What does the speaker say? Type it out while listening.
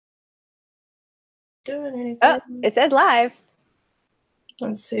doing anything. Oh, it says live.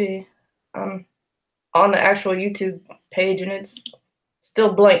 Let's see. On the actual YouTube page, and it's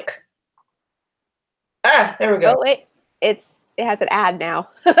still blank. Ah, there we go. Oh wait, it has an ad now.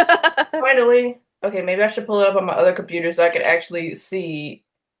 Finally. Okay, maybe I should pull it up on my other computer so I could actually see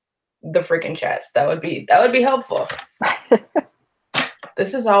the freaking chats. That would be helpful.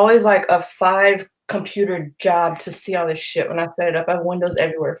 This is always like a 5-computer job to see all this shit when I set it up. I have windows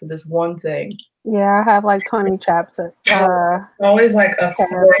everywhere for this one thing. Yeah, I have like 20 chats. Always like a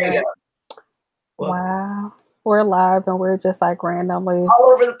 4 Wow. We're live and we're just like randomly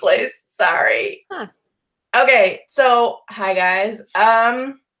all over the place. Sorry. Huh. Okay, so hi guys.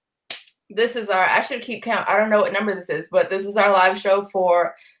 This is our, I should keep count. I don't know what number this is, but this is our live show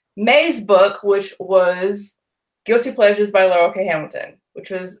for May's book, which was Guilty Pleasures by Laurell K. Hamilton, which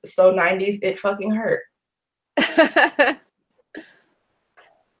was so 90s it fucking hurt.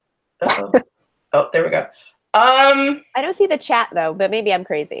 Oh, there we go. I don't see the chat though, but maybe I'm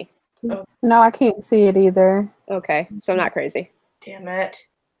crazy. Oh. No, I can't see it either. Okay, so I'm not crazy. Damn it.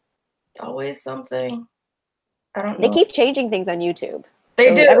 It's always something. I don't know. They keep changing things on YouTube.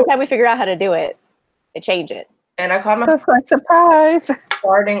 They do. Every time we figure out how to do it, they change it. And I caught myself like surprise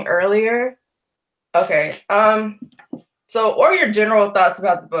starting earlier. Okay. So what are your general thoughts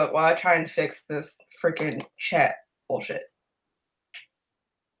about the book while I try and fix this freaking chat bullshit?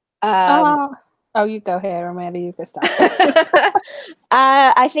 Oh, you go ahead, Amanda. You can start.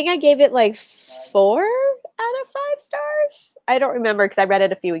 I think I gave it like 4 out of 5 stars. I don't remember because I read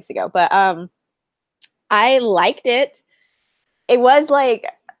it a few weeks ago, but I liked it. It was like,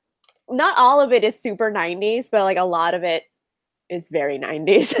 not all of it is super 90s, but like a lot of it is very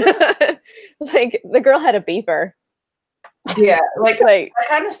 90s. Like the girl had a beeper. Yeah, like that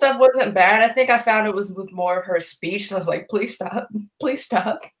kind of stuff wasn't bad. I think I found it was with more of her speech, and I was like, please stop. Please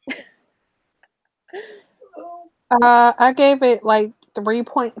stop. I gave it like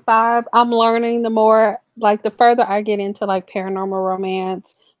 3.5. I'm learning the more, like the further I get into like paranormal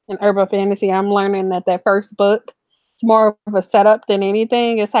romance and urban fantasy, I'm learning that first book is more of a setup than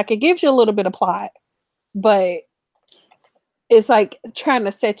anything. It's like it gives you a little bit of plot, but it's like trying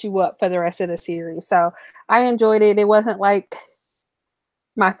to set you up for the rest of the series. So I enjoyed it. It wasn't like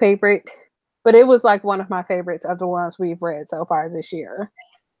my favorite, but it was like one of my favorites of the ones we've read so far this year.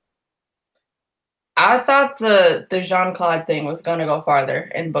 I thought the Jean-Claude thing was going to go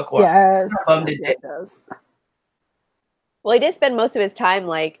farther in book 1. Yes. Yes. Well, he did spend most of his time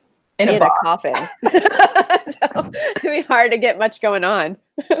like in a coffin. So it'd be hard to get much going on.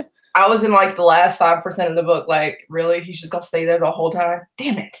 I was in like the last 5% of the book. Like, really? He's just going to stay there the whole time?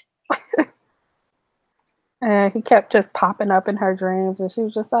 Damn it. And he kept just popping up in her dreams. And she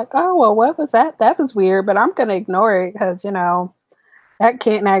was just like, oh, well, what was that? That was weird, but I'm going to ignore it because, you know, that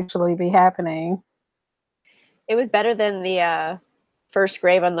can't actually be happening. It was better than the first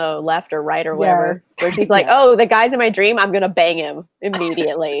grave on the left or right or whatever, where she's like, oh, the guy's in my dream, I'm going to bang him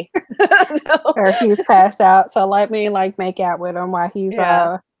immediately. Or he's passed out, so let me like make out with him while he's,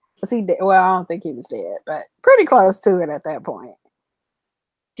 was he dead? Well, I don't think he was dead, but pretty close to it at that point.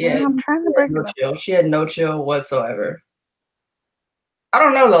 Yeah, I'm trying to break no chill. She had no chill whatsoever. I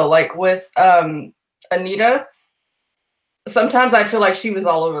don't know though, like with Anita, sometimes I feel like she was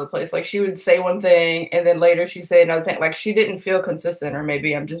all over the place. Like she would say one thing and then later she'd say another thing. Like she didn't feel consistent, or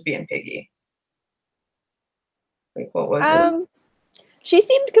maybe I'm just being piggy. Like what was it? She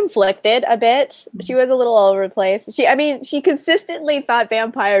seemed conflicted a bit. She was a little all over the place. She consistently thought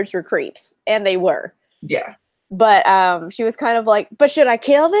vampires were creeps, and they were. Yeah. But she was kind of like, but should I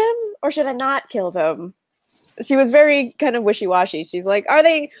kill them or should I not kill them? She was very kind of wishy-washy. She's like, are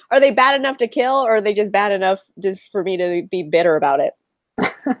they bad enough to kill, or are they just bad enough just for me to be bitter about it?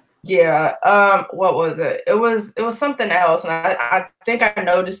 Yeah. What was it? It was something else, and I think I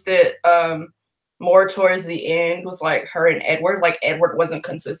noticed it more towards the end with like her and Edward. Like Edward wasn't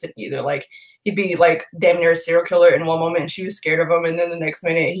consistent either. Like he'd be like damn near a serial killer in one moment and she was scared of him, and then the next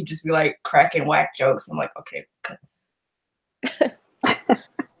minute he'd just be like cracking whack jokes. I'm like, okay.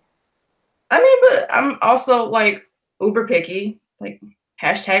 I mean, but I'm also like uber picky, like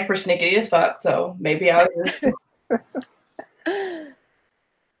hashtag persnickety as fuck. So maybe I was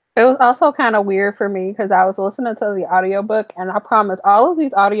It was also kind of weird for me because I was listening to the audiobook, and I promise all of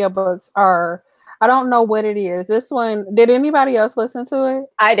these audiobooks are, I don't know what it is. This one, did anybody else listen to it?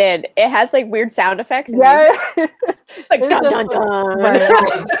 I did. It has like weird sound effects. Yeah. Like dun dun dun.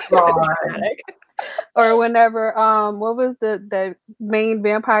 Right. Or whenever, what was the main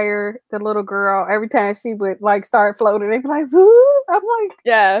vampire, the little girl, every time she would like start floating, they'd be like, woo! I'm like,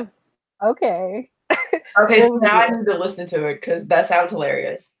 yeah. Okay. Okay, so now I need to listen to it because that sounds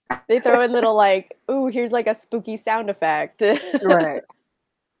hilarious. They throw in little like, ooh, here's like a spooky sound effect. Right.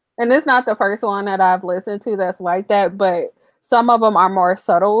 And it's not the first one that I've listened to that's like that, but some of them are more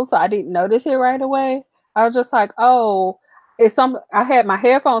subtle, so I didn't notice it right away. I was just like, oh, I had my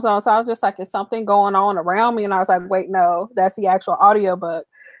headphones on, so I was just like, is something going on around me? And I was like, wait, no, that's the actual audiobook.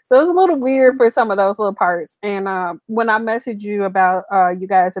 So it was a little weird for some of those little parts. And when I messaged you about you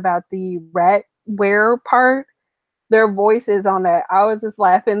guys about the rat wear part, their voices on that, I was just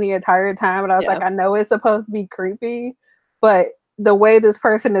laughing the entire time. And I was like, I know it's supposed to be creepy, but the way this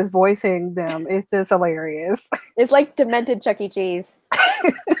person is voicing them is just hilarious. It's like demented Chuck E. Cheese.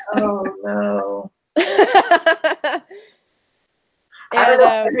 Oh no. And, I don't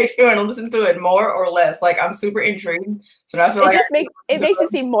know if it makes me want to listen to it more or less. Like I'm super intrigued. So now I feel it makes it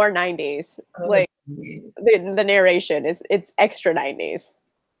seem more 90s. Like the narration it's extra 90s.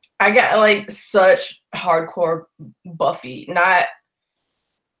 I got like such hardcore Buffy, not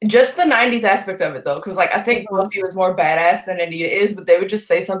just the 90s aspect of it though, because like I think Buffy was more badass than Anita is, but they would just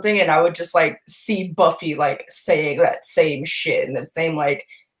say something and I would just like see Buffy like saying that same shit and that same like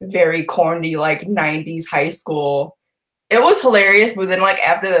very corny like 90s high school. It was hilarious, but then like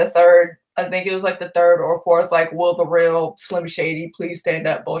after the third, I think it was like the third or fourth, like, will the real Slim Shady please stand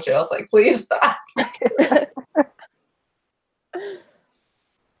up bullshit. I was like, please stop.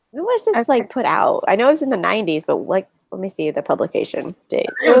 When was this like put out? I know it was in the 90s, but like, let me see the publication date.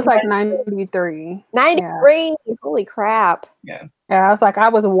 It was like 93. 93. Yeah. Holy crap. Yeah. Yeah, I was like, I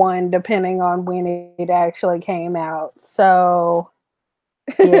was 1 depending on when it actually came out. So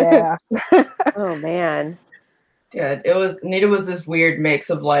yeah. Oh man. Yeah, Nita was this weird mix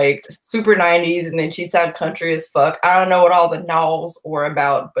of like super 90s and then she sounded country as fuck. I don't know what all the novels were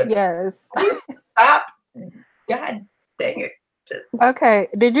about, but yes. Stop. God dang it. Okay,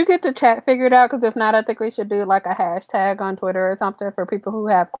 did you get the chat figured out? Because if not, I think we should do like a hashtag on Twitter or something for people who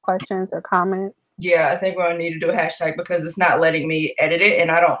have questions or comments. Yeah, I think we're gonna need to do a hashtag because it's not letting me edit it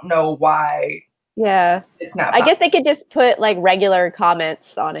and I don't know why. Yeah, it's not. I guess they could just put like regular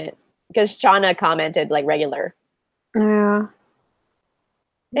comments on it because Shauna commented like regular. Yeah.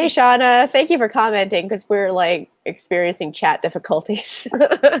 Hey Shauna, thank you for commenting because we're like experiencing chat difficulties.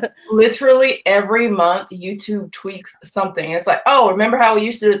 Literally every month YouTube tweaks something. It's like, oh, remember how we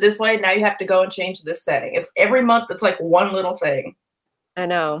used to do it this way? Now you have to go and change this setting. It's every month it's like one little thing. I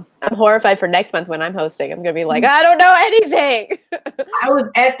know. I'm horrified for next month when I'm hosting. I'm gonna be like, I don't know anything. I was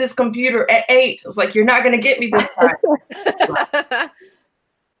at this computer at 8. I was like, you're not gonna get me this time.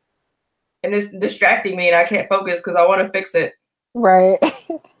 And it's distracting me and I can't focus because I want to fix it. Right.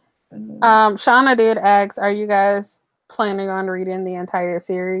 Shauna did ask, are you guys planning on reading the entire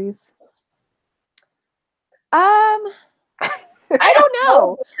series? I don't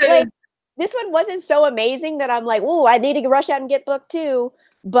know. Like this one wasn't so amazing that I'm like, oh, I need to rush out and get book 2.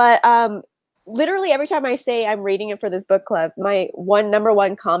 But literally every time I say I'm reading it for this book club, my number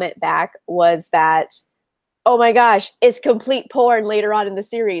one comment back was that, oh my gosh, it's complete porn later on in the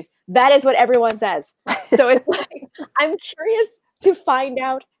series. That is what everyone says. So it's like, I'm curious to find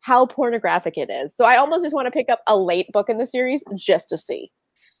out how pornographic it is. So I almost just want to pick up a late book in the series just to see,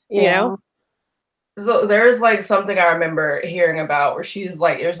 you know? So there's like something I remember hearing about where she's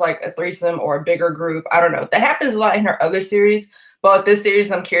like, there's like a threesome or a bigger group. I don't know. That happens a lot in her other series. But this series,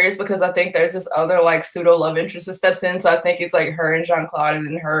 I'm curious because I think there's this other like pseudo love interest that steps in. So I think it's like her and Jean-Claude and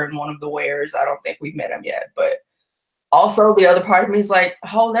then her and one of the wares. I don't think we've met him yet. But also the other part of me is like,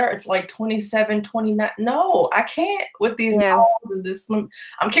 oh, there it's like 27, 29. No, I can't with these novels and this.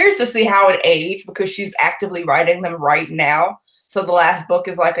 I'm curious to see how it aged because she's actively writing them right now. So the last book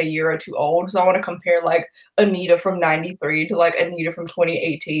is like a year or two old. So I want to compare like Anita from 93 to like Anita from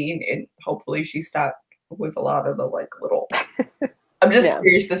 2018. And hopefully she stopped with a lot of the like little, I'm just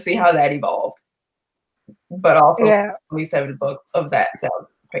curious to see how that evolved. But also 27 books of that sounds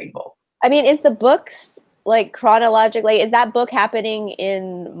painful. I mean, is the books like chronologically, is that book happening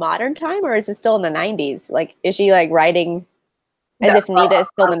in modern time or is it still in the 90s? Like, is she like writing as if Nita is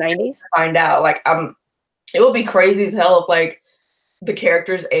still in the 90s? Find out. Like, it would be crazy as hell if like the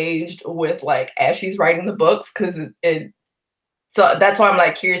characters aged with like as she's writing the books because so that's why I'm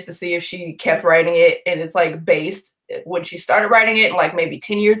like curious to see if she kept writing it and it's like based when she started writing it and like maybe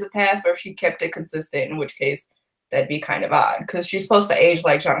 10 years have passed or if she kept it consistent, in which case that'd be kind of odd because she's supposed to age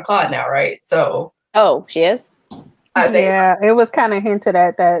like Jean-Claude now, right? So she is? I think it was kind of hinted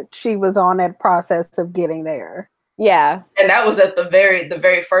at that she was on that process of getting there. Yeah. And that was at the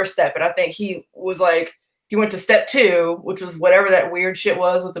very first step. And I think he was like, he went to step 2, which was whatever that weird shit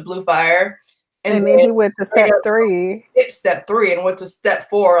was with the blue fire. And then he went to step 3. Hit step 3 and went to step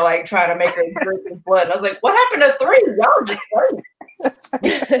 4, like trying to make her drink his blood. And I was like, what happened to 3? Y'all just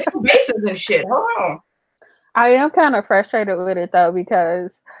played bases and shit. Hold on. I am kind of frustrated with it though,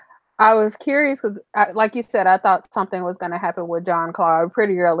 because I was curious because, like you said, I thought something was going to happen with John Claude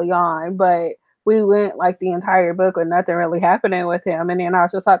pretty early on, but we went like the entire book with nothing really happening with him. And then I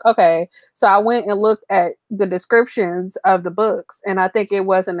was just like, okay. So I went and looked at the descriptions of the books, and I think it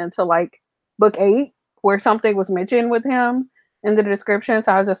wasn't until like book 8 where something was mentioned with him in the description.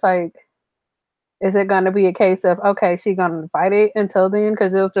 So I was just like, is it going to be a case of, okay, she's going to fight it until then?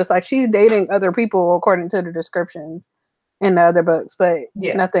 Because it was just like she's dating other people according to the descriptions in the other books, but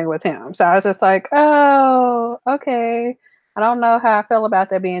nothing with him. So I was just like, oh, okay. I don't know how I feel about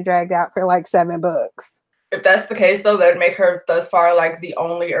that being dragged out for like 7 books. If that's the case, though, that'd make her thus far like the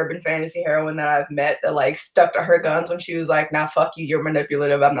only urban fantasy heroine that I've met that like stuck to her guns when she was like, nah, fuck you, you're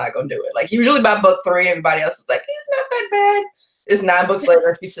manipulative, I'm not gonna do it. Like usually by book 3, everybody else is like, it's not that bad. It's 9 books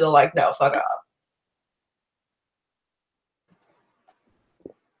later, she's still like, no, fuck off.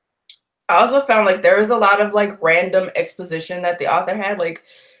 I also found like there was a lot of like random exposition that the author had. Like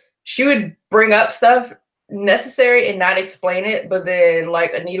she would bring up stuff necessary and not explain it, but then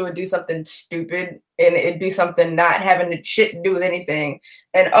like Anita would do something stupid and it'd be something not having shit to do with anything.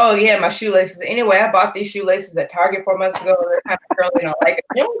 And oh yeah, my shoelaces. Anyway, I bought these shoelaces at Target 4 months ago. They're kind of curly and I like it.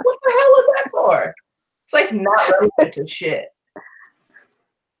 You know, what the hell was that for? It's like not relevant to shit.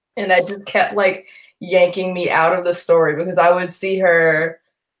 And I just kept like yanking me out of the story because I would see her.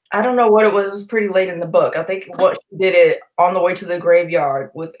 I don't know what it was. It was pretty late in the book. I think what she did it on the way to the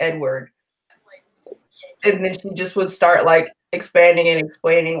graveyard with Edward. And then she just would start like expanding and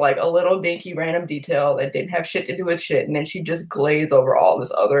explaining like a little dinky random detail that didn't have shit to do with shit. And then she just glazed over all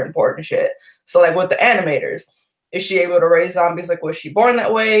this other important shit. So like with the animators, is she able to raise zombies? Like, was she born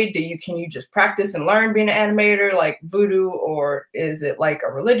that way? Can you just practice and learn being an animator like voodoo, or is it like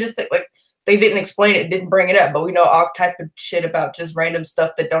a religious thing? Like, they didn't explain it, didn't bring it up, but we know all type of shit about just random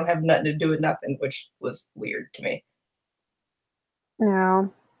stuff that don't have nothing to do with nothing, which was weird to me. Yeah,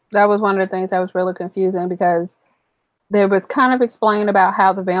 that was one of the things that was really confusing because there was kind of explained about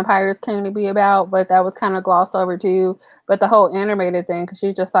how the vampires came to be about, but that was kind of glossed over too. But the whole animated thing, because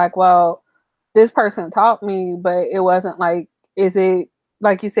she's just like, well, this person taught me, but it wasn't like, is it,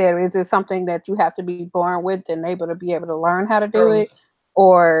 like you said, is it something that you have to be born with and able to learn how to do it?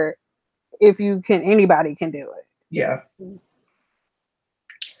 Or if you can, anybody can do it. Yeah. I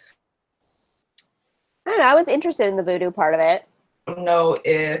don't know. I was interested in the voodoo part of it. I don't know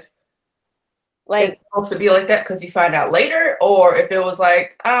if like it's supposed to be like that because you find out later, or if it was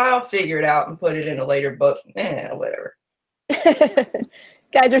like, I'll figure it out and put it in a later book. Whatever.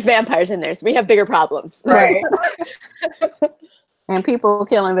 Guys, there's vampires in there, so we have bigger problems. Right. And people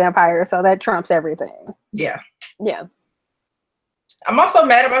killing vampires, so that trumps everything. Yeah. Yeah. I'm also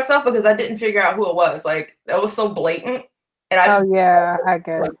mad at myself because I didn't figure out who it was. Like, that was so blatant. And I just, I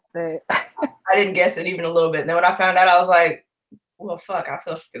guess that. I didn't guess it even a little bit. And then when I found out, I was like, well, fuck, I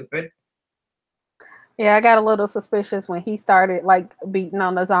feel stupid. Yeah, I got a little suspicious when he started, like, beating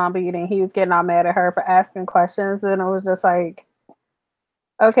on the zombie, and he was getting all mad at her for asking questions, and it was just like,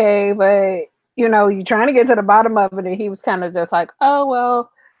 okay, but, you know, you're trying to get to the bottom of it, and he was kind of just like, oh,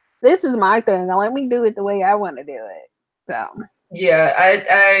 well, this is my thing. Now let me do it the way I want to do it. So... Yeah,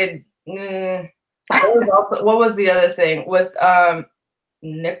 what was the other thing with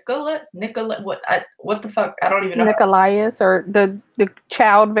Nicholas? What the fuck? I don't even know. Nicholas, or the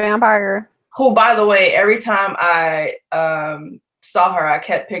child vampire. Who, by the way, every time I saw her, I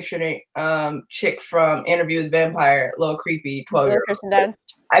kept picturing chick from Interview with the Vampire, little creepy 12-year-old.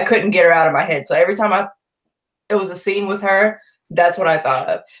 I couldn't get her out of my head. So every time it was a scene with her, that's what I thought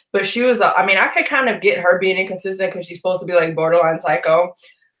of. But she was, I mean, I could kind of get her being inconsistent because she's supposed to be like borderline psycho.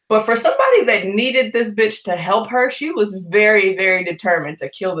 But for somebody that needed this bitch to help her, she was very, very determined to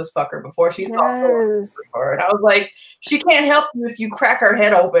kill this fucker before she saw her. And I was like, she can't help you if you crack her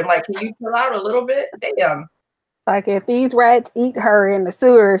head open. Like, can you chill out a little bit? Damn. Like, if these rats eat her in the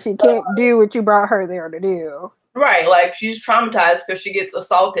sewer, she can't do what you brought her there to do. Right. Like, she's traumatized because she gets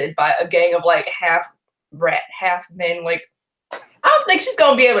assaulted by a gang of, like, half rat, half men. Like, I don't think she's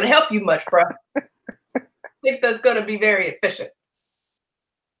going to be able to help you much, bro. I think that's going to be very efficient.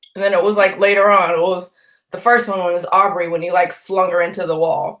 And then it was like later on, it was the first one was Aubrey when he like flung her into the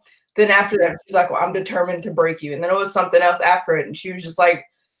wall. Then after that, she's like, well, I'm determined to break you. And then it was something else after it. And she was just like,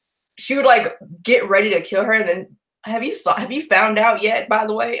 she would like get ready to kill her. And then have you found out yet, by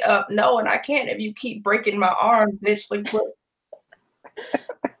the way? No, and I can't if you keep breaking my arm, bitch. Like what?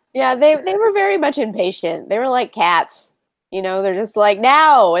 Yeah, they were very much impatient. They were like cats. You know, they're just like,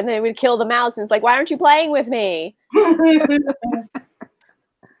 now, and then they would kill the mouse, and it's like, why aren't you playing with me?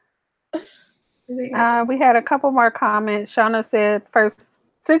 We had a couple more comments. Shauna said first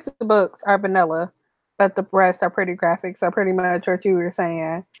 6 books are vanilla, but the rest are pretty graphic. So pretty much what you were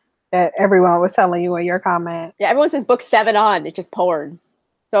saying that everyone was telling you in your comment. Yeah, everyone says book 7 on. It's just porn.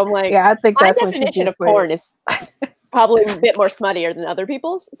 So I'm like, yeah, I think my that's what definition of porn is probably a bit more smuttier than other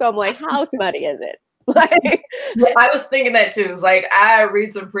people's. So I'm like, how smutty is it? Like, yeah, I was thinking that too. It's like I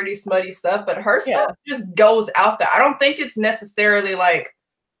read some pretty smutty stuff, but her stuff just goes out there. I don't think it's necessarily like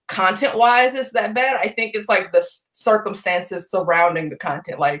content-wise it's that bad. I think it's like the circumstances surrounding the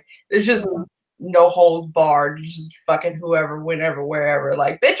content. Like there's just no holds barred. You just fucking whoever, whenever, wherever.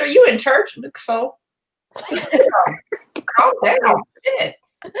 Like, bitch, are you in church? So calm down. Shit.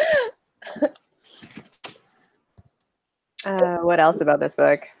 What else about this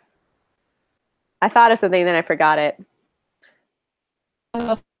book? I thought of something, then I forgot it.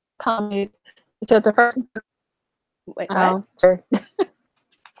 Comment to the first. Wait, oh, sorry.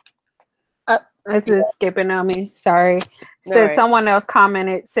 This is skipping on me. Sorry. Someone else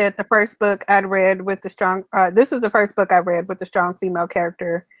commented, said the first book I'd read with the strong. This is the first book I read with the strong female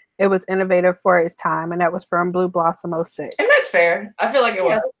character. It was innovative for its time, and that was from Blue Blossom 06. And that's fair. I feel like it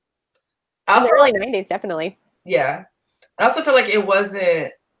was. In the early 90s, definitely. Yeah. I also feel like it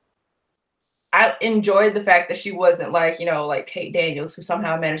wasn't. I enjoyed the fact that she wasn't like, you know, like Kate Daniels, who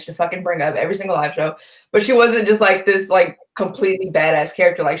somehow managed to fucking bring up every single live show, but she wasn't just like this like completely badass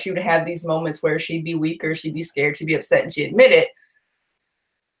character. Like she would have these moments where she'd be weaker, she'd be scared, she'd be upset, and she'd admit it.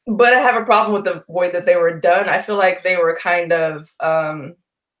 But I have a problem with the way that they were done. I feel like they were kind of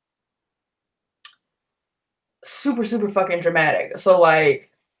super fucking dramatic. So like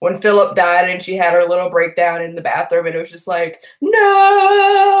when Philip died and she had her little breakdown in the bathroom and it was just like,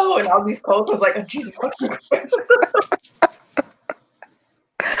 no, and all these quotes, I was like, oh, Jesus Christ.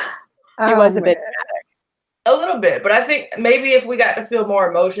 She was a bit dramatic. A little bit, but I think maybe if we got to feel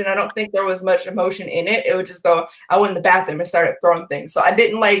more emotion, I don't think there was much emotion in it. It would just go, I went in the bathroom and started throwing things. So I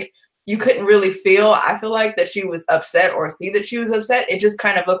didn't like, you couldn't really feel, I feel like that she was upset or see that she was upset. It just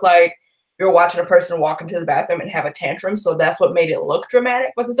kind of looked like you're watching a person walk into the bathroom and have a tantrum. So that's what made it look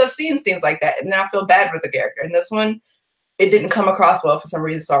dramatic, because I've seen scenes like that and then I feel bad for the character. And this one, it didn't come across well for some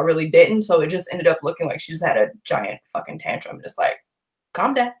reason. So I really didn't. So it just ended up looking like she just had a giant fucking tantrum. Just like,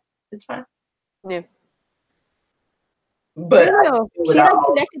 calm down. It's fine. Yeah. But she like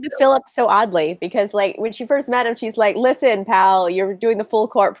connected to Philip so oddly, because like when she first met him, she's like, listen, pal, you're doing the full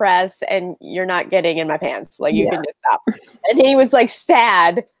court press and you're not getting in my pants. Like you can just stop. And he was like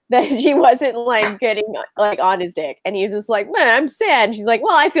sad that she wasn't like getting like on his dick. And he was just like, man, I'm sad. And she's like,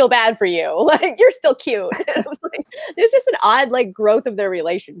 well, I feel bad for you. Like you're still cute. And I was like, there's just an odd like growth of their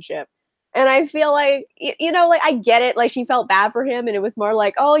relationship. And I feel like, you know, like I get it. Like she felt bad for him and it was more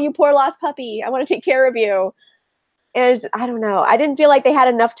like, oh, you poor lost puppy. I want to take care of you. And I don't know. I didn't feel like they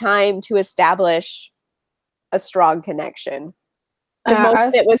had enough time to establish a strong connection. Most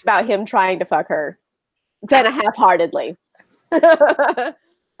of it was about him trying to fuck her, kind of half-heartedly. I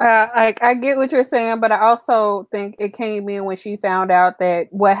get what you're saying, but I also think it came in when she found out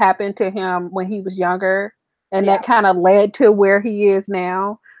that what happened to him when he was younger, and that kind of led to where he is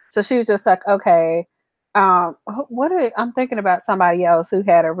now. So she was just like, okay, I'm thinking about somebody else who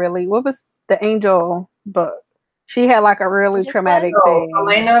had what was the Angel book? She had like a really traumatic thing.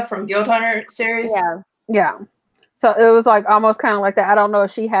 Elena from Guild Hunter series? Yeah. So it was like almost kind of like that. I don't know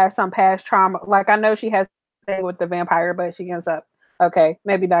if she has some past trauma. Like I know she has a thing with the vampire, but she ends up, okay,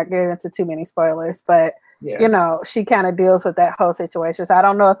 maybe not get into too many spoilers, but you know, she kind of deals with that whole situation. So I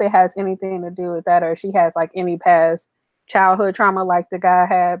don't know if it has anything to do with that or if she has like any past childhood trauma like the guy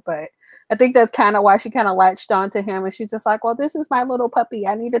had, but I think that's kind of why she kind of latched on to him, and she's just like, well, this is my little puppy,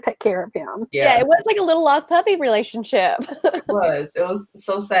 I need to take care of him. Yeah, it was like a little lost puppy relationship. It was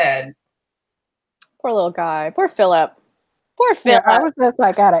so sad. Poor little guy. Poor Philip. Poor Philip. I was just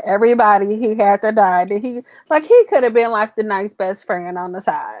like, out of everybody, he had to die. He could have been like the nice best friend on the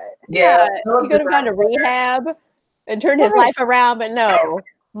side. Yeah, he could have gone to rehab and turned his life around, but no,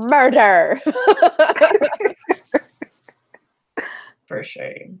 murder. For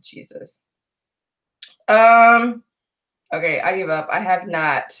shame. Jesus. Okay, I give up. I have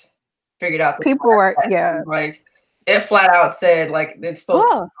not figured out the people are like it flat out said like it's supposed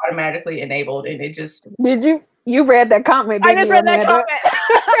to be automatically enabled, and it just did you read that comment? I just read that comment.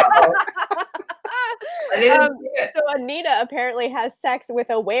 So Anita apparently has sex with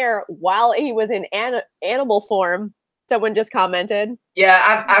a were while he was in animal form. Someone just commented.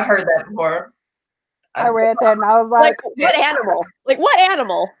 Yeah, I've heard that before. I read that and I was like what animal? Like what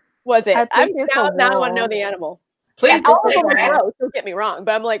animal was it? Now I want to know the animal. Please all of don't say them were rat. gross, don't get me wrong,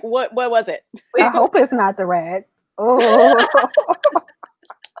 but I'm like, what was it? I hope it's not the rat. Oh.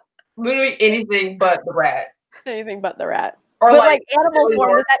 Literally anything but the rat. Anything but the rat. Or But like animal really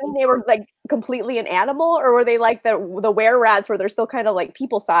form, does that mean they were like completely an animal, or were they like the were rats where they're still kind of like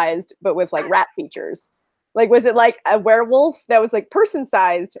people sized but with like rat features? Like, was it like a werewolf that was like person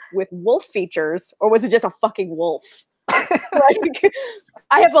sized with wolf features, or was it just a fucking wolf? Like,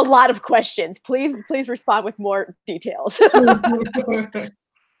 I have a lot of questions. Please respond with more details. I'm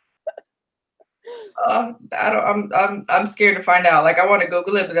scared to find out. Like, I want to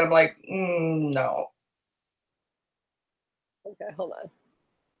Google it, but I'm like, no. Okay, hold on.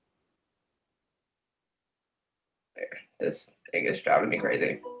 There, this thing is driving me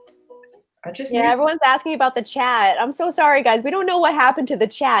crazy. Everyone's asking about the chat. I'm so sorry, guys. We don't know what happened to the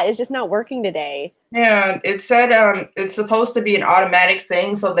chat. It's just not working today. Yeah, it said it's supposed to be an automatic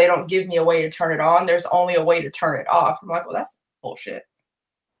thing, so they don't give me a way to turn it on. There's only a way to turn it off. I'm like, well, that's bullshit.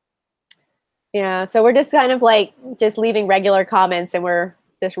 Yeah, so we're just kind of like just leaving regular comments, and we're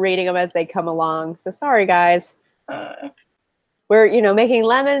just reading them as they come along. So sorry, guys. We're making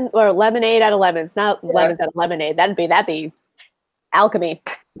lemonade out of lemons, not lemons out of lemonade. That'd be alchemy.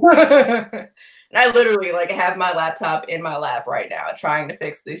 And I literally like have my laptop in my lap right now trying to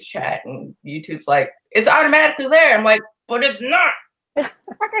fix this chat, and YouTube's like, it's automatically there. I'm like, but it's not. It's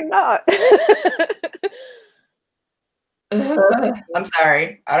fucking not. I'm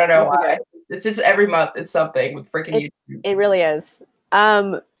sorry. I don't know why. It's just every month it's something with freaking YouTube. It really is.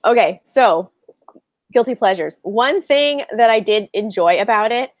 Okay, so guilty pleasures. One thing that I did enjoy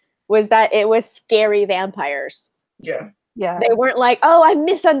about it was that it was scary vampires. Yeah. Yeah. They weren't like, oh, I'm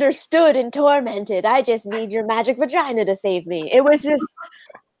misunderstood and tormented. I just need your magic vagina to save me. It was just,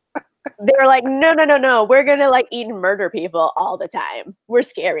 they were like, no. We're going to like eat and murder people all the time. We're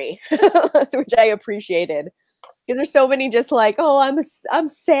scary, which I appreciated. Because there's so many just like, oh, I'm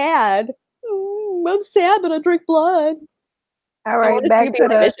sad. I'm sad, but I drink blood. All right, back to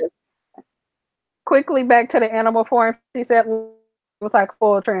back to the animal form. She said it was like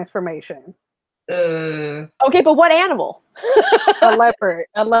full transformation. Okay, but what animal? A leopard.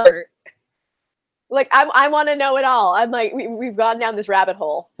 Like I want to know it all. I'm like, we've gone down this rabbit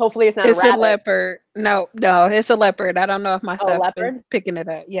hole. Hopefully, it's not a rabbit. It's a leopard. No, it's a leopard. I don't know if my stuff is picking it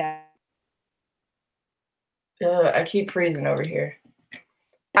up. Yeah. I keep freezing over here.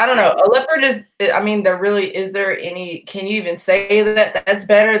 I don't know. A leopard is. I mean, is there any? Can you even say that that's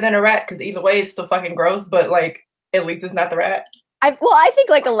better than a rat? Because either way, it's still fucking gross. But like, at least it's not the rat. I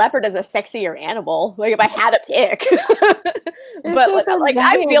think like a leopard is a sexier animal. Like if I had to pick, but like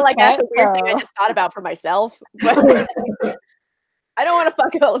I feel like that's a weird thing I just thought about for myself. But I don't want to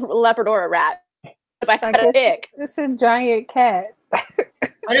fuck a leopard or a rat. If I had to pick, it's a giant cat. If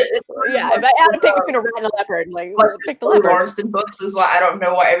I had to pick between a rat and a leopard, like pick the leopard. Marston books is why I don't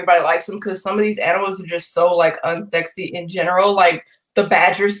know why everybody likes them, because some of these animals are just so like unsexy in general. Like the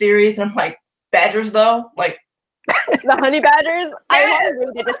badger series, I'm like, badgers though, like. The honey badgers? I want to read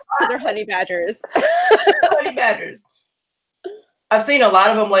it just because they're honey badgers. Honey badgers. I've seen a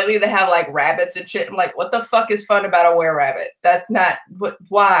lot of them lately that have like rabbits and shit. I'm like, what the fuck is fun about a were-rabbit? That's not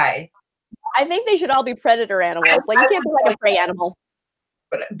why. I think they should all be predator animals. Like you can't be like a prey animal.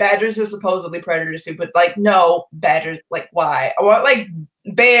 But badgers are supposedly predators too, but like no, badgers, like why? I want like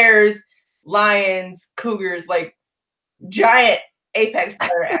bears, lions, cougars, like giant apex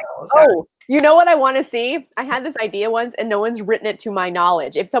predator animals. Oh, you know what I want to see? I had this idea once and no one's written it to my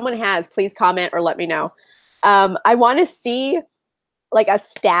knowledge. If someone has, please comment or let me know. I want to see like a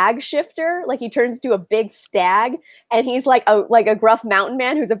stag shifter. Like he turns into a big stag and he's like a gruff mountain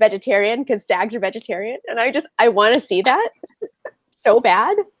man who's a vegetarian because stags are vegetarian. And I want to see that so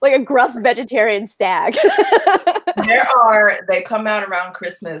bad. Like a gruff vegetarian stag. They come out around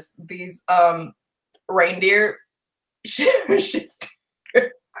Christmas, these reindeer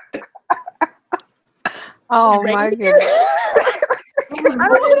Oh my goodness. I don't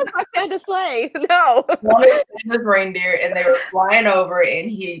want to fuck Santa's sleigh. No. One of his reindeer, and they were flying over,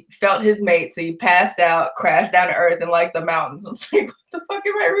 and he felt his mate, so he passed out, crashed down to earth in like the mountains. I'm like, what the fuck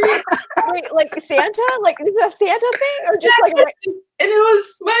am I reading? Wait, like Santa? Like is it a Santa thing, or just like? And it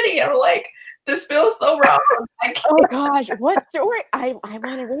was sweaty. I'm like, this feels so wrong. Oh gosh, what story? I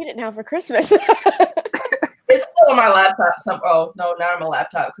want to read it now for Christmas. It's still on my laptop. No, not on my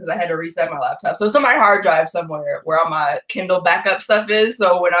laptop because I had to reset my laptop. So it's on my hard drive somewhere where all my Kindle backup stuff is.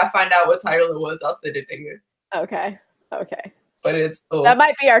 So when I find out what title it was, I'll send it to you. Okay. But it's that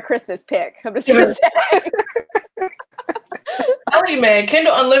might be our Christmas pick. I'm just gonna say. Tell you, man,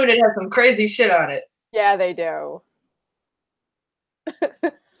 Kindle Unlimited has some crazy shit on it. Yeah, they do.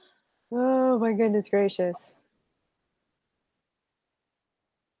 Oh my goodness gracious.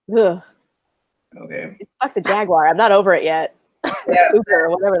 Ugh. Okay. It fucks a jaguar. I'm not over it yet. Yeah. Cougar or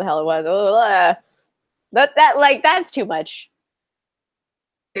whatever the hell it was. Ugh. That's too much.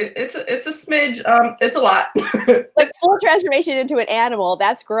 It's a smidge. It's a lot. Like full transformation into an animal.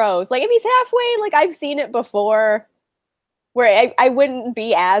 That's gross. Like if he's halfway, like I've seen it before, where I wouldn't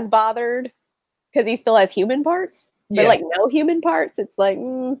be as bothered because he still has human parts, but like no human parts. It's like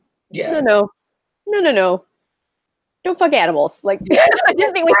no. Don't fuck animals. Like I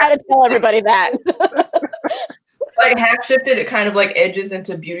didn't think we had to tell everybody that. Like half shifted, it kind of like edges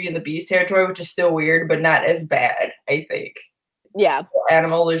into Beauty and the Beast territory, which is still weird, but not as bad, I think. Yeah.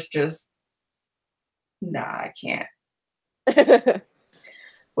 Animal is just nah, I can't.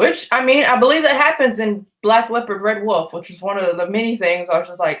 Which I mean, I believe that happens in Black Leopard, Red Wolf, which is one of the many things I was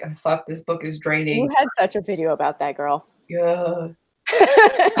just like, oh, fuck, this book is draining. You had such a video about that, girl. Yeah.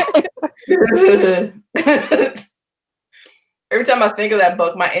 Every time I think of that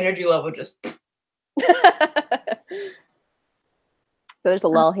book, my energy level just. So there's a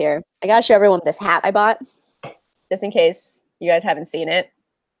lull here. I gotta show everyone this hat I bought, just in case you guys haven't seen it.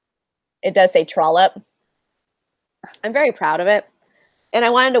 It does say Trollop. I'm very proud of it. And I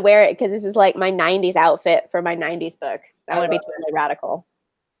wanted to wear it because this is like my 90s outfit for my 90s book. I want to be totally radical.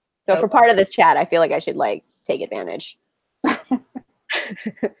 So for part of this chat, I feel like I should like take advantage.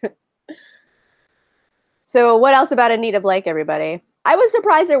 So what else about Anita Blake, everybody? I was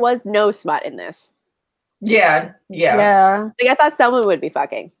surprised there was no smut in this. Yeah. Like I thought someone would be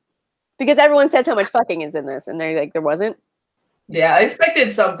fucking. Because everyone says how much fucking is in this, and they're like, there wasn't. Yeah, I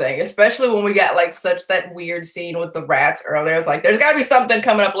expected something, especially when we got like such that weird scene with the rats earlier. It's like, there's got to be something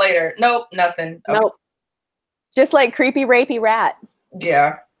coming up later. Nope, nothing. Okay. Nope. Just like creepy, rapey rat.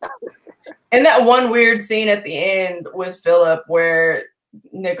 Yeah. And that one weird scene at the end with Philip where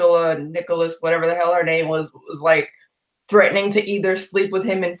Nicholas, whatever the hell her name was like threatening to either sleep with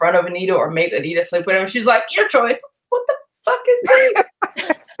him in front of Anita or make Anita sleep with him. She's like, your choice. What the fuck is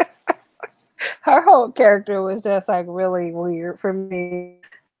that? Her whole character was just like really weird for me.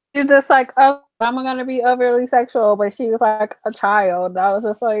 She's just like, oh, I'm gonna be overly sexual, but she was like a child. I was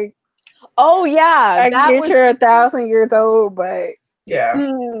just like, oh yeah, I get you're 1,000 years old, but yeah,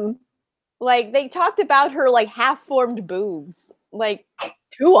 like they talked about her like half-formed boobs like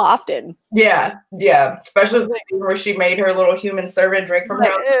too often. Yeah, especially where she made her little human servant drink from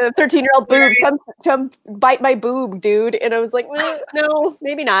her 13-year-old boobs. Come bite my boob, dude. And I was like, no,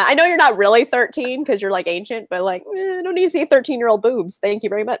 maybe not. I know you're not really 13 because you're like ancient, but like, I don't need to see 13-year-old boobs. Thank you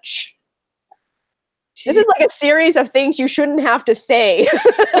very much. Jeez. This is like a series of things you shouldn't have to say.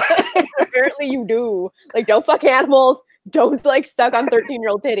 Apparently you do. Like, don't fuck animals. Don't like suck on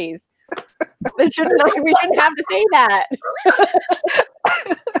 13-year-old titties. We shouldn't have to say that.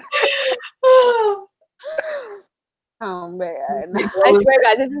 Oh man. I swear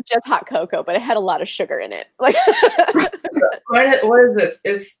guys, this is just hot cocoa, but it had a lot of sugar in it. Like what is this?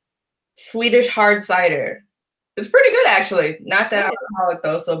 It's Swedish hard cider. It's pretty good actually. Not that alcoholic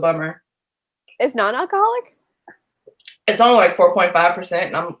though, so bummer. It's non-alcoholic? It's only like 4.5%,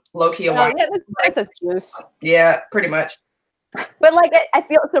 and I'm low-key a wine. Yeah, that's just juice. Yeah, pretty much. But like I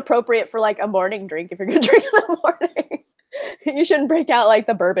feel it's appropriate for like a morning drink if you're gonna drink in the morning. You shouldn't break out like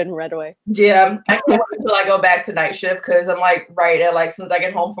the bourbon right away. Yeah, I can't wait until I go back to night shift because I'm like right at like as soon as I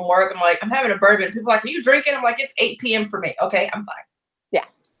get home from work, I'm like, I'm having a bourbon. People are like, are you drinking? I'm like, it's 8 p.m. for me. Okay, I'm fine. Yeah.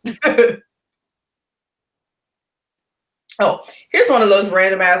 Oh, here's one of those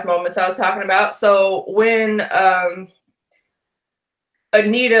random ass moments I was talking about. So when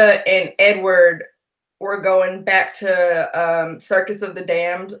Anita and Edward were going back to Circus of the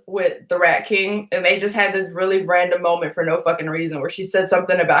Damned with the Rat King, and they just had this really random moment for no fucking reason where she said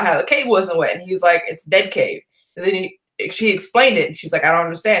something about how the cave wasn't wet, and he was like, it's dead cave. And then she explained it, and she's like, I don't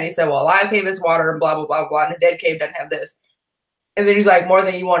understand. He said, well, a live cave is water and blah, blah, blah, blah, and a dead cave doesn't have this. And then he's like, more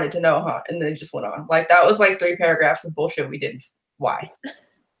than you wanted to know, huh? And then it just went on. Like, that was like 3 paragraphs of bullshit we didn't. Why?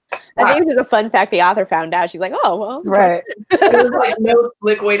 I think it was a fun fact the author found out. She's like, oh, well. Right. There's like no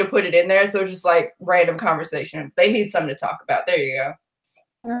slick way to put it in there. So it's just like random conversation. They need something to talk about. There you go.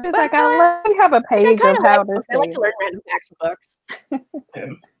 It's like, I like have a page of how this I like to learn random facts from books.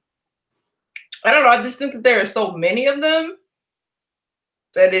 I don't know. I just think that there are so many of them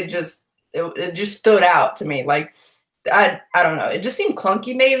that it just stood out to me. Like, I don't know. It just seemed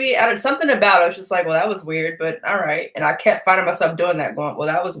clunky, maybe. Something about it was just like, well, that was weird, but all right. And I kept finding myself doing that, going, well,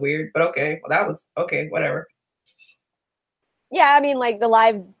 that was weird, but okay. Well, that was okay, whatever. Yeah, I mean, like the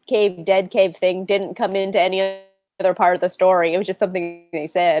live cave, dead cave thing didn't come into any other part of the story. It was just something they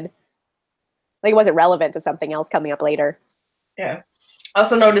said. Like it wasn't relevant to something else coming up later. Yeah. I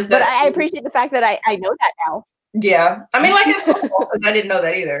also noticed that. But I appreciate the fact that I know that now. Yeah, I mean, like it's because I didn't know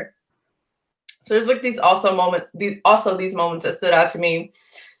that either. So there's like these moments that stood out to me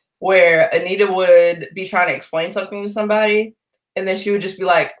where Anita would be trying to explain something to somebody, and then she would just be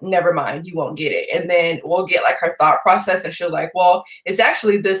like, never mind, you won't get it. And then we'll get like her thought process, and she'll like, well, it's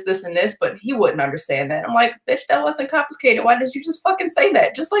actually this, this, and this, but he wouldn't understand that. I'm like, bitch, that wasn't complicated. Why did you just fucking say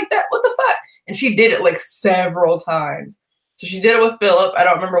that? Just like that. What the fuck? And she did it like several times. So she did it with Philip. I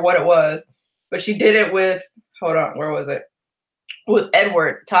don't remember what it was, but she did it with, hold on, where was it? With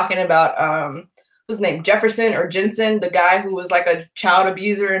Edward, talking about what's his name, Jefferson or Jensen, the guy who was like a child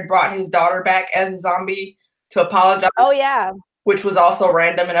abuser and brought his daughter back as a zombie to apologize. Oh yeah. Which was also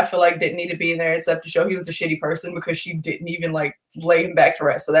random, and I feel like didn't need to be in there except to show he was a shitty person, because she didn't even like lay him back to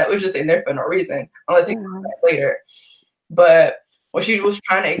rest. So that was just in there for no reason, unless he comes back later. But when she was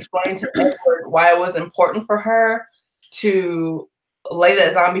trying to explain to Edward why it was important for her to lay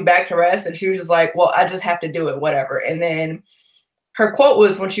that zombie back to rest, and she was just like, well, I just have to do it, whatever. And then her quote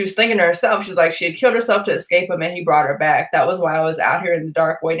was, when she was thinking to herself, she's like, she had killed herself to escape him and he brought her back. That was why I was out here in the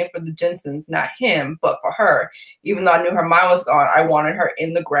dark waiting for the Jensens, not him, but for her. Even though I knew her mind was gone, I wanted her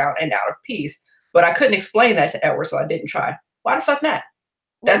in the ground and out of peace. But I couldn't explain that to Edward, so I didn't try. Why the fuck not?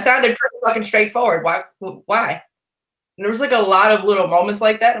 That sounded pretty fucking straightforward. Why? And there was like a lot of little moments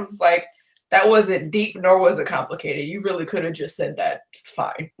like that. I was like, that wasn't deep, nor was it complicated. You really could have just said that. It's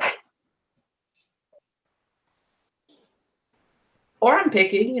fine. Or I'm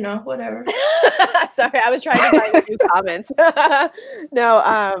picky, you know, whatever. Sorry, I was trying to find new comments.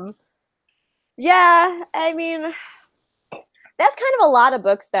 No, yeah, I mean, that's kind of a lot of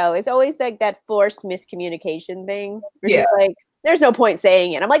books, though. It's always like that forced miscommunication thing. Yeah. Like, there's no point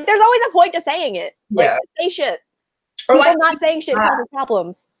saying it. I'm like, there's always a point to saying it. Like, yeah. Say shit. Or like not saying shit causes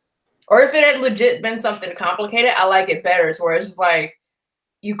problems. Or if it had legit been something complicated, I like it better. So where it's just like,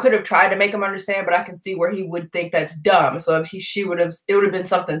 you could have tried to make him understand, but I can see where he would think that's dumb. So if it would have been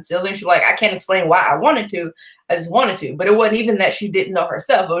something silly. And she's like, I can't explain why I wanted to. I just wanted to. But it wasn't even that she didn't know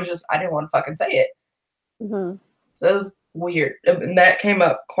herself. It was just, I didn't want to fucking say it. Mm-hmm. So it was weird. And that came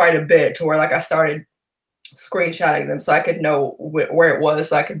up quite a bit to where like I started screenshotting them so I could know where it was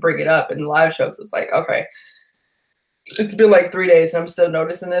so I could bring it up in the live shows. It's like, okay, it's been like 3 days and I'm still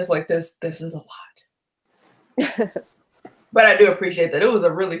noticing this. Like this is a lot. But I do appreciate that it was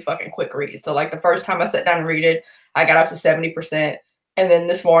a really fucking quick read. So like the first time I sat down and read it, I got up to 70%. And then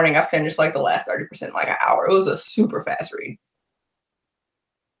this morning I finished like the last 30% in like an hour. It was a super fast read.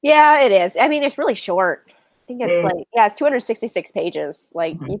 Yeah, it is. I mean, it's really short. I think it's like, yeah, it's 266 pages.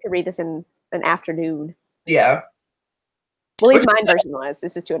 Like you could read this in an afternoon. Yeah. I believe mine version was.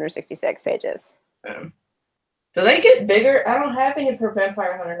 This is 266 pages. Do they get bigger? I don't have any for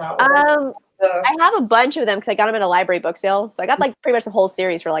Vampire Hunter novels. I have a bunch of them because I got them at a library book sale. So I got like pretty much the whole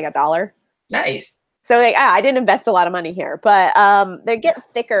series for like $1. Nice. So like, I didn't invest a lot of money here, but they get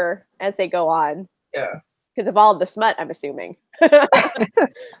thicker as they go on. Yeah. Because of all of the smut, I'm assuming.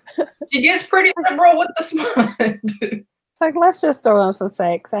 She gets pretty liberal with the smut. It's like, let's just throw on some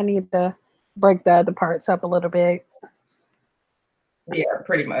sex. I need to break the other parts up a little bit. Yeah,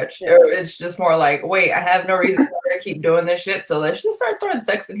 pretty much. It's just more like, wait, I have no reason to keep doing this shit, so let's just start throwing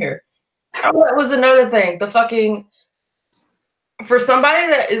sex in here. Oh, that was another thing. The fucking, for somebody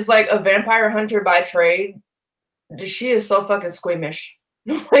that is like a vampire hunter by trade, she is so fucking squeamish.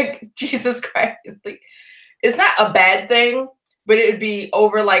 Like, Jesus Christ. Like, it's not a bad thing, but it would be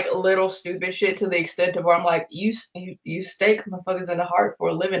over like little stupid shit to the extent of where I'm like, you stake motherfuckers in the heart for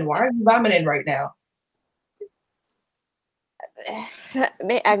a living. Why are you vomiting right now?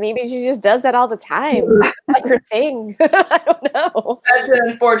 Maybe she just does that all the time. It's like her thing. I don't know. That's an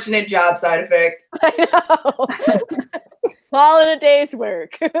unfortunate job side effect. I know. All in a day's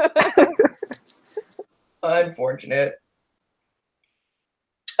work. Unfortunate.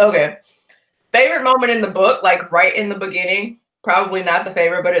 Okay. Favorite moment in the book, like right in the beginning. Probably not the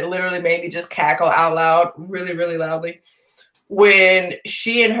favorite, but it literally made me just cackle out loud really, really loudly. When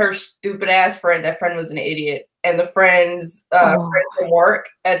she and her stupid ass friend, that friend was an idiot, and the friends friend from work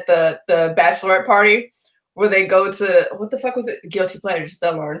at the bachelorette party, where they go to, what the fuck was it? Guilty Pleasures,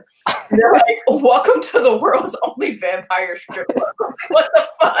 they'll learn. They're like, welcome to the world's only vampire strip club. What the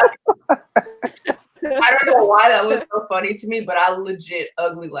fuck? I don't know why that was so funny to me, but I legit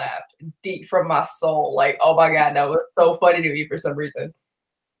ugly laughed deep from my soul. Like, oh my God, that was so funny to me for some reason.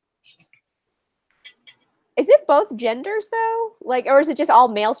 Is it both genders though? Like, or is it just all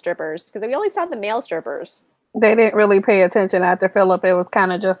male strippers? Because we only saw the male strippers. They didn't really pay attention after Philip. It was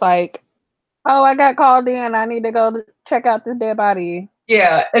kind of just like, oh, I got called in. I need to go check out this dead body.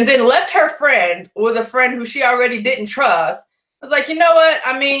 Yeah, and then left her friend with a friend who she already didn't trust I was like, you know what?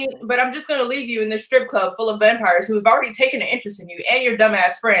 I mean, but I'm just gonna leave you in this strip club full of vampires who have already taken an interest in you and your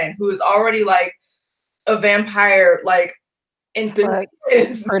dumbass friend who is already like a vampire like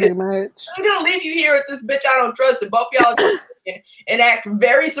enthusiast. Pretty much. I'm gonna leave you here with this bitch I don't trust, and both y'all and act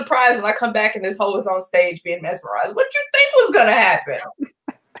very surprised when I come back and this hoe is on stage being mesmerized. What you think was gonna happen?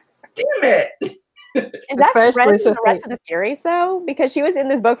 Damn it. Is that friend in the rest of the series though? Because she was in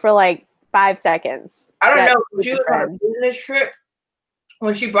this book for like 5 seconds. I don't know. She was on a business trip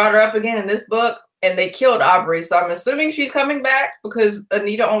when she brought her up again in this book, and they killed Aubrey. So I'm assuming she's coming back because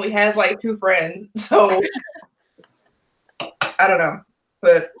Anita only has like 2 friends. So I don't know.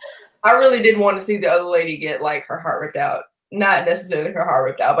 But I really did want to see the other lady get like her heart ripped out. Not necessarily her heart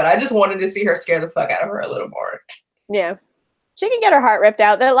ripped out, but I just wanted to see her scare the fuck out of her a little more. Yeah. She can get her heart ripped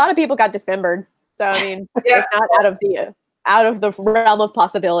out. A lot of people got dismembered. So I mean, it's not out of the realm of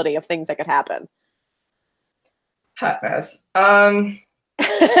possibility of things that could happen. Hot mess.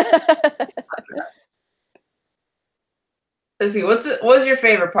 Let's see. What's your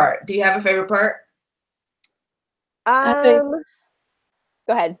favorite part? Do you have a favorite part? Go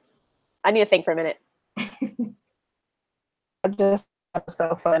ahead. I need to think for a minute. Just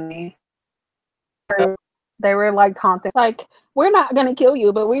so funny. They were like taunting, like, we're not gonna kill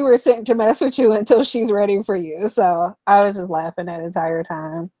you, but we were sent to mess with you until she's ready for you. So I was just laughing that entire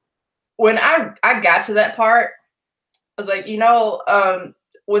time. When I got to that part, I was like, you know,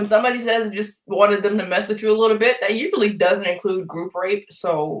 when somebody says just wanted them to mess with you a little bit, that usually doesn't include group rape.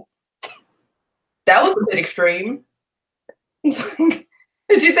 So that was a bit extreme. Did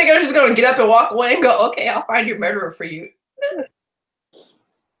you think I was just gonna get up and walk away and go, okay, I'll find your murderer for you?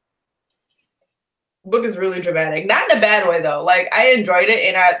 Book is really dramatic. Not in a bad way though. Like I enjoyed it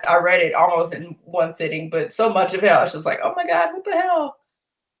and I read it almost in one sitting, but so much of it I was just like, oh my God, what the hell?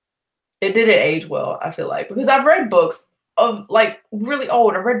 It didn't age well, I feel like. Because I've read books of like really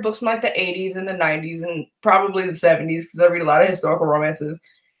old. I've read books from like the 80s and the 90s and probably the 70s because I read a lot of historical romances.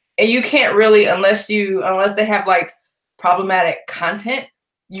 And you can't really, unless they have like problematic content,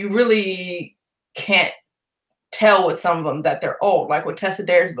 you really can't tell with some of them that they're old. Like with Tessa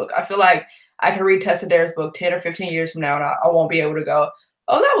Dare's book, I feel like I can read Tessa Dare's book 10 or 15 years from now and I won't be able to go,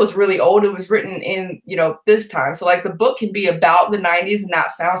 oh, that was really old. It was written in, you know, this time. So like the book can be about the 90s and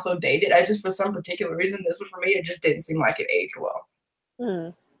not sound so dated. I just, for some particular reason, this one for me, it just didn't seem like it aged well.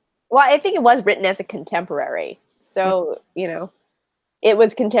 Well, I think it was written as a contemporary. So, you know, it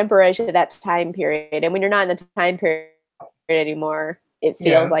was contemporary to that time period. And when you're not in the time period anymore, it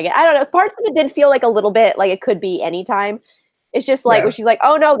feels like it. I don't know. Parts of it did feel like a little bit like it could be any time. It's just like when she's like,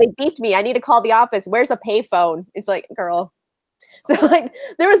 oh no, they beeped me. I need to call the office. Where's a payphone? It's like, girl. So like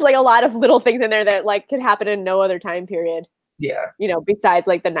there was like a lot of little things in there that like could happen in no other time period. Yeah. You know, besides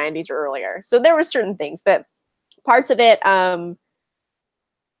like the 90s or earlier. So there were certain things, but parts of it,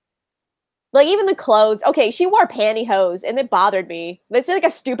 like even the clothes. Okay, she wore pantyhose and it bothered me. It's like a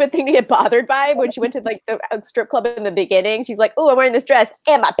stupid thing to get bothered by when she went to like the strip club in the beginning. She's like, oh, I'm wearing this dress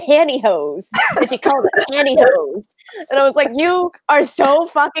and my pantyhose. And she called it pantyhose. And I was like, you are so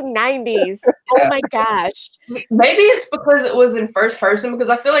fucking 90s. Oh my gosh. Maybe it's because it was in first person, because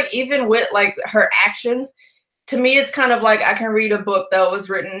I feel like even with like her actions, to me, it's kind of like I can read a book that was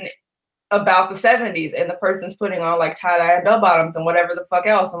written about the 70s and the person's putting on like tie-dye and bell bottoms and whatever the fuck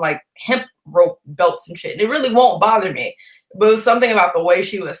else and like hemp rope belts and shit. It really won't bother me. But it was something about the way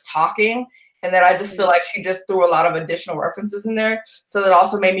she was talking, and then I just feel like she just threw a lot of additional references in there. So that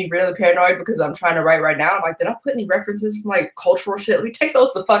also made me really paranoid because I'm trying to write right now. I'm like, did I put any references from like cultural shit? Let me take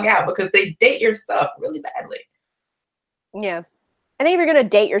those the fuck out because they date your stuff really badly. Yeah. I think if you're gonna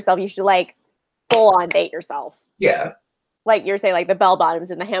date yourself, you should like full on date yourself. Yeah. Like you're saying, like the bell bottoms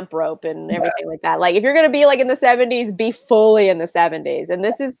and the hemp rope and everything like that. Like if you're going to be like in the 70s, be fully in the 70s. And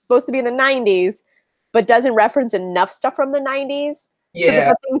this is supposed to be in the 90s, but doesn't reference enough stuff from the 90s. Yeah. So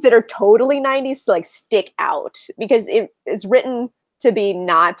the things that are totally 90s to like stick out because it is written to be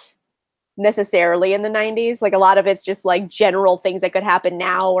not necessarily in the 90s. Like a lot of it's just like general things that could happen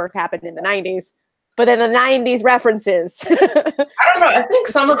now or happened in the 90s. But then the 90s references. I don't know. I think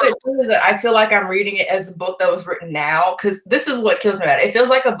some of it too is that I feel like I'm reading it as a book that was written now, because this is what kills me about it. It feels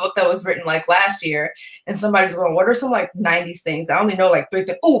like a book that was written like last year, and somebody's going, what are some like 90s things? I only know like 3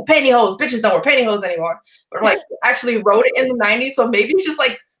 things. Oh, pantyhose. Bitches don't wear pantyhose anymore. But like actually wrote it in the 90s, so maybe it's just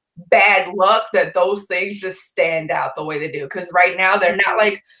like bad luck that those things just stand out the way they do. Because right now they're not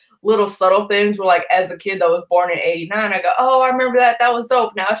like little subtle things where like as a kid that was born in 89, I go, oh, I remember that. That was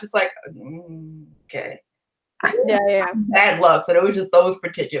dope. Now it's just like, okay. Yeah. Bad luck that it was just those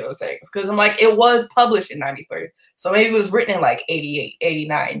particular things. Because I'm like, it was published in 93. So maybe it was written in like 88,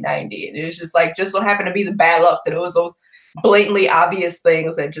 89, 90. And it was just like, just so happened to be the bad luck that it was those blatantly obvious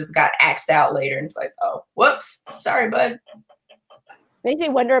things that just got axed out later. And it's like, oh, whoops, sorry, bud. Makes me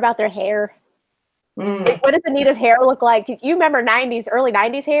wonder about their hair. Mm. Like, what does Anita's hair look like? You remember early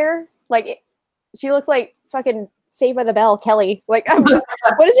 90s hair? Like, she looks like fucking Saved by the Bell, Kelly. Like, I'm just,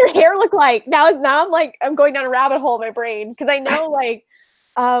 what does your hair look like? Now I'm like, I'm going down a rabbit hole in my brain. Because I know, like,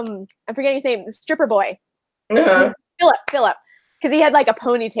 I'm forgetting his name, the stripper boy. Uh-huh. Philip. Because he had, like, a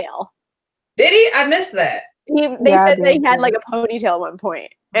ponytail. Did he? I missed that. They said they had, like, a ponytail at one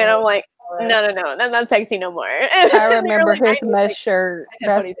point. And I'm like, no, that's not sexy no more. I remember his mesh shirt.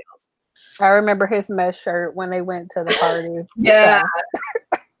 Ponytails. I remember his mesh shirt when they went to the party. Yeah.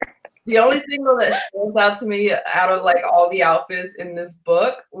 So. The only thing that stands out to me out of like all the outfits in this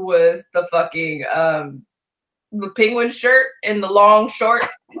book was the fucking the penguin shirt and the long shorts.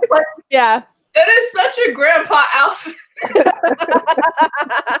 Yeah. That is such a grandpa outfit.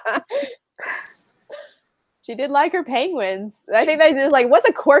 She did like her penguins. I think they did like, what's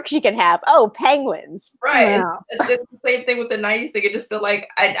a quirk she can have? Oh, penguins. Right. Yeah. It's the same thing with the 90s thing. It just felt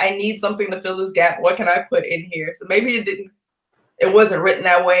like I need something to fill this gap. What can I put in here? So maybe it wasn't written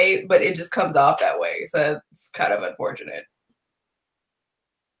that way, but it just comes off that way. So it's kind of unfortunate.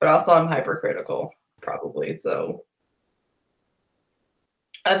 But also I'm hypercritical, probably. So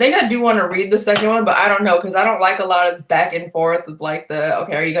I think I do want to read the second one, but I don't know, because I don't like a lot of back and forth with like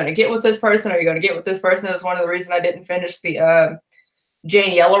okay, are you going to get with this person? Are you going to get with this person? That's one of the reasons I didn't finish the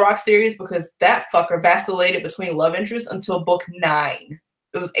Jane Yellowrock series, because that fucker vacillated between love interests until book 9.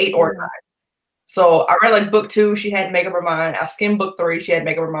 It was 8 or 9. So I read like book 2, she had to make up her mind. I skimmed book 3, she had to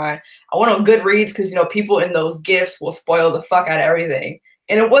make up her mind. I went on Goodreads because, you know, people in those gifts will spoil the fuck out of everything.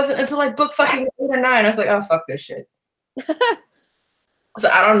 And it wasn't until like book fucking 8 or 9, I was like, oh, fuck this shit. So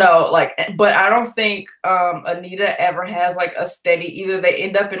I don't know, like, but I don't think Anita ever has like a steady, either they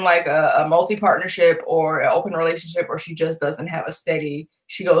end up in like a multi-partnership or an open relationship, or she just doesn't have a steady,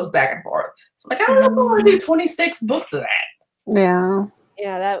 she goes back and forth. So like, I don't know if I want to do 26 books of that. Yeah.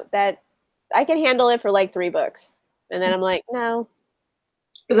 Yeah, that I can handle it for like 3 books. And then I'm like, no.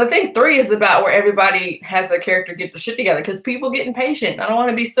 Because I think 3 is about where everybody has their character get the shit together, because people get impatient. I don't want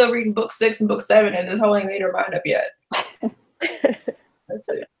to be still reading book 6 and book 7 and this whole ain't made her mind up yet. That's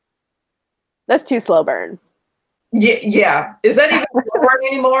it. That's too slow burn. Yeah. Is that even slow burn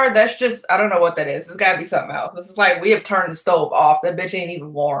anymore? That's just, I don't know what that is. It's got to be something else. This is like, we have turned the stove off. That bitch ain't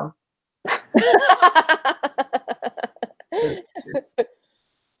even warm.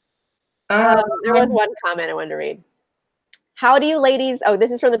 There was one comment I wanted to read. How do you ladies,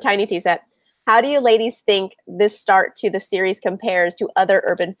 this is from the Tiny Tea set. How do you ladies think this start to the series compares to other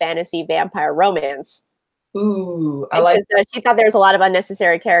urban fantasy vampire romance? Ooh, I like that. She thought there was a lot of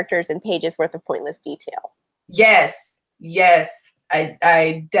unnecessary characters and pages worth of pointless detail. Yes.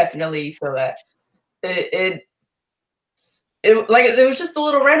 I definitely feel that. It was just the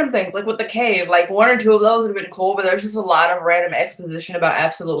little random things, like with the cave. Like 1 or 2 of those would have been cool, but there's just a lot of random exposition about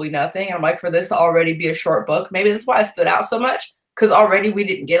absolutely nothing. I'm like, for this to already be a short book, maybe that's why it stood out so much, because already we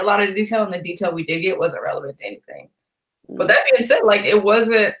didn't get a lot of detail, and the detail we did get wasn't relevant to anything. But that being said, like I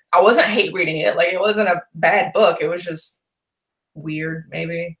wasn't hate reading it. Like it wasn't a bad book. It was just weird,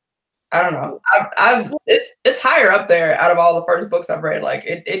 maybe. I don't know. It's higher up there out of all the first books I've read. Like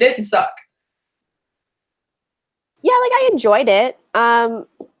it didn't suck. Yeah, like I enjoyed it. Have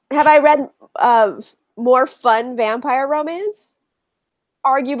I read more fun vampire romance?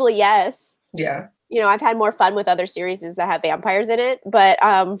 Arguably, yes. Yeah. You know, I've had more fun with other series that have vampires in it, but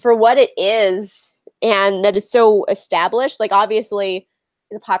for what it is, and that it's so established, like obviously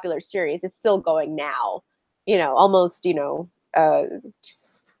it's a popular series. It's still going now, you know, almost,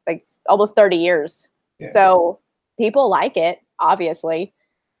 like almost 30 years. Yeah. So people like it, obviously.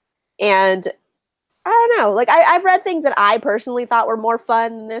 And I don't know, like I've read things that I personally thought were more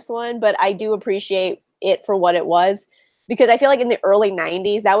fun than this one, but I do appreciate it for what it was, because I feel like in the early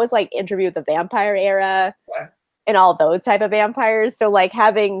 90s, that was like Interview with the Vampire era. Yeah. And all those type of vampires. So like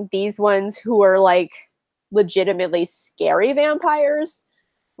having these ones who are like legitimately scary vampires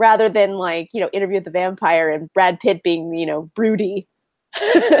rather than like, Interview with the Vampire and Brad Pitt being, broody.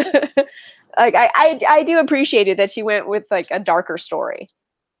 Like I do appreciate it that she went with like a darker story.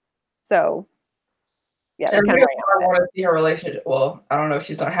 So yeah, that's kind of I want to see her relationship. Well, I don't know if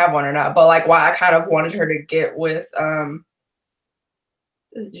she's gonna have one or not, but like why I kind of wanted her to get with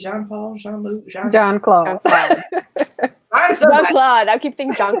is it Jean-Claude? Jean-Claude. Jean-Claude. I keep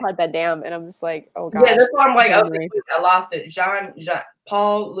thinking Jean-Claude Van Damme, and I'm just like, oh god. Yeah, that's why I'm like, I lost it.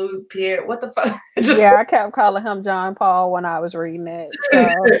 Paul, Luc, Pierre. What the fuck? Yeah, I kept calling him John Paul when I was reading it. So.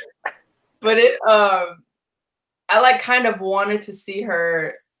 But I like kind of wanted to see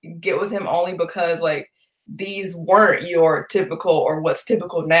her get with him only because like these weren't your typical or what's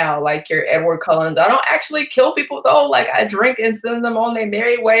typical now, like your Edward Cullens. I don't actually kill people though. Like I drink and send them on their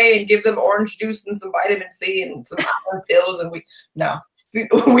merry way and give them orange juice and some vitamin C and some iron pills. And we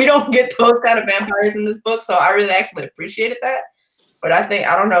don't get those kind of vampires in this book. So I really actually appreciated that. But I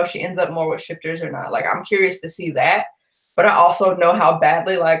don't know if she ends up more with shifters or not. Like I'm curious to see that. But I also know how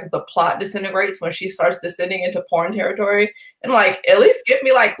badly like the plot disintegrates when she starts descending into porn territory. And like, at least give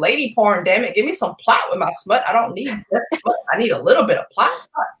me like lady porn, damn it. Give me some plot with my smut. I don't need that smut. I need a little bit of plot.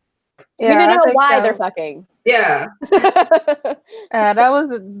 Yeah, we don't know why they're fucking. Yeah.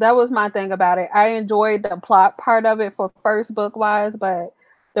 That was my thing about it. I enjoyed the plot part of it for first book wise, but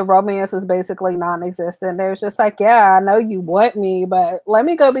the romance was basically non-existent. It was just like, yeah, I know you want me, but let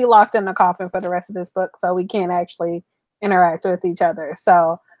me go be locked in the coffin for the rest of this book so we can't actually interact with each other.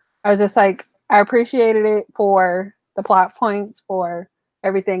 So I was just like, I appreciated it for the plot points, for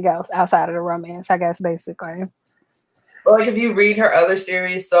everything else outside of the romance, I guess, basically. Well, like if you read her other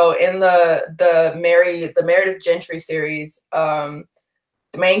series, so in the Meredith Gentry series, the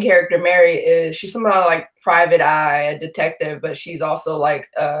main character Mary she's some like private eye, a detective, but she's also like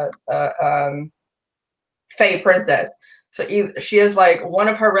a fae princess. So she is like, one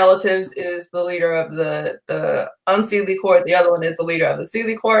of her relatives is the leader of the unseelie court, the other one is the leader of the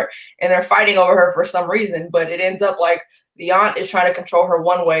seelie court, and they're fighting over her for some reason. But it ends up like the aunt is trying to control her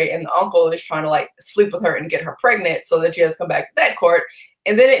one way, and the uncle is trying to like sleep with her and get her pregnant so that she has to come back to that court.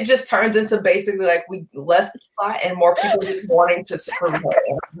 And then it just turns into basically like less plot and more people just wanting to screw her.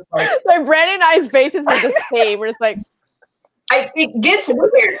 Like Brandon and I's faces were the same. We're just like, it gets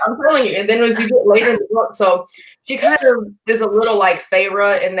weird, I'm telling you. And then as you get later in the book, so she kind of is a little like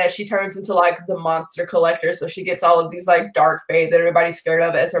Feyre in that she turns into like the monster collector. So she gets all of these like dark fae that everybody's scared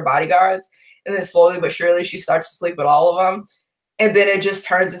of as her bodyguards. And then slowly but surely she starts to sleep with all of them. And then it just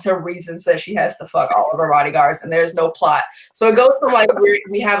turns into reasons that she has to fuck all of her bodyguards, and there's no plot. So it goes from like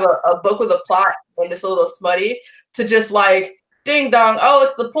we have a book with a plot and it's a little smutty to just like ding dong, oh,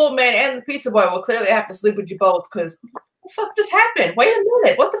 it's the pool man and the pizza boy. Well, clearly I have to sleep with you both because what the fuck just happened? Wait a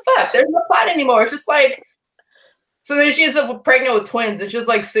minute, what the fuck? There's no plot anymore. It's just like, so then she ends up pregnant with twins. It's just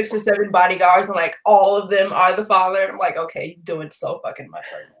like 6 or 7 bodyguards, and like all of them are the father. And I'm like, okay, you're doing so fucking much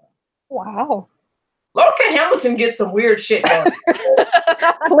right now. Wow. Lorca Hamilton gets some weird shit going.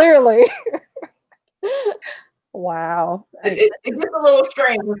 Clearly. Wow. It gets a little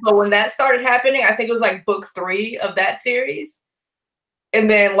strange. And so when that started happening, I think it was like book 3 of that series. And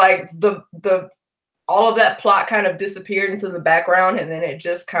then like the all of that plot kind of disappeared into the background, and then it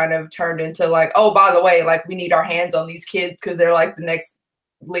just kind of turned into like, oh, by the way, like we need our hands on these kids because they're like the next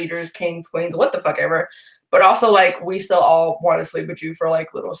leaders, kings, queens, what the fuck ever. But also like we still all want to sleep with you for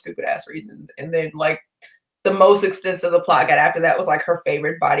like little stupid ass reasons. And then like the most extensive the plot got after that was like her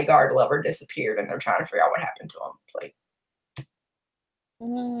favorite bodyguard lover disappeared, and they're trying to figure out what happened to him. It's like,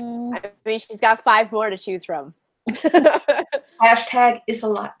 I mean, she's got 5 more to choose from. Hashtag it's a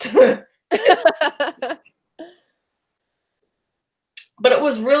lot. But it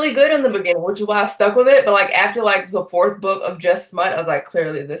was really good in the beginning, which is why I stuck with it. But like after like the 4th book of Just Smut, I was like,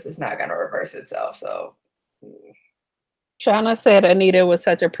 clearly this is not gonna reverse itself. So Shauna said Anita was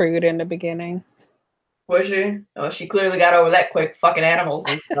such a prude in the beginning. Was she? Oh, she clearly got over that quick. Fucking animals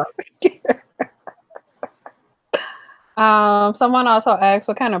and stuff. Someone also asked,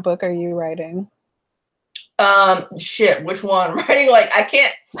 what kind of book are you writing? Shit, which one? I'm writing like I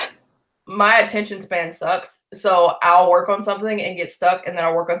can't. My attention span sucks, so I'll work on something and get stuck, and then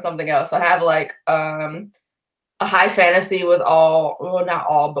I'll work on something else. I have like a high fantasy with not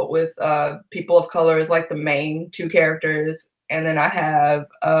all, but with people of color is like the main 2 characters, and then I have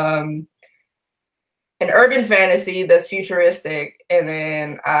an urban fantasy that's futuristic, and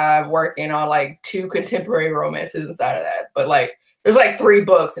then I'm working on like 2 contemporary romances inside of that. But like there's like 3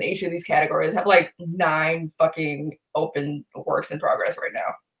 books in each of these categories. I have like 9 fucking open works in progress right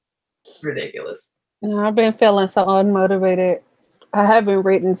now. Ridiculous. I've been feeling so unmotivated. I haven't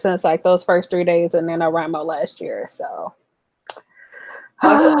written since like those first 3 days, and then I Ramo last year. So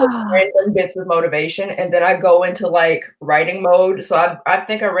random bits of motivation, and then I go into like writing mode. So I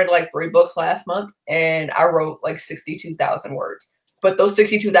think I read like 3 books last month, and I wrote like 62,000 words. But those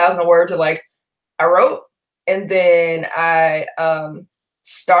 62,000 words are like I wrote, and then I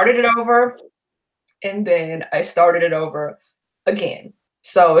started it over, and then I started it over again.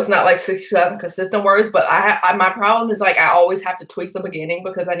 So it's not like 62,000 consistent words, but my problem is like I always have to tweak the beginning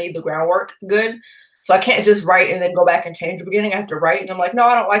because I need the groundwork good. So I can't just write and then go back and change the beginning. I have to write, and I'm like, no,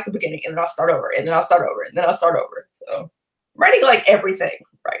 I don't like the beginning, and then I'll start over, and then I'll start over, and then I'll start over. So I'm writing like everything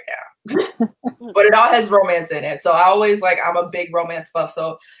right now, but it all has romance in it. So I always like I'm a big romance buff.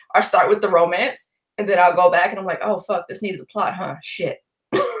 So I start with the romance, and then I'll go back and I'm like, oh fuck, this needs a plot, huh? Shit.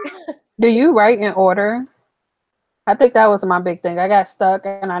 Do you write in order? I think that was my big thing. I got stuck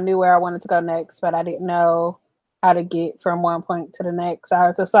and I knew where I wanted to go next, but I didn't know how to get from one point to the next. I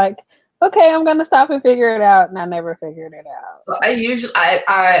was just like, okay, I'm gonna stop and figure it out, and I never figured it out. So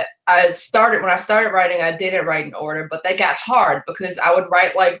I started when I started writing, I didn't write in order, but they got hard because I would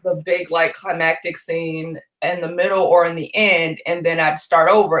write like the big like climactic scene in the middle or in the end, and then I'd start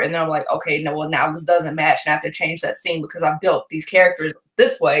over, and then I'm like, okay, no, well now this doesn't match, and I have to change that scene because I built these characters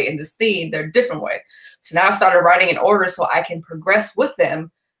this way in the scene, they're a different way. So now I started writing in order so I can progress with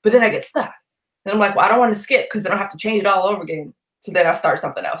them, but then I get stuck. And I'm like, well, I don't want to skip because then I have to change it all over again. So then I start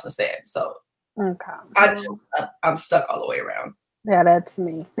something else instead. So okay. I'm stuck all the way around. Yeah, that's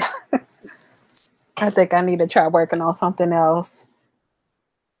me. I think I need to try working on something else.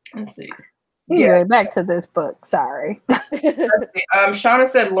 Let's see. Anyway, back to this book. Sorry. Shauna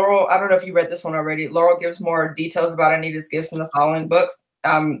said Laurell, I don't know if you read this one already. Laurell gives more details about Anita's gifts in the following books.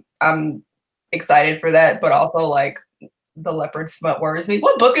 I'm excited for that, but also like the leopard smut worries me.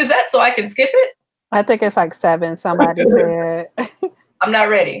 What book is that so I can skip it? I think it's like 7. Somebody said. I'm not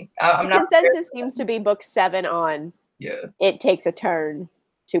ready. I'm the not consensus seems to be book 7 on. Yeah. It takes a turn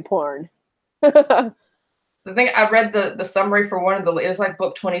to porn. The thing I read the summary for one of the, it was like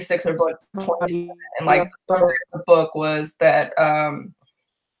book 26 or book 27, and like the summary of the book was that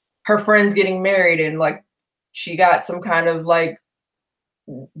her friend's getting married and like she got some kind of like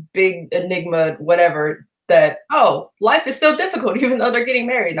big enigma, whatever, that life is still difficult even though they're getting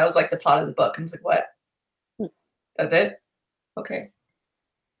married. And that was like the plot of the book. And I was like, what? That's it? Okay.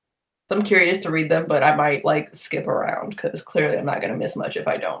 So I'm curious to read them, but I might like skip around because clearly I'm not gonna miss much if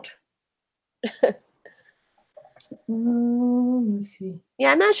I don't. Let's see.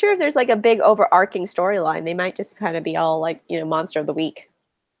 Yeah, I'm not sure if there's like a big overarching storyline. They might just kind of be all like, monster of the week.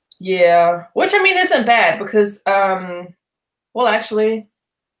 Yeah, which I mean isn't bad because well actually,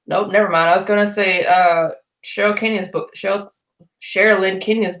 nope, never mind. I was gonna say Cheryl Lynn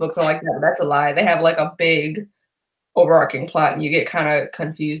Kenyon's books are like that. That's a lie. They have like a big overarching plot and you get kind of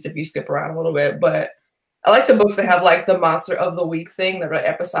confused if you skip around a little bit. But I like the books that have like the monster of the week thing that are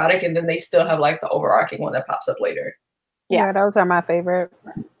episodic, and then they still have like the overarching one that pops up later. Yeah, those are my favorite.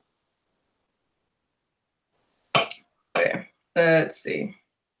 Okay, let's see.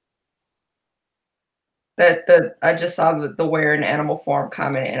 That I just saw the wear in animal form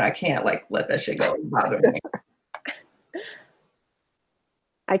comment, and I can't like let that shit go and bother me.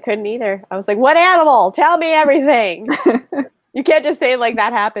 I couldn't either. I was like, what animal? Tell me everything. You can't just say like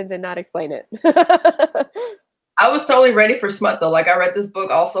that happens and not explain it. I was totally ready for smut though. Like I read this book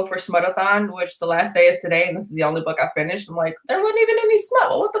also for Smutathon, which the last day is today, and this is the only book I finished. I'm like, there wasn't even any smut.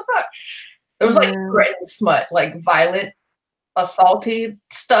 Well, what the fuck? There was like threatening smut, like violent, assaulty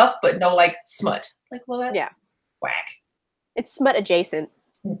stuff, but no like smut. Like, well, that's whack. It's smut adjacent.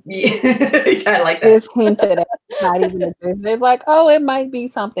 Yeah, I like that. It's hinted at. Not even they're like, oh, it might be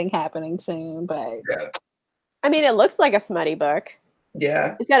something happening soon, but I mean, it looks like a smutty book.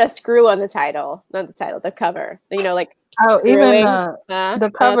 Yeah, it's got a screw on the title, not the title, the cover. Like even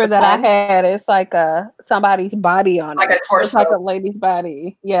the cover that I had, it's like somebody's body on like it. A torso. It's like a lady's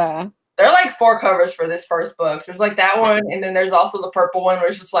body. Yeah. There are like 4 covers for this first book. So there's like that one, and then there's also the purple one where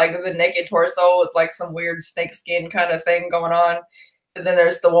it's just like the naked torso with like some weird snake skin kind of thing going on. And then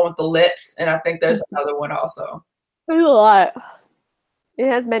there's the one with the lips, and I think there's another one also. There's a lot. It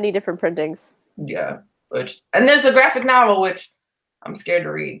has many different printings. Yeah, and there's a graphic novel which I'm scared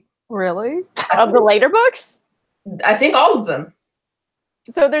to read. Really? Of the later books? I think all of them.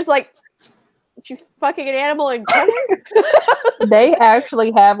 So there's like she's fucking an animal and They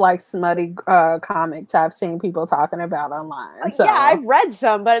actually have like smutty comics I've seen people talking about online. So. Yeah, I've read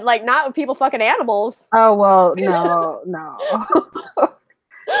some, but like not with people fucking animals. Oh well, no.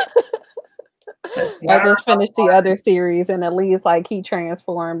 I just finished the other series, and at least like he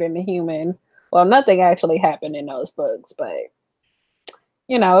transformed into human. Well, nothing actually happened in those books, but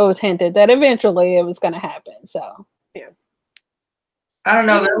it was hinted that eventually it was going to happen. So yeah. I don't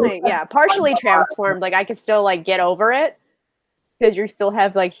know. Partially transformed. Like I could still like get over it because you still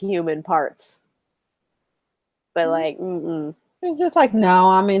have like human parts. But like, it's just like, no,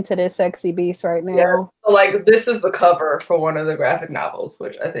 I'm into this sexy beast right now. Yeah. So like, this is the cover for one of the graphic novels,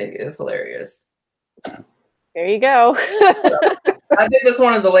 which I think is hilarious. There you go. I think it's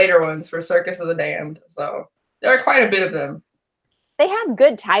one of the later ones for Circus of the Damned. So there are quite a bit of them. They have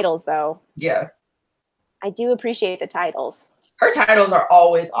good titles, though. Yeah. I do appreciate the titles. Her titles are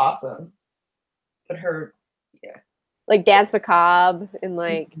always awesome. But like Dance Macabre and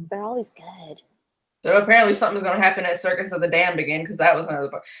like, they're always good. So apparently something's gonna happen at Circus of the Damned again, because that was another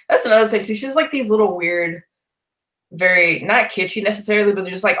book. That's another thing too. She has like these little weird, very not kitschy necessarily, but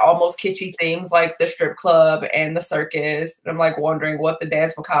just like almost kitschy themes, like the strip club and the circus. And I'm like wondering what the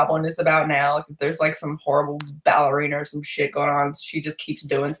Dance Macabre one is about now. Like if there's like some horrible ballerina or some shit going on. She just keeps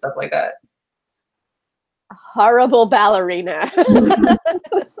doing stuff like that. Horrible ballerina.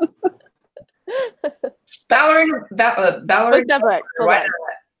 Ballerina. What's that book? Hold on.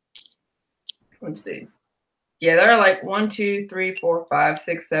 Let's see. Yeah, there are like 1, 2, 3, 4, 5,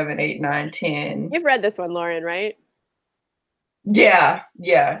 6, 7, 8, 9, 10. You've read this one, Lauren, right? Yeah,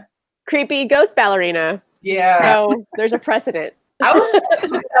 yeah. Creepy ghost ballerina. Yeah. So there's a precedent. I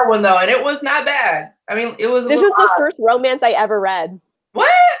was that one though, and it was not bad. I mean, it was. This was the first romance I ever read.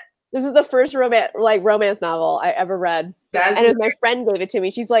 What? This is the first romance novel I ever read. And it was my friend gave it to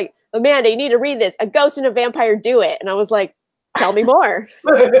me. She's like, Amanda, you need to read this. A ghost and a vampire do it. And I was like, tell me more.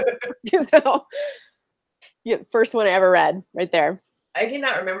 So, yeah, first one I ever read, right there. I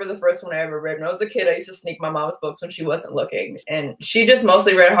cannot remember the first one I ever read. When I was a kid, I used to sneak my mom's books when she wasn't looking. And she just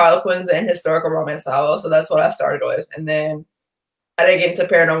mostly read Harlequins and historical romance novels. So that's what I started with. And then I didn't get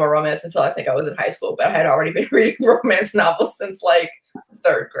into paranormal romance until I think I was in high school. But I had already been reading romance novels since like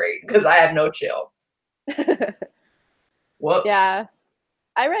 3rd grade because I have no chill. Whoops. Yeah.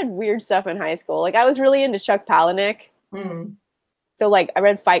 I read weird stuff in high school. Like I was really into Chuck Palahniuk. Mm-hmm. So like I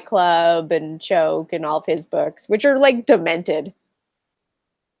read Fight Club and Choke and all of his books, which are like demented.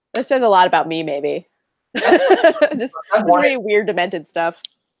 That says a lot about me, maybe. just reading weird, demented stuff.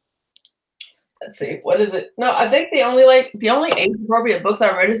 Let's see, what is it? No, I think the only age appropriate books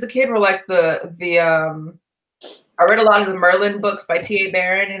I read as a kid were like I read a lot of the Merlin books by T.A.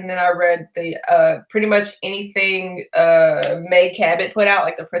 Barron, and then I read the pretty much anything Meg Cabot put out,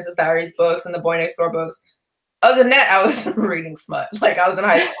 like the Princess Diaries books and the Boy Next Door books. Other than that, I was reading smut. Like I was in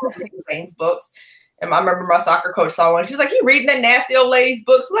high school reading Zane's books. And I remember my soccer coach saw one. She's like, "You reading that nasty old lady's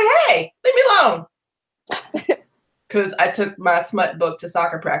books?" I'm like, "Hey, leave me alone." Because I took my smut book to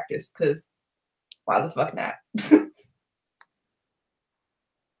soccer practice. Because why the fuck not?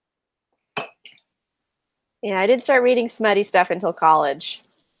 Yeah, I didn't start reading smutty stuff until college.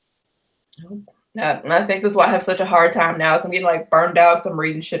 Yeah, and I think that's why I have such a hard time now. Is I'm getting like burned out because I'm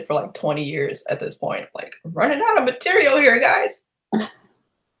reading shit for like 20 years at this point. Like I'm running out of material here, guys.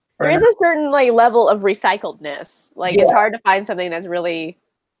 There is a certain like level of recycledness. Like it's hard to find something that's really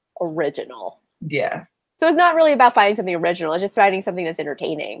original. Yeah. So it's not really about finding something original. It's just finding something that's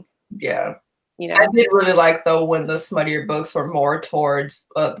entertaining. Yeah. You know? I did really like though when the smuttier books were more towards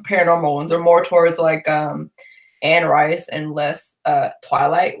the paranormal ones, or more towards like Anne Rice and less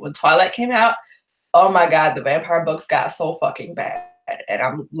Twilight. When Twilight came out, oh my god, the vampire books got so fucking bad, and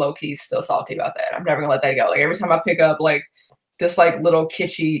I'm low key still salty about that. I'm never gonna let that go. Like every time I pick up like this like little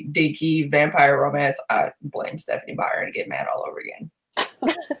kitschy, dinky vampire romance, I blame Stephanie Meyer and get mad all over again. I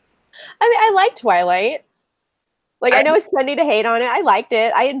mean, I like Twilight. Like, I know it's trendy to hate on it. I liked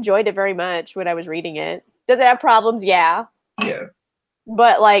it. I enjoyed it very much when I was reading it. Does it have problems? Yeah. Yeah.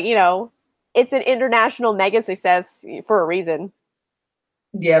 But, like, you know, it's an international mega success for a reason.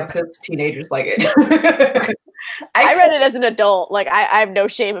 Yeah, because teenagers like it. I read it as an adult. Like, I have no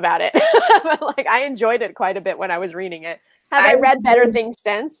shame about it. But, like, I enjoyed it quite a bit when I was reading it. Have I read better things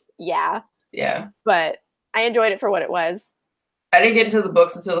since? Yeah. Yeah. But I enjoyed it for what it was. I didn't get into the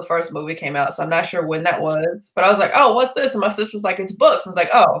books until the first movie came out, so I'm not sure when that was. But I was like, oh, what's this? And my sister was like, it's books. And I was like,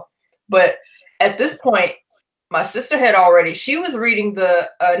 oh. But at this point, my sister had already, she was reading the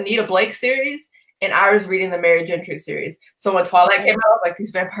Anita Blake series, and I was reading the Mary Gentry series. So when Twilight came out, I was like,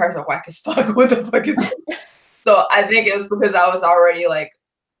 these vampires are whack as fuck. What the fuck is this? So I think it was because I was already like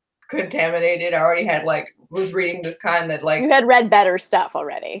contaminated. I already had like, was reading this kind that like, you had read better stuff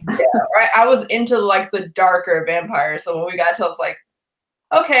already. Yeah, right. I was into like the darker vampires. So when we got to it, I was like,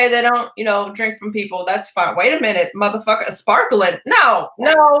 okay, they don't, you know, drink from people. That's fine. Wait a minute, motherfucker, sparkling. No.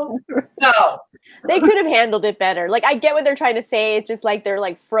 They could have handled it better. Like, I get what they're trying to say. It's just like they're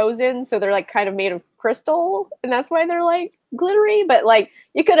like frozen, so they're like kind of made of crystal, and that's why they're like glittery. But like,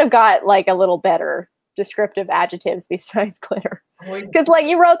 you could have got like a little better descriptive adjectives besides glitter. Because like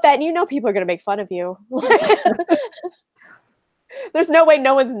you wrote that, and you know people are gonna make fun of you. There's no way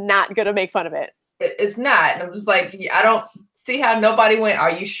no one's not gonna make fun of it. It's not. And I'm just like, I don't see how nobody went.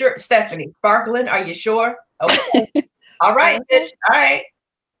 Are you sure, Stephanie? Sparkling? Are you sure? Okay. All right, bitch. All right.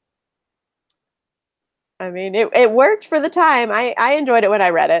 I mean, it worked for the time. I enjoyed it when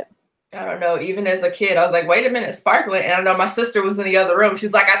I read it. I don't know. Even as a kid, I was like, wait a minute, sparkling. And I know my sister was in the other room.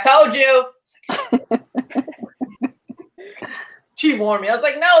 She's like, I told you. She warned me. I was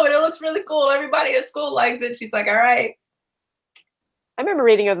like, no, but it looks really cool. Everybody at school likes it. She's like, all right. I remember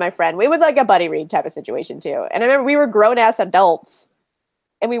reading it with my friend. It was like a buddy read type of situation too. And I remember we were grown ass adults,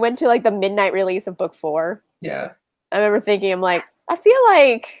 and we went to like the midnight release of book 4. Yeah. I remember thinking, I'm like, I feel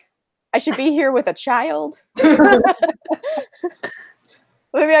like I should be here with a child. Maybe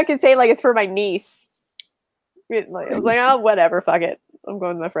I could say like it's for my niece. I was like, oh, whatever, fuck it. I'm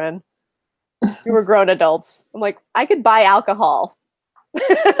going with my friend. We were grown adults. I'm like, I could buy alcohol.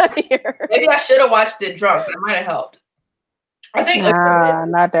 Here. Maybe I should have watched it drunk. That might have helped. I think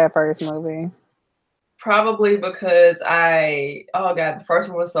not that first movie. Probably because oh god, the first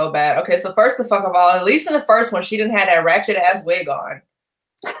one was so bad. Okay, so first of all, at least in the first one, she didn't have that ratchet ass wig on.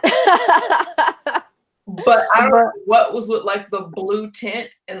 But I don't know what was with like the blue tint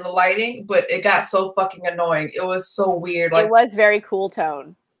and the lighting, but it got so fucking annoying. It was so weird. Like, it was very cool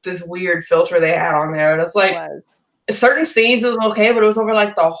tone. This weird filter they had on there. And it's like certain scenes was okay, but it was over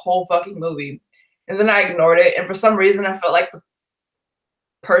like the whole fucking movie. And then I ignored it. And for some reason I felt like the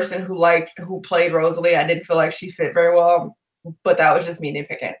person who played Rosalie, I didn't feel like she fit very well. But that was just me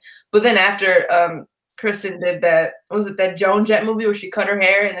nitpicking. But then after Kristen did that, was it that Joan Jett movie where she cut her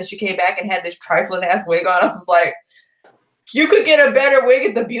hair and then she came back and had this trifling ass wig on? I was like, you could get a better wig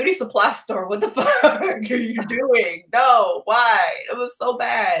at the beauty supply store. What the fuck are you doing? No, why? It was so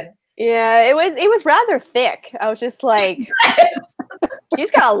bad. Yeah, it was rather thick. I was just like, yes.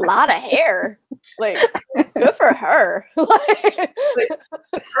 She's got a lot of hair. Like, good for her. Like,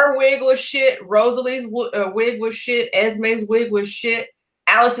 her wig was shit. Rosalie's wig was shit. Esme's wig was shit.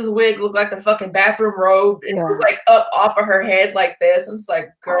 Alice's wig looked like the fucking bathroom robe. It was like up off of her head like this. I'm just like,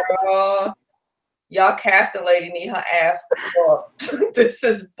 girl, y'all casting lady need her ass fucked. This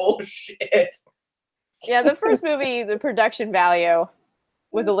is bullshit. Yeah, the first movie, the production value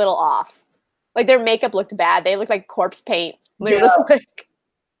was a little off. Like their makeup looked bad. They looked like corpse paint. They were just like,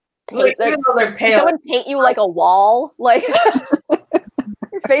 even though they're pale. Someone paint you like a wall. Like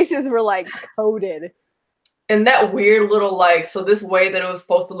your faces were like coated. And that weird little like, so this way that it was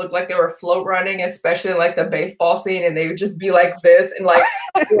supposed to look like they were float running, especially like the baseball scene, and they would just be like this and like,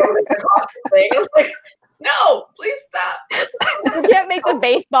 you know, across the thing. I was like, no, please stop. You can't make the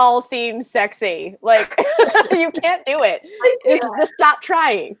baseball seem sexy. Like you can't do it. Just stop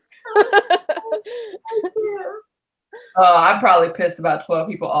trying. I'm probably pissed about 12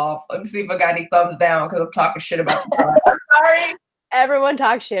 people off. Let me see if I got any thumbs down because I'm talking shit about Twilight. Sorry. Everyone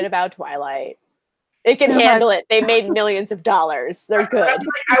talks shit about Twilight. It can handle it. They made millions of dollars. They're good.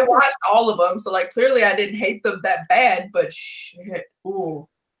 I watched all of them, so like clearly I didn't hate them that bad, but shit. Ooh.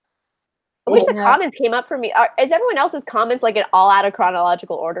 I wish the comments came up for me. Is everyone else's comments like all out of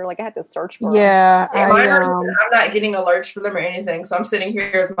chronological order? Like I had to search for them. Yeah, I'm not getting alerts for them or anything, so I'm sitting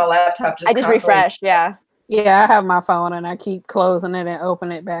here with my laptop I just refreshed. Yeah. Yeah, I have my phone and I keep closing it and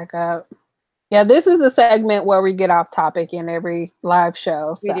open it back up. Yeah, this is the segment where we get off topic in every live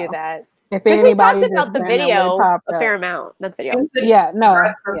show. So. We do that. If anybody talked about the video a fair amount, not the video. Yeah, no.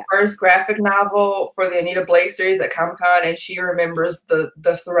 The first graphic novel for the Anita Blake series at Comic-Con, and she remembers the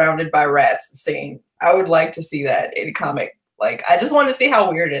surrounded by rats scene. I would like to see that in a comic. Like, I just want to see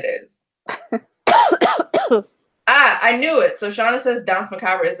how weird it is. I knew it. So Shauna says Dance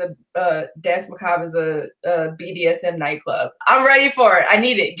Macabre is a BDSM nightclub. I'm ready for it. I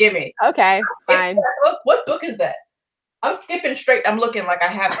need it. Give me. Okay, fine. What book is that? I'm skipping straight. I'm looking like I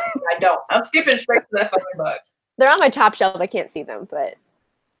have. I don't. I'm skipping straight to that fucking book. They're on my top shelf. I can't see them, but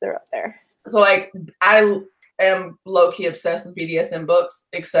they're up there. So like, I am low key obsessed with BDSM books,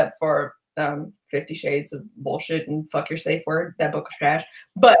 except for 50 Shades of Bullshit and Fuck Your Safe Word. That book was trash.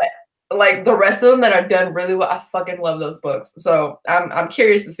 But like the rest of them that are done really well, I fucking love those books. So I'm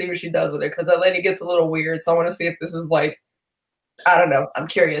curious to see what she does with it because that lady gets a little weird. So I want to see if this is like, I don't know. I'm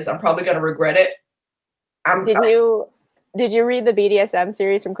curious. I'm probably gonna regret it. Did you read the BDSM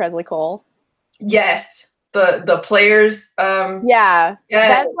series from Kresley Cole? Yes. The players. Yeah.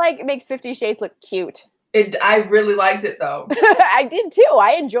 That like makes 50 Shades look cute. I really liked it though. I did too.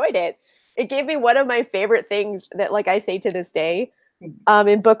 I enjoyed it. It gave me one of my favorite things that like I say to this day.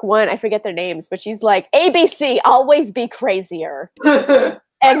 In book 1, I forget their names, but she's like, ABC, always be crazier.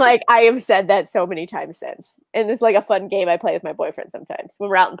 And like I have said that so many times since. And it's like a fun game I play with my boyfriend sometimes when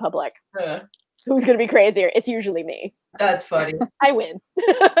we're out in public. Who's gonna be crazier? It's usually me. That's funny. I win.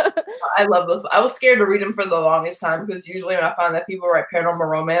 I love those. I was scared to read them for the longest time because usually when I find that people write paranormal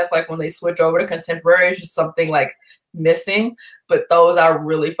romance, like when they switch over to contemporary, it's just something like missing. But those, I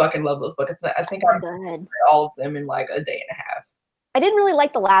really fucking love those books. I think I read all of them in like a day and a half. I didn't really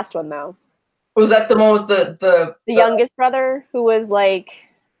like the last one though. Was that the one with the youngest brother who was like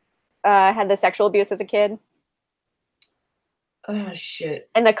had the sexual abuse as a kid? Oh shit.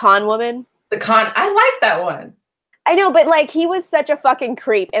 And the con woman? I like that one. I know, but like he was such a fucking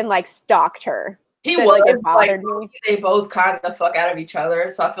creep and like stalked her. He that, was like, it bothered me. they both kind of the fuck out of each other,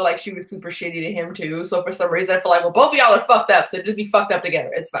 so I feel like she was super shitty to him too. So for some reason, I feel like, well, both of y'all are fucked up, so just be fucked up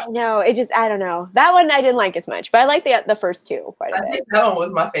together. It's fine. No, it just I don't know. That one I didn't like as much, but I like the first two quite a bit. I think that one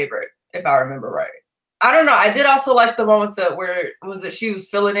was my favorite, if I remember right. I don't know. I did also like the one with the where was it? She was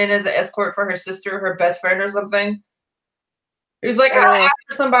filling in as an escort for her sister, her best friend, or something. It was like, how after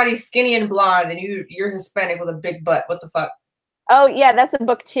somebody skinny and blonde, and you're Hispanic with a big butt. What the fuck? Oh yeah, that's a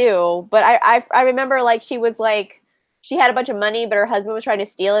book too. But I remember like she was like she had a bunch of money, but her husband was trying to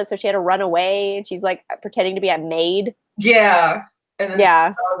steal it, so she had to run away, and she's like pretending to be a maid. Yeah, and then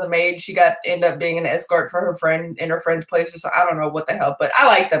yeah, the maid she ended up being an escort for her friend in her friend's place or so. I don't know what the hell, but I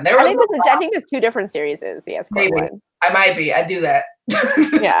like them. They were. I think there's two different series. Is the escort Maybe. one? I might be. I do that.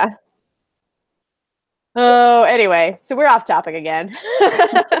 yeah. Oh, anyway, so we're off topic again.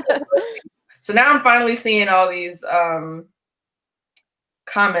 So now I'm finally seeing all these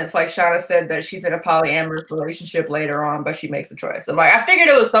comments, like Shauna said that she's in a polyamorous relationship later on, but she makes a choice. I'm like, I figured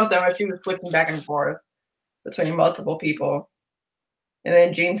it was something where she was switching back and forth between multiple people. And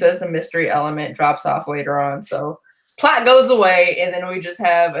then Jean says the mystery element drops off later on. So plot goes away, and then we just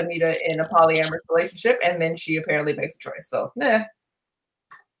have Anita in a polyamorous relationship, and then she apparently makes a choice. So,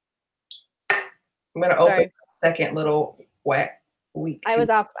 I'm gonna open a second little whack week. I was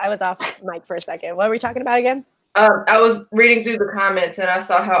off mic for a second. What were we talking about again? I was reading through the comments and I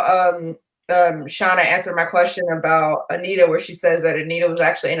saw how Shauna answered my question about Anita, where she says that Anita was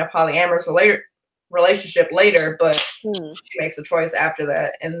actually in a polyamorous relationship later, but she makes a choice after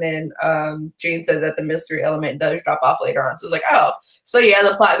that. And then Jean said that the mystery element does drop off later on. So it's like, oh, so yeah,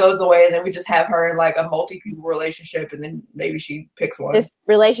 the plot goes away, and then we just have her in like a multi-people relationship, and then maybe she picks one. This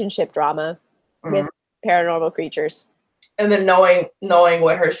relationship drama with paranormal creatures. And then knowing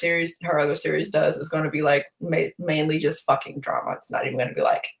what her other series does is going to be like mainly just fucking drama. It's not even going to be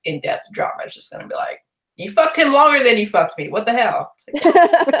like in-depth drama. It's just going to be like, you fucked him longer than you fucked me. What the hell?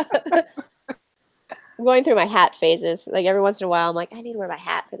 Like, I'm going through my hat phases. Like every once in a while, I'm like, I need to wear my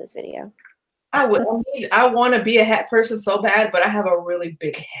hat for this video. I want to be a hat person so bad, but I have a really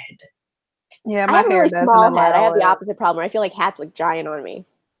big head. Yeah, I have a really small head. I have the opposite problem. Where I feel like hats look giant on me.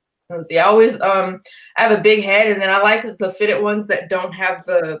 See, I always I have a big head, and then I like the fitted ones that don't have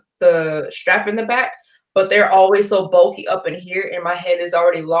the strap in the back, but they're always so bulky up in here, and my head is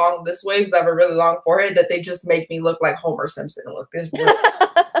already long this way because I have a really long forehead that they just make me look like Homer Simpson. Look, this really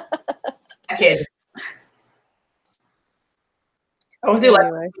I can't. I went through like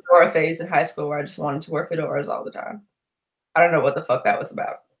a fedora phase in high school where I just wanted to wear fedoras all the time. I don't know what the fuck that was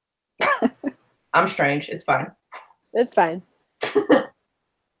about. I'm strange. It's fine. It's fine.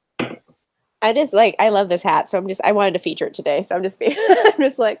 I love this hat, so I wanted to feature it today. So I'm just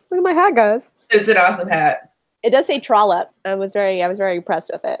like, look at my hat, guys. It's an awesome hat. It does say trollop. I was very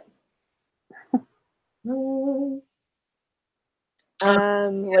impressed with it. What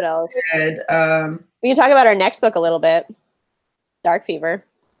else? Good. We can talk about our next book a little bit. Dark Fever.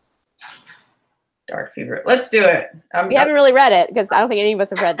 Dark Fever. Let's do it. We haven't really read it because I don't think any of us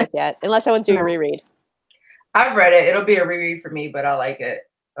have read this yet, unless someone's doing a reread. I've read it. It'll be a reread for me, but I like it.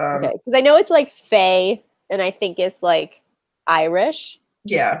 Okay, because I know it's like Fae, and I think it's like Irish.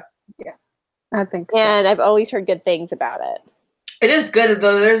 Yeah, I think so. And I've always heard good things about it. It is good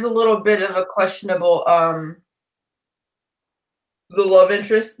though. There's a little bit of a questionable. The love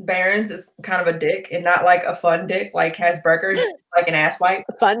interest, Barons, is kind of a dick, and not like a fun dick like Hasbrecker, like an asswipe.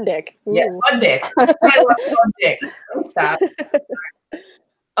 A fun dick. Ooh. Yeah, fun dick. I love fun dick. Stop.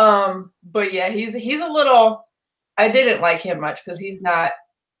 But yeah, he's a little. I didn't like him much because he's not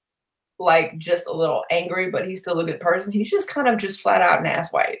like just a little angry, but he's still a good person. He's just kind of just flat out an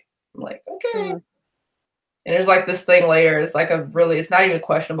asswipe. I'm like, okay. And there's like this thing later. It's like it's not even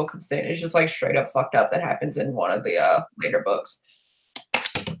questionable consent. It's just like straight up fucked up that happens in one of the later books.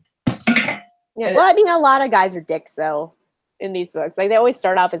 Yeah, well, I mean, a lot of guys are dicks though in these books. Like they always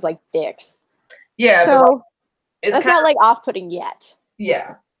start off as like dicks. Yeah, so but it's not like off-putting yet.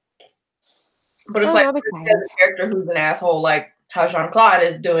 Yeah, but it's like there's a character who's an asshole, like how Jean-Claude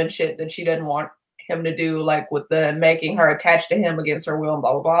is doing shit that she doesn't want him to do, like with the making her attached to him against her will and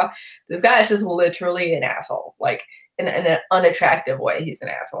blah blah blah. This guy is just literally an asshole, like in an unattractive way. He's an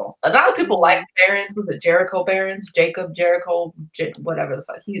asshole. A lot of people like Barons. Was it Jericho Barons? Jericho, whatever the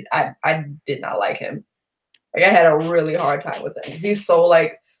fuck. I did not like him. Like I had a really hard time with him. He's so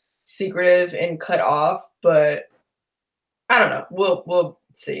like secretive and cut off, but I don't know. We'll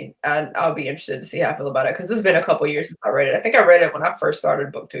see. And I'll be interested to see how I feel about it because it's been a couple years since I read it. I think I read it when I first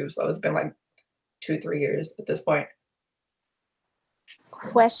started book 2, so it's been like 2-3 years at this point.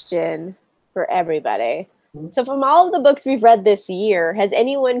 Question for everybody. So from all of the books we've read this year, has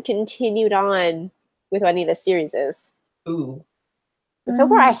anyone continued on with any of the series? Ooh. So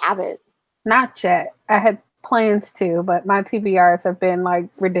far, I haven't. Not yet. I had plans to, but my TBRs have been like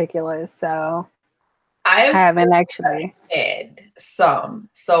ridiculous, so I haven't actually read some.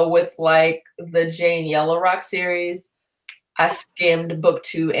 So with like the Jane Yellow Rock series, I skimmed book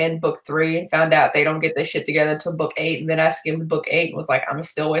 2 and book 3 and found out they don't get their shit together until book 8. And then I skimmed book 8 and was like, I'm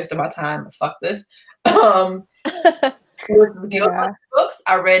still wasting my time. Fuck this. With the books,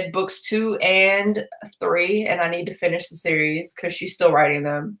 I read books 2 and 3, and I need to finish the series because she's still writing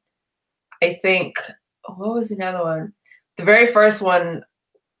them. I think, what was another one? The very first one,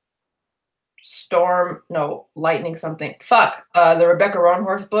 Lightning something. The Rebecca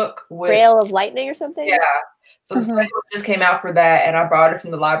Roanhorse book. Trail of Lightning or something? Yeah. So the second one just came out for that, and I borrowed it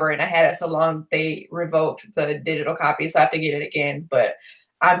from the library, and I had it so long they revoked the digital copy, so I have to get it again. But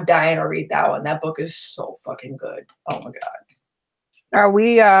I'm dying to read that one. That book is so fucking good. Oh my god. Are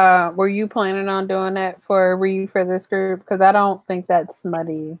we were you planning on doing that for a read for this group? Because I don't think that's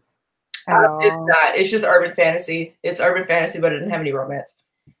smutty at all. It's not. It's just urban fantasy. It's urban fantasy, but it didn't have any romance.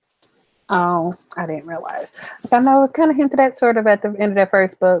 Oh, I didn't realize. I know it kind of hinted at sort of at the end of that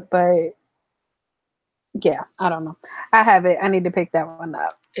first book, but yeah, I don't know. I have it. I need to pick that one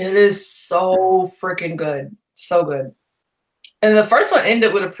up. It is so freaking good. So good. And the first one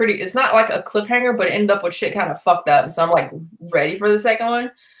ended with it's not like a cliffhanger, but it ended up with shit kind of fucked up. So I'm like ready for the second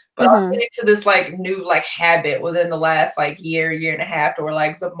one. But I'm getting to this like new like habit within the last like year and a half, where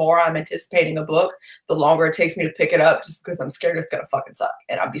like the more I'm anticipating a book, the longer it takes me to pick it up, just because I'm scared it's gonna fucking suck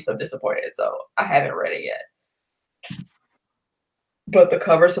and I'll be so disappointed. So I haven't read it yet. But the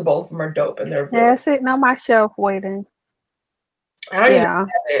covers of both of them are dope, and they're sitting on my shelf waiting. I don't even have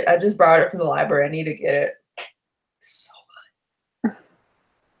it. I just borrowed it from the library. I need to get it. So good.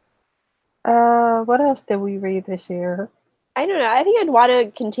 What else did we read this year? I don't know. I think I'd want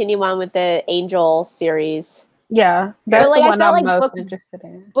to continue on with the Angel series. Yeah, that's the one I'm most interested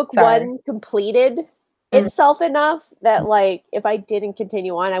in. Book 1 completed itself enough that, like, if I didn't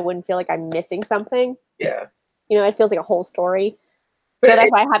continue on, I wouldn't feel like I'm missing something. Yeah. You know, it feels like a whole story. So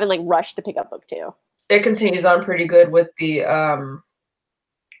that's why I haven't, like, rushed to pick up book 2. It continues on pretty good with the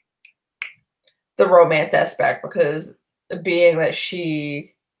romance aspect, because being that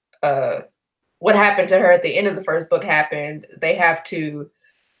she what happened to her at the end of the first book happened, they have to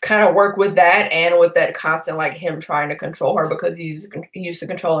kind of work with that, and with that constant like him trying to control her, because he's used to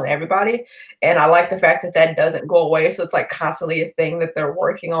controlling everybody. And I like the fact that that doesn't go away, so it's like constantly a thing that they're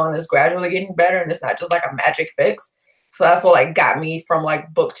working on, is gradually getting better, and it's not just like a magic fix. So that's what like got me from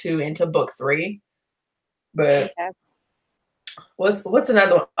like book 2 into book 3. But what's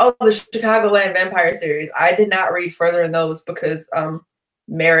another one? Oh, the Chicagoland Vampire series. I did not read further in those because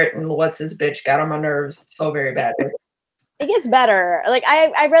Merritt and what's his bitch got on my nerves so very badly. It gets better. Like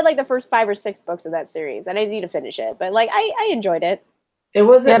I read like the first 5 or 6 books of that series, and I need to finish it. But like I enjoyed it. It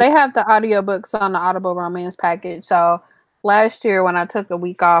wasn't. Yeah, they have the audiobooks on the Audible Romance package. So last year when I took a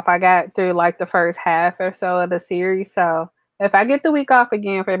week off, I got through like the first half or so of the series. So if I get the week off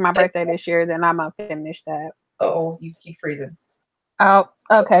again for my birthday this year, then I'm gonna finish that. Oh, you keep freezing. Oh,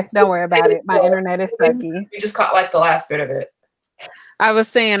 okay. Don't worry about it. My internet is sucky. You just caught like the last bit of it. I was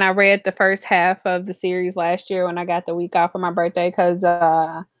saying I read the first half of the series last year when I got the week off for my birthday, because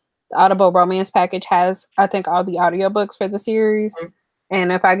the Audible Romance package has, I think, all the audiobooks for the series. Mm-hmm.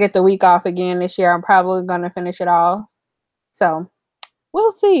 And if I get the week off again this year, I'm probably going to finish it all. So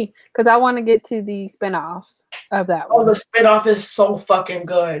we'll see, because I want to get to the spinoff of that one. Oh, the spinoff is so fucking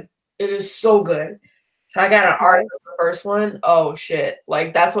good. It is so good. So I got an art of the first one. Oh, shit.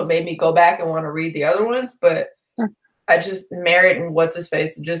 Like, that's what made me go back and want to read the other ones. But I just, Merritt and what's his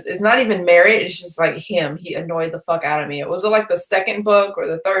face, it's not even Merritt, it's just like him. He annoyed the fuck out of me. It was like the second book or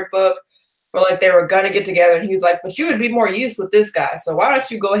the third book where like they were gonna get together, and he was like, but you would be more used with this guy, so why don't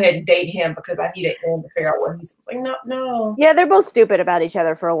you go ahead and date him, because I need him to figure out what he's like. No. Yeah, they're both stupid about each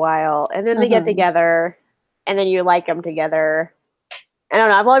other for a while, and then they get together, and then you like them together. I don't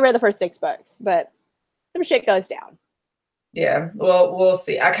know, I've only read the first 6 books, but some shit goes down. Yeah, well, we'll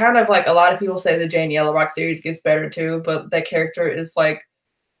see. I kind of like, a lot of people say the Jane Yellow Rock series gets better too, but that character is like,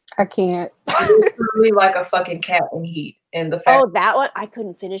 I can't. Really like a fucking cat in heat. And the fact that one, I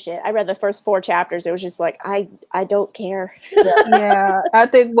couldn't finish it. I read the first 4 chapters. It was just like, I don't care. Yeah, I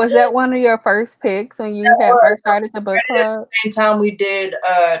think, was that one of your first picks when you had first started the book club? At the same time we did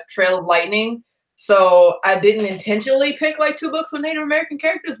Trail of Lightning, so I didn't intentionally pick like 2 books with Native American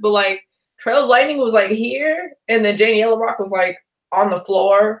characters, but like Trail of Lightning was like here, and then Jane Yellow Rock was like on the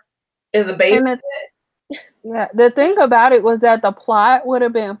floor in the basement. Yeah, the thing about it was that the plot would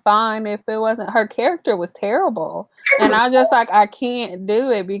have been fine if it wasn't, her character was terrible. And I just like, I can't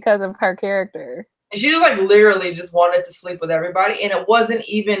do it because of her character. And she just like literally just wanted to sleep with everybody. And it wasn't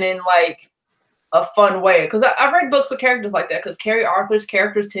even in like a fun way. Because I've read books with characters like that. Because Carrie Arthur's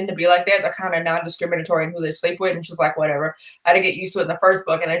characters tend to be like that. They're kind of non-discriminatory in who they sleep with. And she's like, whatever. I had to get used to it in the first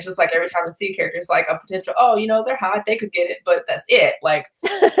book. And it's just like every time I see a character, it's like a potential, oh, you know, they're hot. They could get it. But that's it. Like,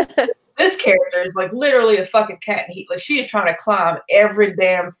 this character is like literally a fucking cat in heat. Like, she is trying to climb every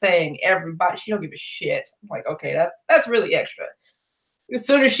damn thing. Everybody. She don't give a shit. I'm like, okay, that's really extra. As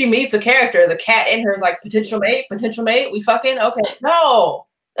soon as she meets a character, the cat in her is like, potential mate, we fucking, okay. No,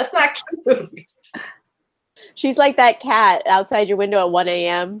 that's not cute. She's like that cat outside your window at 1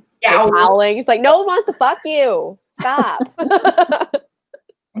 a.m. Yeah, howling. It's like, no one wants to fuck you. Stop.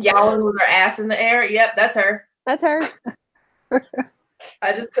 Yowling with her ass in the air. Yep, that's her. That's her.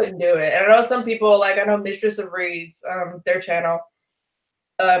 I just couldn't do it. And I know some people, like, I know Mistress of Reads, their channel,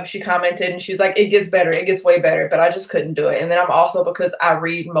 she commented and she's like, it gets better. It gets way better. But I just couldn't do it. And then I'm also, because I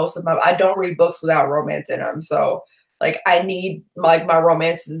don't read books without romance in them. So, like, I need, like, my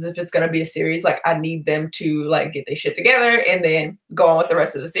romances, if it's going to be a series, like, I need them to, like, get their shit together and then go on with the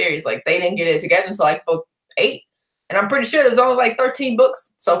rest of the series. Like, they didn't get it together until, like, book 8. And I'm pretty sure there's only, like, 13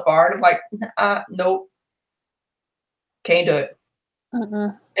 books so far. And I'm like, nope. Can't do it.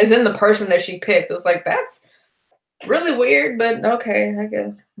 Mm-mm. And then the person that she picked was like, that's really weird, but okay, I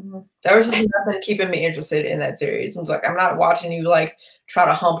guess. There was just nothing keeping me interested in that series. I was like, I'm not watching you like try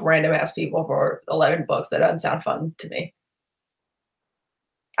to hump random ass people for 11 books. That doesn't sound fun to me.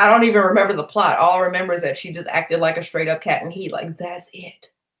 I don't even remember the plot. All I remember is that she just acted like a straight up cat in heat. Like, that's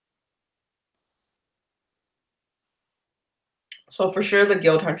it. So for sure the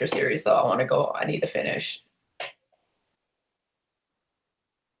Guild Hunter series though, I need to finish.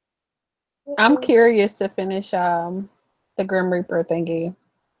 I'm curious to finish the Grim Reaper thingy,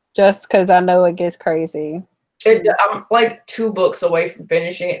 just because I know it gets crazy. I'm like 2 books away from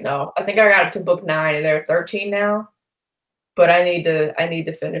finishing it. No, I think I got up to book 9 and there are 13 now. But I need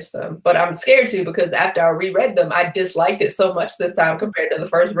to finish them. But I'm scared to, because after I reread them, I disliked it so much this time compared to the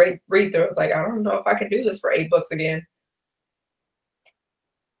first read through. I was like, I don't know if I can do this for 8 books again.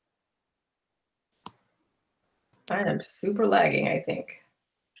 I am super lagging, I think.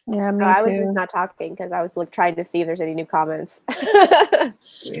 Yeah, me I was too. just not talking because I was trying to see if there's any new comments. I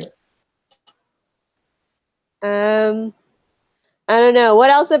don't know. What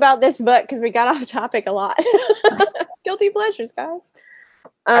else about this book? Because we got off topic a lot. Guilty pleasures, guys.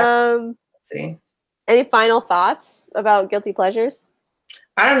 Let's see. Any final thoughts about guilty pleasures?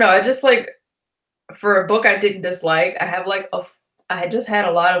 I don't know. I just like, for a book I didn't dislike, I just had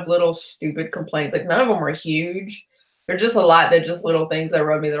a lot of little stupid complaints. Like, none of them were huge. There's just a lot that just little things that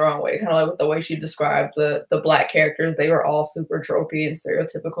rubbed me the wrong way. Kind of like with the way she described the black characters. They were all super tropey and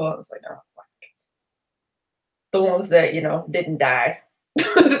stereotypical. I was like, oh, fuck. The ones that, you know, didn't die.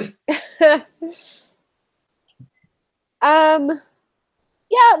 Yeah,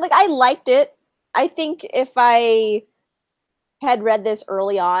 like, I liked it. I think if I had read this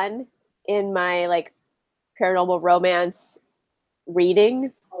early on in my like paranormal romance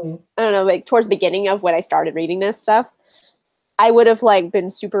reading, I don't know, like towards the beginning of when I started reading this stuff, I would have like been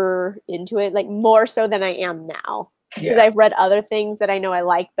super into it, like more so than I am now, because I've read other things that I know I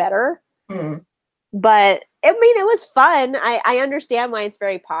like better. But I mean, it was fun. I understand why it's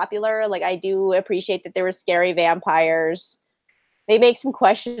very popular. Like, I do appreciate that there were scary vampires. They make some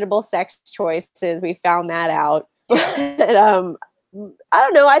questionable sex choices. We found that out. But I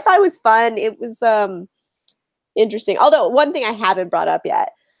don't know. I thought it was fun. It was interesting. Although, one thing I haven't brought up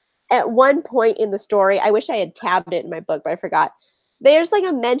yet. At one point in the story, I wish I had tabbed it in my book, but I forgot. There's like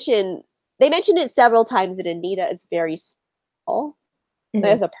a mention. They mentioned it several times that Anita is very small.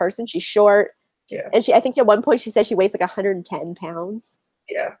 As a person, she's short. Yeah. And I think at one point she said she weighs like 110 pounds.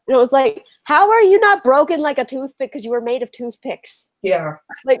 Yeah. And it was like, how are you not broken like a toothpick? Because you were made of toothpicks. Yeah.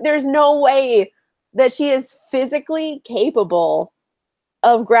 Like, there's no way that she is physically capable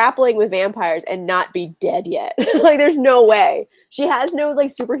of grappling with vampires and not be dead yet. Like, there's no way. She has no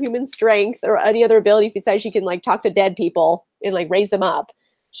like superhuman strength or any other abilities besides she can like talk to dead people and like raise them up.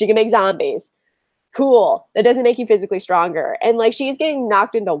 She can make zombies. Cool. That doesn't make you physically stronger. And like, she's getting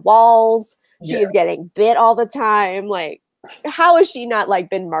knocked into walls. She is getting bit all the time. Like, how has she not like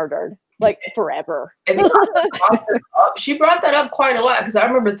been murdered like forever? And she brought that up quite a lot, because I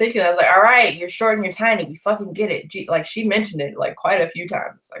remember thinking, I was like, all right, you're short and you're tiny, we fucking get it. Like, she mentioned it like quite a few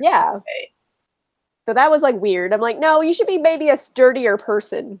times. Like, yeah. Okay. So that was like weird. I'm like, no, you should be maybe a sturdier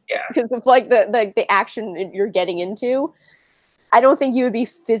person. Yeah. Because of like the action you're getting into. I don't think you would be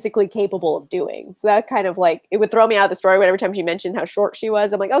physically capable of doing. So that kind of like, it would throw me out of the story. But every time she mentioned how short she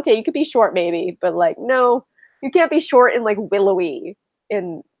was, I'm like, okay, you could be short maybe, but like, no, you can't be short and like willowy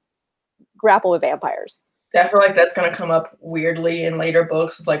and grapple with vampires. I feel like that's gonna come up weirdly in later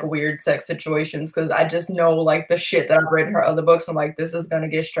books with like weird sex situations because I just know like the shit that I've read in her other books. I'm like, this is gonna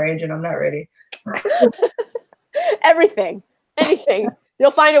get strange and I'm not ready. Everything, anything.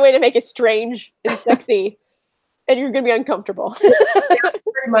 You'll find a way to make it strange and sexy, and you're gonna be uncomfortable.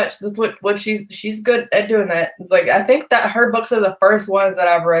 Pretty much. That's what she's good at doing that. It's like I think that her books are the first ones that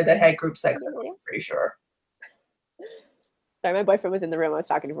I've read that had group sex. I'm pretty sure. Sorry, my boyfriend was in the room. I was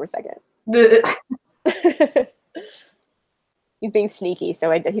talking to him for a second. He's being sneaky,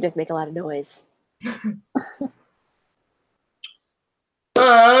 so he does make a lot of noise.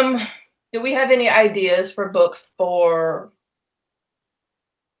 Do we have any ideas for books for?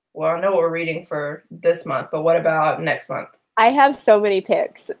 Well, I know what we're reading for this month, but what about next month? I have so many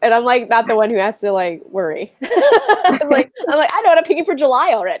picks, and I'm like not the one who has to like worry. I'm like I know what I'm picking for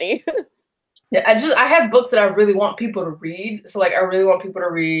July already. Yeah, I have books that I really want people to read. So like I really want people to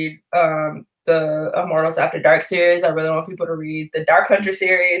read the Immortals After Dark series. I really want people to read the Dark Hunter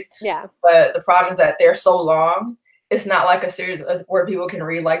series. Yeah. But the problem is that they're so long. It's not like a series where people can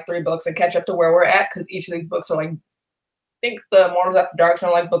read like 3 books and catch up to where we're at because each of these books are like, I think the Immortals After Dark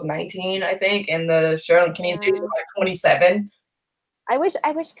are like book 19, I think, and the Sherilyn Kenyon series are like 27. I wish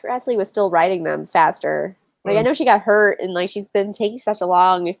Grassley was still writing them faster. Like I know she got hurt and like she's been taking such a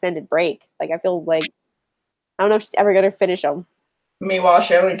long extended break. Like I feel like I don't know if she's ever gonna finish them. Meanwhile,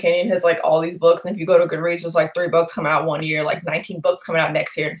 Sherilyn Kenyon has like all these books, and if you go to Goodreads, there's like 3 books coming out one year, like 19 books coming out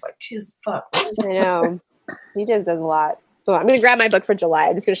next year. And it's like, Jesus fuck. I know. He just does a lot. So I'm gonna grab my book for July.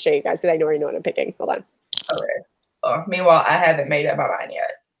 I'm just gonna show you guys because I already know what I'm picking. Hold on. Okay. Meanwhile, I haven't made up my mind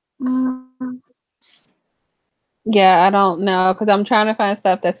yet. Yeah, I don't know because I'm trying to find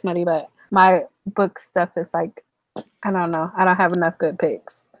stuff that's smutty, but my book stuff is like, I don't know. I don't have enough good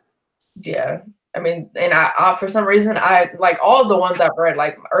picks. Yeah. I mean, and I for some reason, I like all of the ones I've read,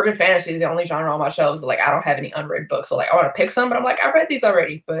 like urban fantasy is the only genre on my shelves that like I don't have any unread books. So like I want to pick some, but I'm like, I read these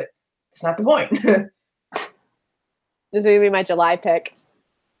already, but it's not the point. This is gonna be my July pick.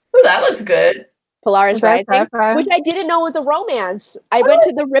 Ooh, that looks good. Polaris Rising, which I didn't know was a romance. I went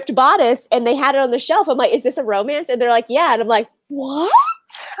to the Ripped Bodice and they had it on the shelf. I'm like, is this a romance? And they're like, yeah. And I'm like, what?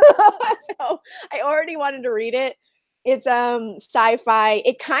 So I already wanted to read it. It's sci-fi.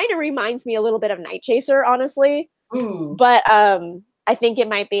 It kind of reminds me a little bit of Night Chaser, honestly. Ooh. But I think it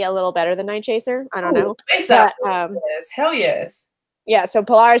might be a little better than Night Chaser. I don't know. But, yes. Hell yes. Yeah, so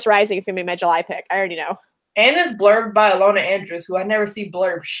Polaris Rising is gonna be my July pick. I already know. And it's blurb by Alona Andrews, who I never see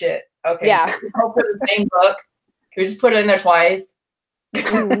blurb shit. Okay. Yeah. I'll put the same book. Can we just put it in there twice?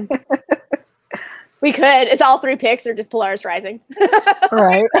 We could. It's all 3 picks or just Polaris Rising.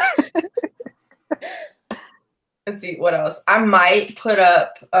 Right. Let's see what else. I might put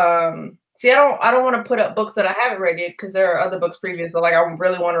up see, I don't want to put up books that I haven't read yet because there are other books previous. So like I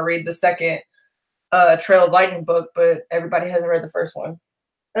really want to read the second Trail of Lightning book, but everybody hasn't read the first one.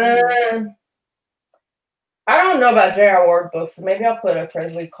 I don't know about J.R. Ward books, so maybe I'll put a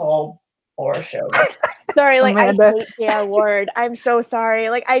Presley Cole horror show. Sorry, like I hate J.R. Ward. I'm so sorry.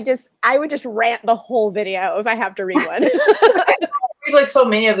 Like I would just rant the whole video if I have to read one. I read like so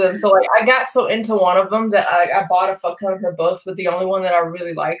many of them, so like I got so into one of them that I bought a fuck ton of her books, but the only one that I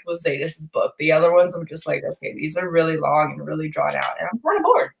really liked was Zadis's book. The other ones I'm just like, okay, these are really long and really drawn out, and I'm kind of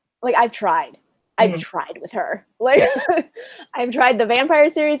bored. Like I've tried with her. Like I've tried the vampire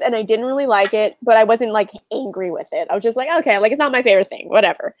series and I didn't really like it, but I wasn't like angry with it. I was just like, okay, like it's not my favorite thing,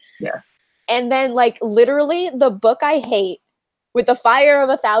 whatever. Yeah. And then like literally the book I hate, With the Fire of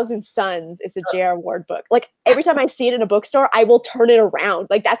 1,000 Suns, is a J.R. Ward book. Like every time I see it in a bookstore, I will turn it around.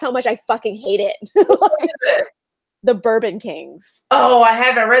 Like that's how much I fucking hate it. Like, The Bourbon Kings. Oh, I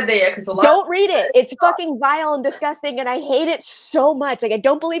haven't read that yet because don't read it. It's fucking vile and disgusting, and I hate it so much. Like I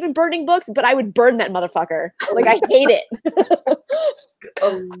don't believe in burning books, but I would burn that motherfucker. Like I hate it.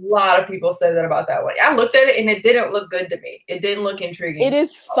 A lot of people say that about that one. I looked at it and it didn't look good to me. It didn't look intriguing. It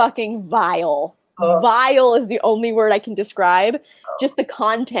is fucking vile. Vile is the only word I can describe. Just the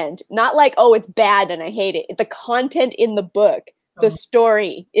content, not like, oh, it's bad and I hate it. The content in the book, the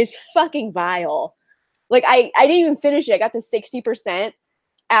story is fucking vile. Like I didn't even finish it. I got to 60%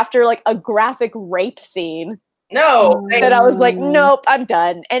 after like a graphic rape scene. No. That I was like, nope, I'm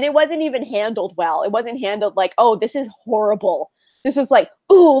done. And it wasn't even handled well. It wasn't handled like, oh, this is horrible. This was like,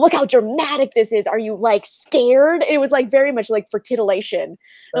 ooh, look how dramatic this is. Are you like scared? It was like very much like for titillation.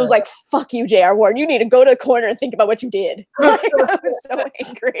 It was like, fuck you, J.R. Ward. You need to go to the corner and think about what you did. Like, I was so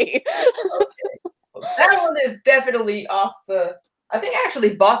angry. that one is definitely off the. I think I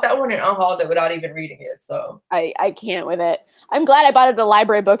actually bought that one and unhauled it without even reading it. So I can't with it. I'm glad I bought it at a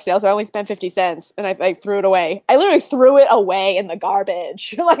library book sale, so I only spent 50 cents and I threw it away. I literally threw it away in the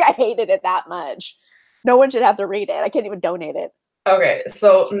garbage. Like I hated it that much. No one should have to read it. I can't even donate it. okay,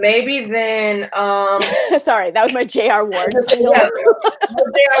 so maybe then Sorry, that was my J.R. Ward. yeah,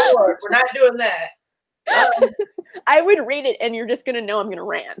 J.R. Ward. We're not doing that. I would read it and you're just gonna know I'm gonna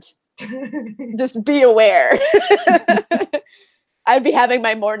rant. Just be aware. I'd be having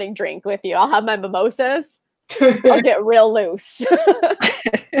my morning drink with you. I'll have my mimosas. I'll get real loose.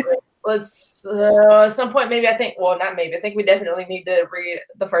 Let's at some point maybe I think not maybe I think we definitely need to read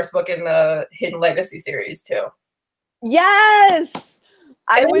the first book in the Hidden Legacy series too. Yes,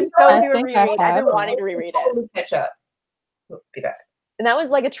 I would so do a think reread. I I've been have. wanting to reread it, Catch up. We'll be back. and that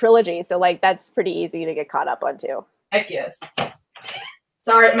was like a trilogy, so like that's pretty easy to get caught up on too. Heck yes.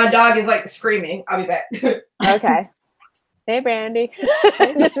 Sorry, my dog is like screaming. I'll be back. Okay. Hey, Brandy.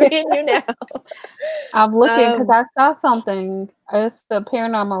 Just me and you now. I'm looking because I saw something. It's the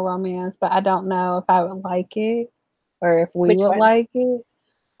paranormal romance, but I don't know if I would like it or if we Which would one? like it.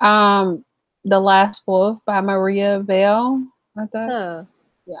 The Last Wolf by Maria Vale. I thought. Huh.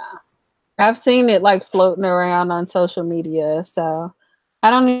 Yeah, I've seen it like floating around on social media, so I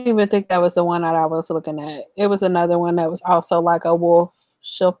don't even think that was the one that I was looking at. It was another one that was also like a wolf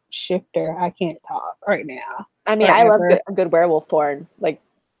shifter. I can't talk right now. I mean, I love good werewolf porn. Like,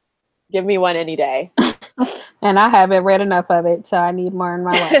 give me one any day. And I haven't read enough of it, so I need more in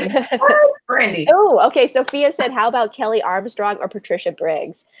my life. Brandy. Oh, okay. Sophia said, how about Kelly Armstrong or Patricia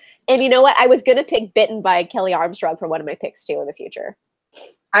Briggs? And you know what? I was going to pick Bitten by Kelly Armstrong for one of my picks too in the future.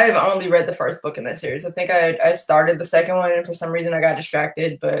 I have only read the first book in that series. I think I started the second one and for some reason I got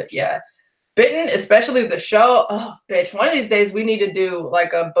distracted. But yeah, Bitten, especially the show. Oh, bitch! One of these days we need to do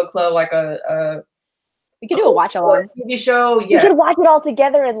like a book club, like a We could do a watch along. TV show. Yeah, We could watch it all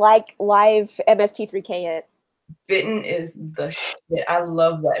together and like live MST3K it. Bitten is the shit. I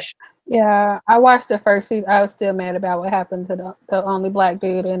love that shit. Yeah, I watched the first season. I was still mad about what happened to the only black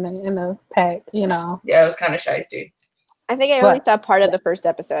dude in the pack. You know. Yeah, it was kind of shiesty. I think I only saw part of the first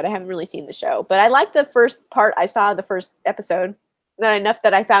episode. I haven't really seen the show, but I liked the first part. I saw the first episode. Not enough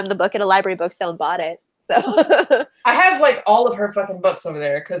that I found the book at a library book sale and bought it. So I have like all of her fucking books over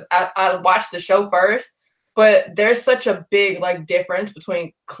there because I watched the show first, but there's such a big like difference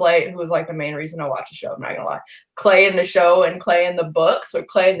between Clay, who was like the main reason I watched the show. I'm not gonna lie, Clay in the show and Clay in the books. Where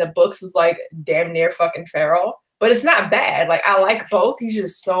Clay in the books is like damn near fucking feral, but it's not bad. Like I like both. He's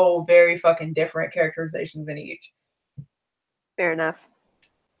just so very fucking different characterizations in each. fair enough.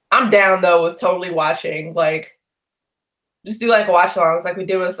 I'm down though with totally watching like. Just do like watch alongs like we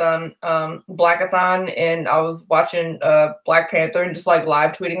did with Blackathon, and I was watching Black Panther and just like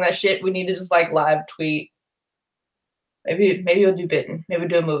live tweeting that shit. We need to just like live tweet. Maybe we'll do Bitten. Maybe we'll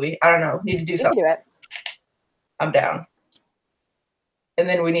do a movie. I don't know. We need to do something. We can do it. I'm down. And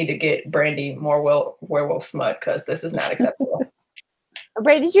then we need to get Brandy more werewolf smut because this is not acceptable.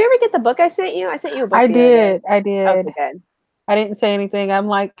 Brady, did you ever get the book I sent you? I sent you a book. I did. I did. Okay, good. I didn't say anything. I'm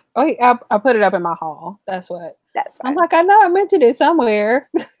like, oh, I put it up in my hall. That's what. That's fine. I'm like, I know I mentioned it somewhere.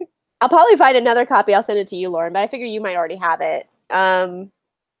 I'll probably find another copy. I'll send it to you, Lauren, but I figure you might already have it.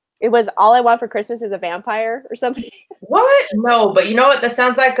 It was All I Want for Christmas is a Vampire or something. What? No, but you know what? That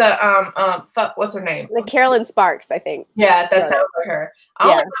sounds like a fuck. What's her name? Like Carolyn Sparks, I think. Yeah, that sounds like her. I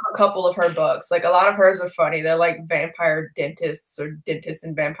only Yeah. have a couple of her books. Like a lot of hers are funny. They're like vampire dentists or dentists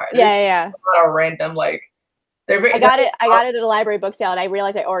and vampires. Yeah. A lot of random like. They're very, I got it at a library book sale, and I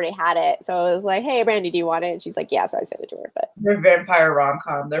realized I already had it. So I was like, "Hey, Brandy, do you want it?" And she's like, "Yeah." So I sent it to her. But they're vampire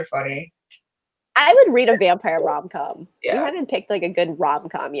rom-com. They're funny. I would read a vampire rom-com. Yeah. You haven't picked like a good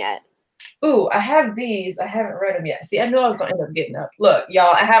rom-com yet. Ooh, I have these. I haven't read them yet. See, I knew I was gonna end up getting up. Look,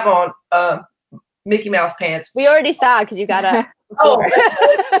 y'all, I have on Mickey Mouse pants. We already saw because you got a. Oh,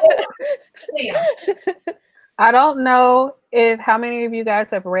 I don't know how many of you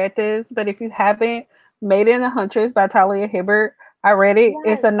guys have read this, but if you haven't, Made in the Huntress by Talia Hibbert. I read it.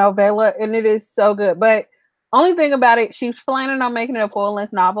 Yes. It's a novella and it is so good. But only thing about it, she's planning on making it a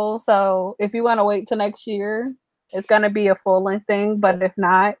full-length novel. So if you want to wait till next year, it's gonna be a full-length thing. But if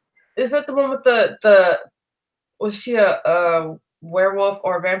not, is that the one with the was she a werewolf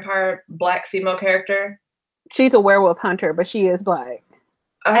or vampire black female character? she's a werewolf hunter, but she is black.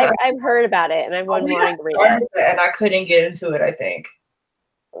 I've heard about it, and I've been wanting to read it. And I couldn't get into it. I think.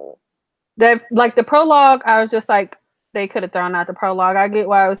 That like the prologue, I was just like, they could have thrown out the prologue. I get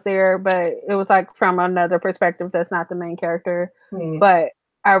why I was there, but it was like from another perspective that's not the main character. But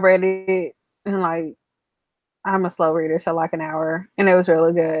I read it and like I'm a slow reader, so like an hour, and it was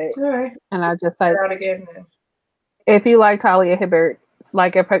really good. All right. And I just like, Out again then. if you like Talia Hibbert,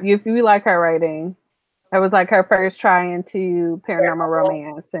 like if you like her writing, it was like her first try into paranormal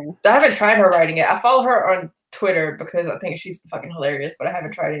romance. And I haven't tried her writing yet. I follow her on Twitter because I think she's fucking hilarious, but I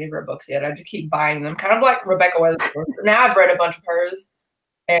haven't tried any of her books yet. I just keep buying them, kind of like Rebecca Weatherspoon. Now I've read a bunch of hers,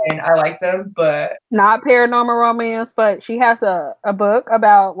 and I like them, but not paranormal romance, but she has a book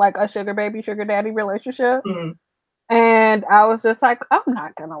about like a sugar baby, sugar daddy relationship. mm, And I was just like, I'm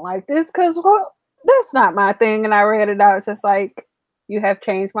not gonna like this because well, that's not my thing. And I read it out. It's just like, you have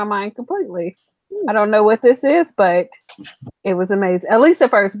changed my mind completely. I don't know what this is, but it was amazing. At least the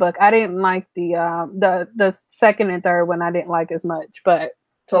first book. I didn't like the second and third one. I didn't like as much, but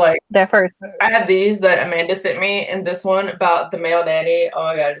so like that first. I have these that Amanda sent me, and this one about the male daddy. Oh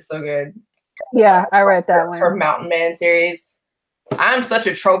my god, it's so good. Yeah, I read that one. Her Mountain Man series. I'm such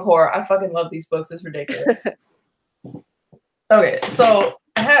a trope whore. I fucking love these books. It's ridiculous. Okay, so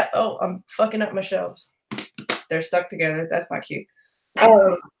I have. Oh, I'm fucking up my shelves. They're stuck together. That's not cute.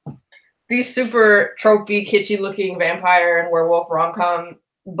 These super tropey, kitschy looking vampire and werewolf rom-com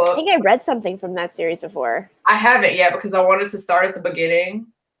book. I think I read something from that series before. I haven't yet because I wanted to start at the beginning,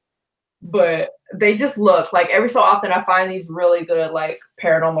 but they just look like every so often I find these really good like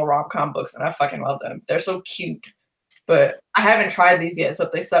paranormal rom-com books and I fucking love them. They're so cute, but I haven't tried these yet, so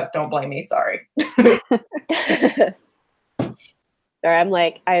if they suck, don't blame me. Sorry.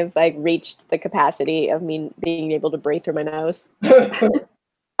 Sorry, I've reached the capacity of me being able to breathe through my nose.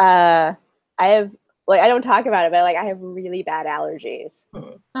 I have I don't talk about it, but I have really bad allergies.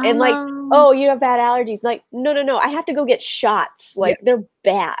 And oh, you have bad allergies. Like, no. I have to go get shots. They're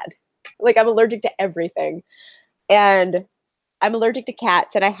bad. I'm allergic to everything. And I'm allergic to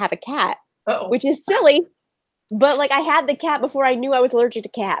cats and I have a cat, which is silly. But I had the cat before I knew I was allergic to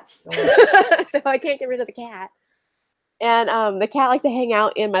cats. So I can't get rid of the cat. And the cat likes to hang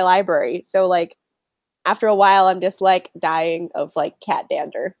out in my library. So after a while, I'm just dying of cat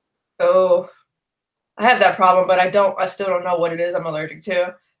dander. Oh, I have that problem, but I still don't know what it is I'm allergic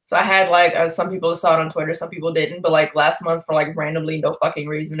to. So I had some people saw it on Twitter, some people didn't. But last month for randomly no fucking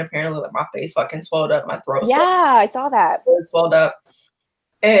reason, apparently my face fucking swelled up, my throat. Yeah, I saw that. It swelled up.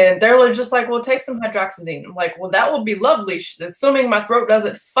 And they're just well, take some hydroxyzine. I'm like, well, that would be lovely, assuming my throat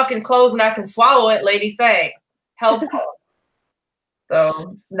doesn't fucking close and I can swallow it, lady. Thanks. Helpful.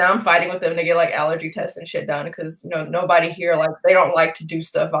 So now I'm fighting with them to get allergy tests and shit done because nobody here they don't like to do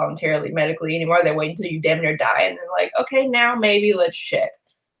stuff voluntarily medically anymore. They wait until you damn near die and then okay, now maybe let's check.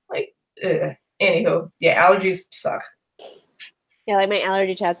 Anywho, yeah, allergies suck. Yeah, my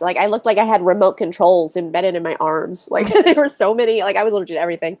allergy test. I looked like I had remote controls embedded in my arms. There were so many. I was allergic to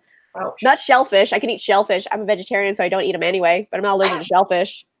everything. Ouch. Not shellfish. I can eat shellfish. I'm a vegetarian, so I don't eat them anyway. But I'm not allergic to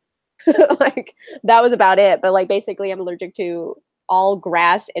shellfish. That was about it. But basically, I'm allergic to all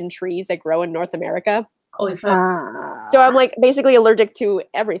grass and trees that grow in North America. Holy fuck. So I'm basically allergic to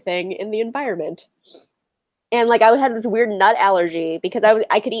everything in the environment. And I had this weird nut allergy because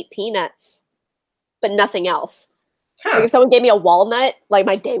I could eat peanuts, but nothing else. Huh. If someone gave me a walnut,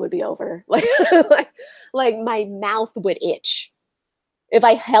 my day would be over. My mouth would itch. If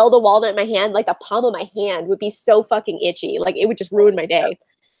I held a walnut in my hand, the palm of my hand would be so fucking itchy. It would just ruin my day.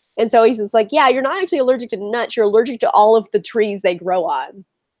 And so he's just yeah, you're not actually allergic to nuts. You're allergic to all of the trees they grow on.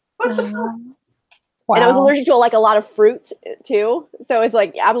 What the fuck? Wow. And I was allergic to a lot of fruit too. So it's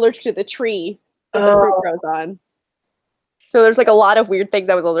I'm allergic to the tree that the fruit grows on. So there's a lot of weird things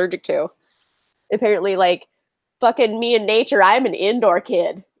I was allergic to. Apparently, fucking me and nature, I'm an indoor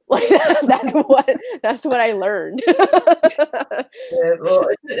kid. That's what I learned. Yeah, well,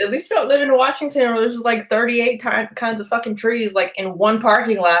 at least you don't live in Washington where there's just 38 kinds of fucking trees in one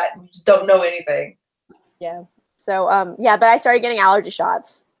parking lot and you just don't know anything. Yeah. So yeah, but I started getting allergy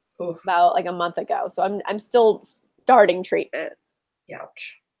shots about a month ago. So I'm still starting treatment.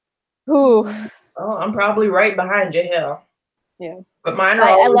 Ouch. Ooh. Oh, I'm probably right behind you, hell. Yeah. But mine are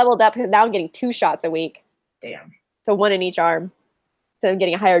I leveled up because now I'm getting 2 shots a week. Damn. So 1 in each arm. So I'm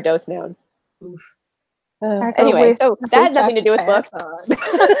getting a higher dose now. Oof. Anyway, so that had nothing to do with books.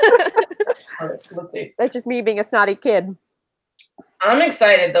 Let's see. That's just me being a snotty kid. I'm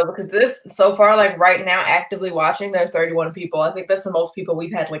excited though because this so far right now actively watching there are 31 people. I think that's the most people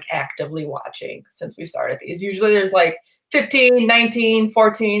we've had actively watching since we started these. Usually there's 15, 19,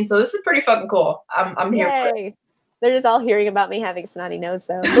 14. So this is pretty fucking cool. I'm here for it. They're just all hearing about me having a snotty nose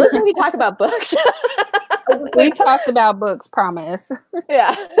though. So let's maybe talk about books. We talked about books, promise.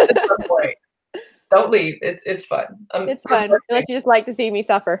 Yeah. Don't leave. It's fun. It's fun. Unless you just like to see me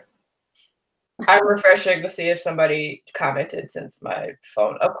suffer. I'm refreshing to see if somebody commented since my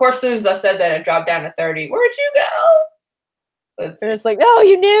phone. Of course, as soon as I said that, it dropped down to 30. Where'd you go? It's like, oh,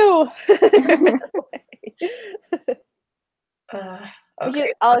 you knew.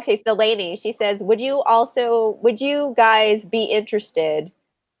 Okay. Okay, so Lainey, she says, would you guys be interested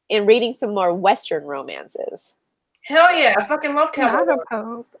in reading some more Western romances? Hell yeah, I fucking love cowboy. Not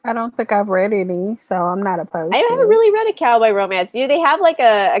opposed. I don't think I've read any, so I'm not opposed. I to haven't it. really read a cowboy romance. Do they have like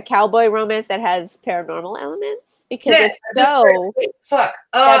a cowboy romance that has paranormal elements? Because Yes, if so, fuck.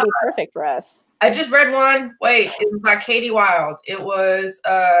 that'd be perfect for us. I just read one. Wait, it was by Katie Wilde. It was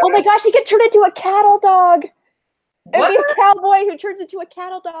oh my gosh, he could turn into a cattle dog. It'd what? be a cowboy who turns into a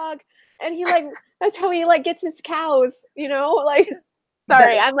cattle dog, and he like that's how he like gets his cows. You know, like.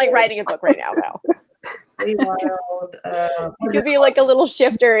 Sorry, I'm like writing a book right now. Katie Wilde. He could be like a little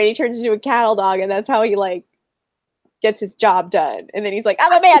shifter, and he turns into a cattle dog, and that's how he like gets his job done. And then he's like,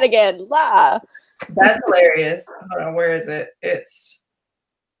 "I'm a man again." La. That's hilarious. Hold on, where is it? It's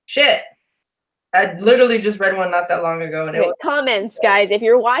shit. I literally just read one not that long ago, and it was comments, guys, if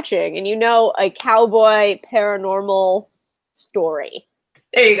you're watching and you know a cowboy paranormal story.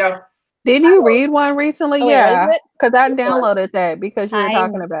 There you go. Did you read one recently? Oh, wait, yeah, because I downloaded that because you were High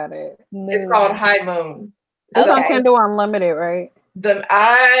talking about it. It's called High Moon. It's So on Kindle Unlimited, right?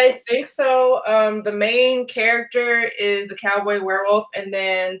 I think so. The main character is a cowboy werewolf, and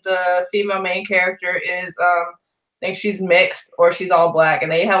then the female main character is I think she's mixed or she's all black,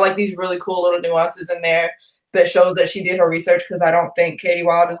 and they have like these really cool little nuances in there that shows that she did her research, because I don't think Katie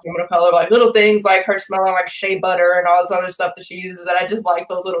Wilde is a woman of color. Like little things like her smelling like shea butter and all this other stuff that she uses, that I just like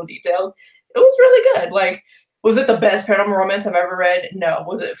those little details. It was really good. Like, was it the best paranormal romance I've ever read? No.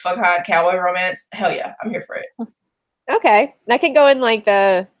 Was it fuck hot cowboy romance? Hell yeah, I'm here for it. Okay, that could go in like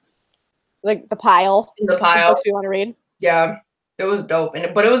the pile. In the pile. Books we want to read. Yeah, it was dope,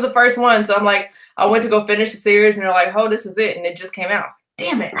 but it was the first one, so I'm like, I went to go finish the series, and they're like, "Oh, this is it," and it just came out.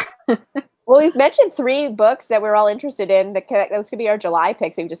 Damn it. Well, we've mentioned 3 books that we're all interested in. Those could be our July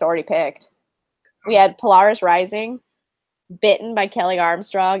picks. We've just already picked. We had Polaris Rising, Bitten by Kelly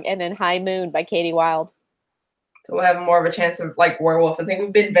Armstrong, and then High Moon by Katie Wilde. So we'll have more of a chance of like werewolf. I think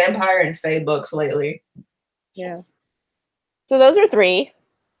we've been vampire and fae books lately. Yeah. So those are 3.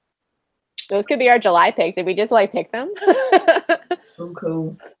 Those could be our July picks if we just like pick them.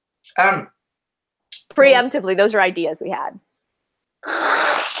 Cool. Preemptively, those are ideas we had.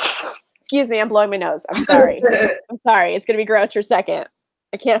 Excuse me, I'm blowing my nose. I'm sorry. I'm sorry. It's gonna be gross for a second.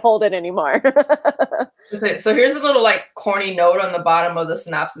 I can't hold it anymore. So here's a little like corny note on the bottom of the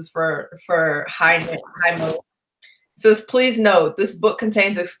synopsis for High Moon. It says, please note, this book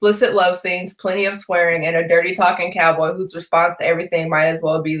contains explicit love scenes, plenty of swearing, and a dirty talking cowboy whose response to everything might as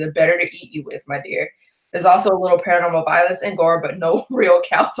well be the better to eat you with, my dear. There's also a little paranormal violence and gore, but no real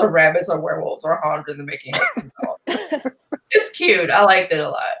cows or rabbits or werewolves or harmed in the making of it. It's cute. I liked it a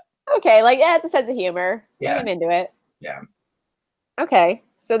lot. Okay, like it has a sense of humor. Yeah. I'm into it. Yeah. Okay,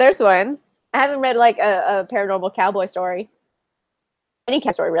 so there's one. I haven't read like a paranormal cowboy story. Any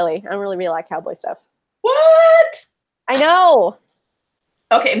cowboy story, really. I don't really like cowboy stuff. What? I know.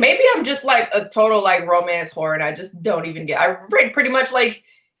 Okay, maybe I'm just like a total like romance whore, and I just don't even get. I read pretty much like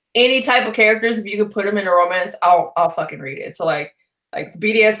any type of characters. If you could put them in a romance, I'll fucking read it. So like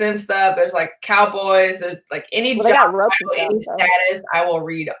BDSM stuff. There's like cowboys. There's like any job, any status. I will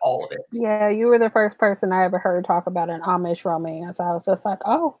read all of it. Yeah, you were the first person I ever heard talk about an Amish romance. I was just like,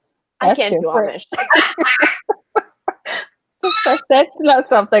 oh, I can't do Amish. That's not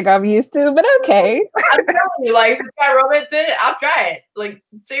something I'm used to, but okay. I'm telling you, like, if it's got romance in it, I'll try it. Like,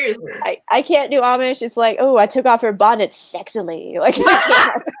 seriously. I can't do Amish. It's like, oh, I took off her bonnet sexily. Like, I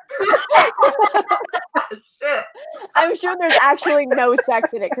can't. Shit. I'm sure there's actually no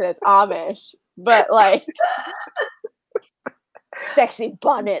sex in it because it's Amish, but like, sexy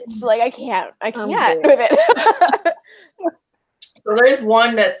bonnets. Like, I can't with it. So there's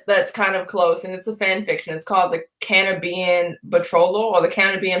one that's kind of close, and it's a fan fiction. It's called the Cannabian Betrothal or the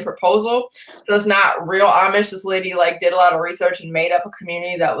Cannabian Proposal. So it's not real Amish. This lady like did a lot of research and made up a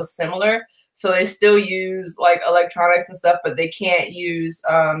community that was similar. So they still use like electronics and stuff, but they can't use.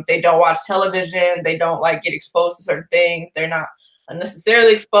 They don't watch television. They don't like get exposed to certain things. They're not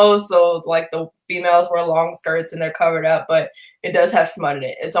unnecessarily exposed. So like the females wear long skirts and they're covered up, but it does have smut in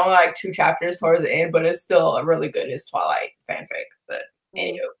it. It's only like 2 chapters towards the end, but it's still a really good. It's Twilight fanfic. But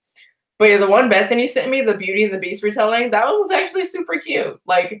anywho. But yeah, the one Bethany sent me, the Beauty and the Beast retelling, that one was actually super cute.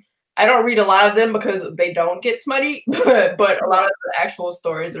 Like, I don't read a lot of them because they don't get smutty, but a lot of the actual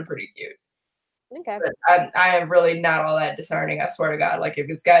stories are pretty cute. Okay. But I am really not all that discerning, I swear to God. Like, if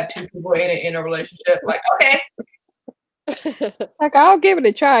it's got 2 people in it in a relationship, like, okay. Like, I'll give it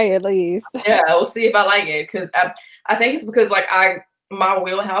a try at least. Yeah, we'll see if I like it, because I think it's because like my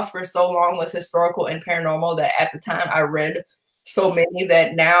wheelhouse for so long was historical and paranormal that at the time I read so many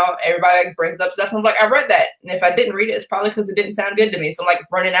that now everybody like brings up stuff and I'm like, I read that, and if I didn't read it, it's probably because it didn't sound good to me. So I'm like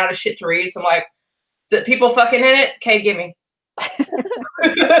running out of shit to read. So I'm like, is it people fucking in it? Okay, give me.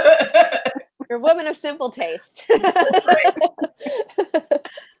 You're a woman of simple taste.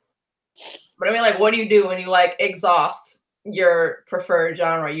 But I mean, like, what do you do when you like exhaust your preferred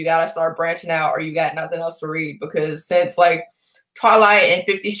genre? You gotta start branching out, or you got nothing else to read. Because since like Twilight and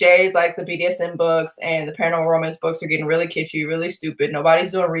 50 Shades, like the BDSM books and the paranormal romance books are getting really kitschy, really stupid.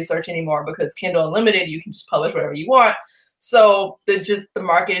 Nobody's doing research anymore because Kindle Unlimited, you can just publish whatever you want. So the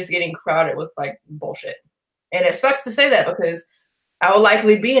market is getting crowded with like bullshit. And it sucks to say that because I will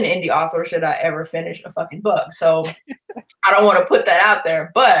likely be an indie author should I ever finish a fucking book. So I don't want to put that out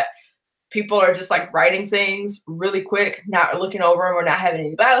there, but people are just like writing things really quick, not looking over them or not having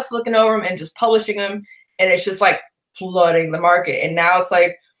any ballast looking over them and just publishing them. And it's just like flooding the market. And now it's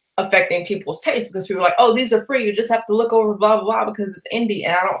like affecting people's taste because people are like, oh, these are free. You just have to look over blah, blah, blah because it's indie.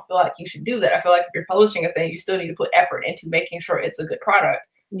 And I don't feel like you should do that. I feel like if you're publishing a thing, you still need to put effort into making sure it's a good product.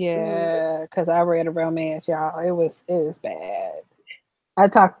 Yeah, because I read a romance, y'all. It was bad. I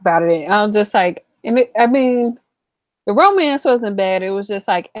talked about it. I'm just like, I mean, the romance wasn't bad. It was just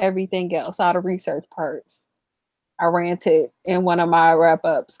like everything else, all the research parts. I ranted in one of my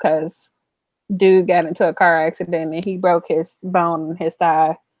wrap-ups because dude got into a car accident and he broke his bone in his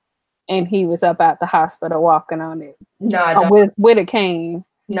thigh, and he was up at the hospital walking on it. Nah, with a cane.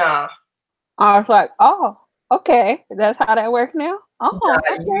 Nah. I was like, oh, okay, that's how that works now. Oh, nah,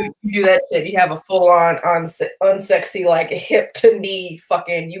 okay. You do that shit. You have a full-on unsexy, like hip to knee,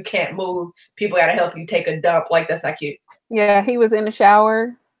 fucking. You can't move. People gotta help you take a dump. Like that's not cute. Yeah, he was in the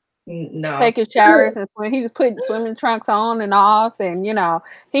shower. No. Taking showers and he was putting swimming trunks on and off, and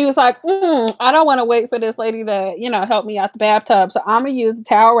he was like, I don't want to wait for this lady to help me out the bathtub, so I'm gonna use the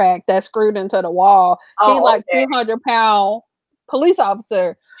towel rack that's screwed into the wall. Oh, He's like okay. 200-pound police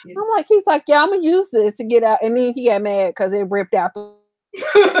officer. Jesus. He's like, yeah, I'm gonna use this to get out, and then he got mad because it ripped out the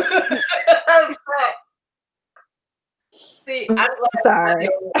See, I'm sorry.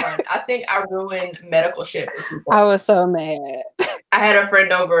 I think I ruined medical shit for people. I was so mad. I had a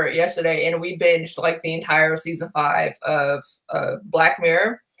friend over yesterday and we binged like the entire season 5 of Black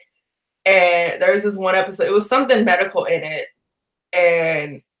Mirror. And there was this one episode, it was something medical in it.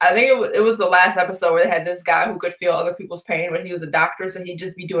 And I think it was the last episode where they had this guy who could feel other people's pain when he was a doctor. So he'd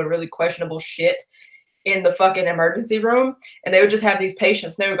just be doing really questionable shit in the fucking emergency room. And they would just have these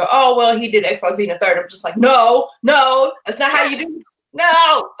patients and they would go, oh, well, he did X, Y, Z, and a third. I'm just like, no, that's not how you do it.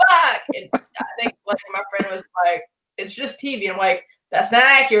 No, fuck. And I think like my friend was like, it's just TV. I'm like, that's not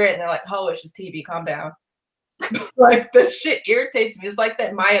accurate. And they're like, oh, it's just TV. Calm down. Like, the shit irritates me. It's like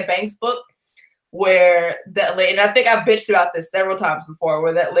that Maya Banks book where that lady, and I think I've bitched about this several times before,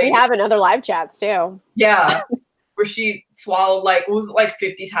 where that lady. We have in other live chats too. Yeah. Where she swallowed like, it was like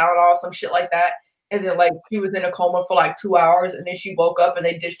 50 Tylenol, some shit like that. And then like she was in a coma for like 2 hours and then she woke up and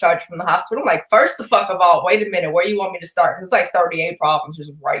they discharged from the hospital. I'm like, first the fuck of all, wait a minute, where you want me to start? Because it's like 38 problems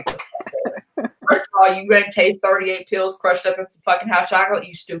just right there. First of all, you gonna taste 38 pills crushed up in some fucking hot chocolate?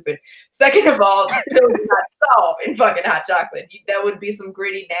 You stupid. Second of all, the pills do not solve in fucking hot chocolate. That would be some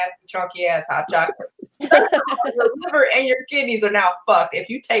gritty, nasty, chunky ass hot chocolate. Your liver and your kidneys are now fucked. If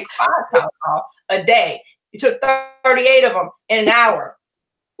you take 5 Tylenol a day, you took 38 of them in an hour.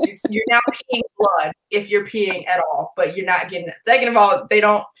 You're now peeing blood if you're peeing at all, but you're not getting it. Second of all, you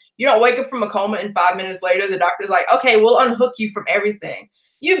don't wake up from a coma and 5 minutes later, the doctor's like, okay, we'll unhook you from everything.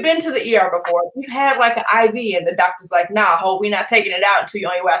 You've been to the ER before. You've had like an IV and the doctor's like, nah, we're not taking it out until you're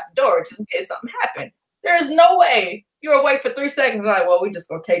on your way out the door just in case something happened. There is no way you're awake for 3 seconds. Like, well, we just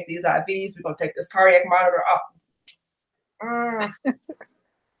going to take these IVs. We're going to take this cardiac monitor off.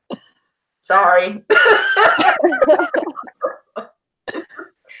 Sorry.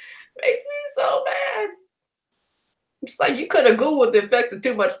 Makes me so mad. It's like you could have Googled the effects of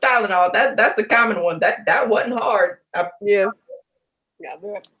too much Tylenol. That's a common one. That wasn't hard. Yeah, I'm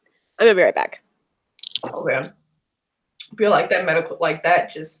gonna be right back. Okay. I feel like that medical, like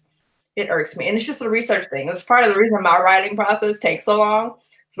that, just it irks me, and it's just a research thing. It's part of the reason my writing process takes so long.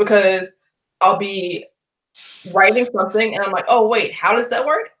 It's because I'll be writing something, and I'm like, oh wait, how does that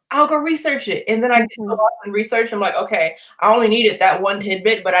work? I'll go research it. And then I get so lost in research. I'm like, okay, I only needed that one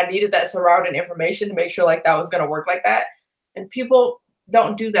tidbit, but I needed that surrounding information to make sure like that was going to work like that. And people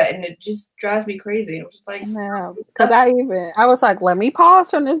don't do that, and it just drives me crazy. I'm just like, yeah, because I was like, let me pause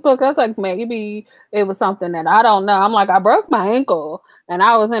from this book. I was like, maybe it was something that I don't know. I'm like, I broke my ankle, and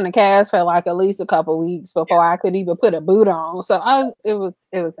I was in the cast for like at least a couple weeks before I could even put a boot on. So it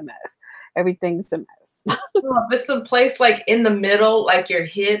was a mess. Everything's a mess. if it's some place like in the middle, like your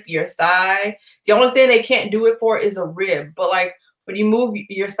hip, your thigh. The only thing they can't do it for is a rib, but like. When you move,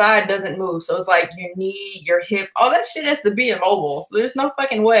 your thigh doesn't move. So it's like your knee, your hip, all that shit has to be immobile. So there's no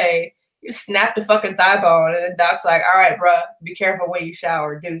fucking way you snap the fucking thigh bone and the doc's like, all right, bruh, be careful when you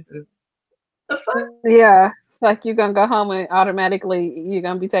shower, deuces. The fuck? Yeah. It's like you're going to go home and automatically you're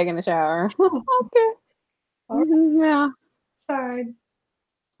going to be taking a shower. Okay. Yeah. It's fine.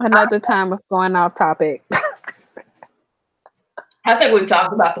 Another time of going off topic. I think we've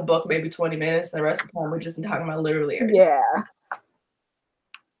talked about the book maybe 20 minutes. The rest of the time we've just been talking about literally everything. Yeah.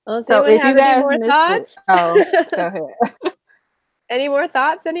 Well, so if you guys any more thoughts? Oh, go ahead. Any more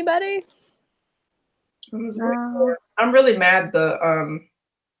thoughts, anybody? I'm really mad the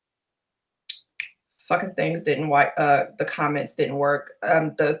fucking things didn't the comments didn't work.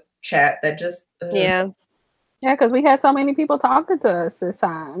 The chat that just yeah, because we had so many people talking to us this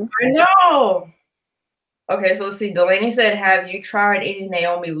time. I know. Okay, so let's see. Delaney said, "Have you tried any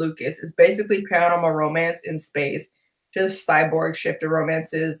Naomi Lucas? It's basically paranormal romance in space. Just cyborg shifter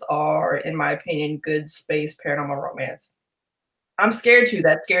romances are, in my opinion, good space paranormal romance." I'm scared too.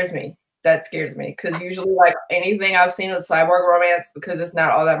 That scares me. Because usually, like anything I've seen with cyborg romance, because it's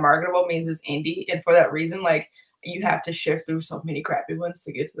not all that marketable, means it's indie, and for that reason, like you have to shift through so many crappy ones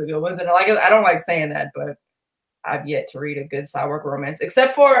to get to the good ones. And like, I don't like saying that, but I've yet to read a good cyborg romance,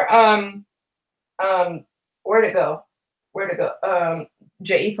 except for where'd it go?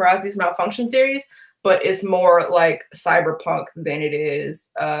 J.E. Perazzi's Malfunction series. But it's more like cyberpunk than it is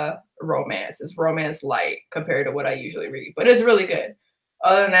romance. It's romance light compared to what I usually read, but it's really good.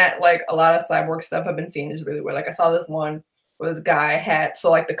 Other than that, like a lot of cyborg stuff I've been seeing is really weird. Like I saw this one where this guy had,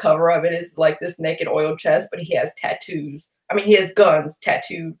 so like the cover of it is like this naked oil chest, but he has tattoos. I mean, he has guns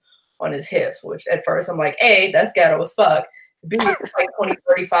tattooed on his hips, which at first I'm like, hey, that's ghetto as fuck. The dude is like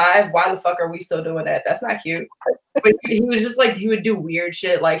 2035. Why the fuck are we still doing that? That's not cute. But he was just like, he would do weird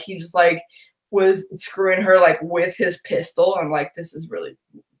shit. Like he just like, was screwing her like with his pistol. I'm like, this is really,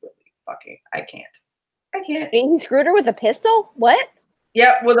 really fucking, I can't. He screwed her with a pistol? What?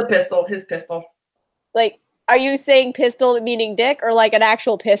 Yep, with a pistol, his pistol. Like, are you saying pistol meaning dick or like an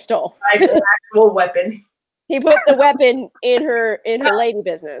actual pistol? Like an actual weapon. He put the weapon in her lady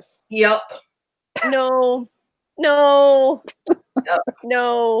business. Yep. No. Yep.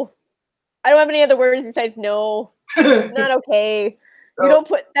 No. I don't have any other words besides no. Not okay. You don't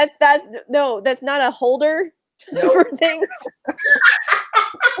put that's not a holder for things.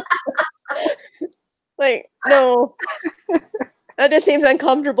 Like, no. That just seems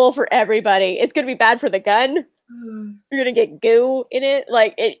uncomfortable for everybody. It's gonna be bad for the gun. You're gonna get goo in it.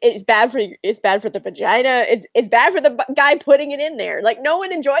 Like it's bad for the vagina. It's bad for the guy putting it in there. Like no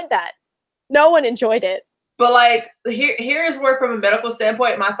one enjoyed that. No one enjoyed it. But like here's where from a medical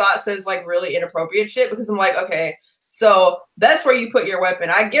standpoint, my thought says like really inappropriate shit because I'm like, okay. So that's where you put your weapon.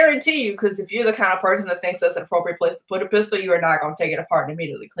 I guarantee you, because if you're the kind of person that thinks that's an appropriate place to put a pistol, you are not going to take it apart and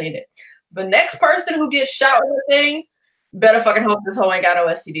immediately clean it. The next person who gets shot with a thing, better fucking hope this hoe ain't got no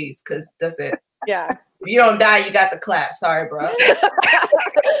STDs, because that's it. Yeah. If you don't die, you got the clap. Sorry, bro.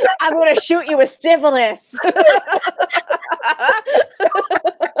 I'm going to shoot you with syphilis.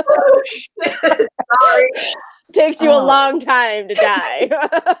 Oh, shit. Sorry. Takes you a long time to die.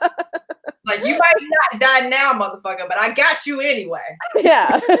 Like, you might not die now, motherfucker, but I got you anyway.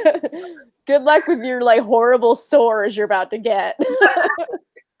 Yeah. Good luck with your, like, horrible sores you're about to get.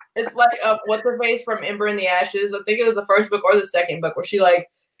 It's like, what's her face from Ember in the Ashes? I think it was the first book or the second book where she, like,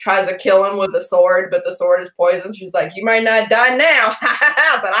 tries to kill him with a sword, but the sword is poison. She's like, you might not die now,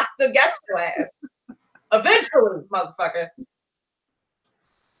 but I still got your ass. Eventually, motherfucker.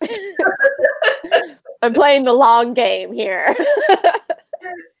 I'm playing the long game here.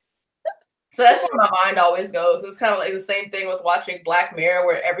 So that's where my mind always goes. It's kind of like the same thing with watching Black Mirror,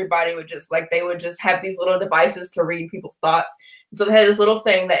 where everybody would just like, they would just have these little devices to read people's thoughts. And so they had this little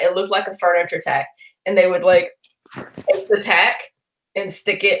thing that it looked like a furniture tack, and they would like take the tack and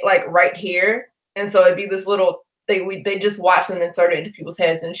stick it like right here. And so it'd be this little, they just watch them insert it into people's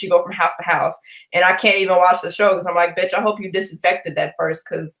heads, and she go from house to house. And I can't even watch the show because I'm like, bitch, I hope you disinfected that first,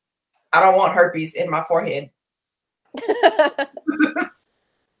 because I don't want herpes in my forehead.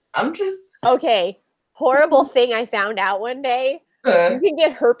 I'm just okay. Horrible thing I found out one day. You can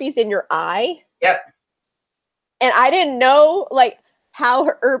get herpes in your eye. Yep. And I didn't know like how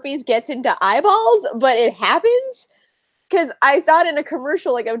herpes gets into eyeballs, but it happens. because I saw it in a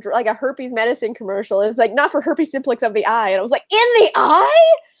commercial, like a herpes medicine commercial. It's like, not for herpes simplex of the eye. And I was like, in the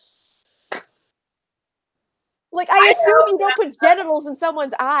eye? Like, I assume you don't put genitals in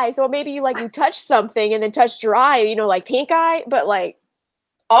someone's eye. So maybe you touch something and then touched your eye, like pink eye, but like.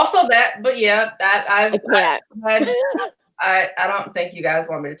 Also that, but yeah, I can't. I don't think you guys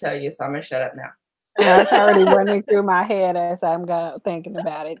want me to tell you, so I'm gonna shut up now. It's already running through my head as I'm thinking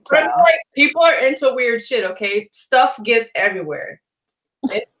about it. So. Like, people are into weird shit, okay? Stuff gets everywhere.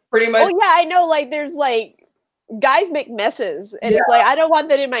 It pretty much. Oh yeah, I know. Like, there's like guys make messes, and it's like, I don't want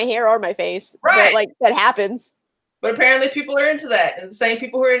that in my hair or my face. Right. But like, that happens. But apparently, people are into that, and the same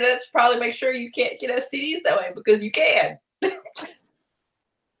people who are into that probably make sure you can't get STDs that way because you can.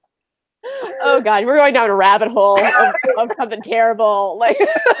 Oh God, we're going down a rabbit hole of something terrible. Like,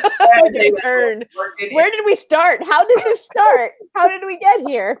 turn. Where did we start? How did this start? How did we get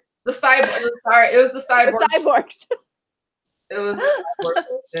here? The cyborg. Sorry, it was the cyborg. The cyborgs. It was the cyborg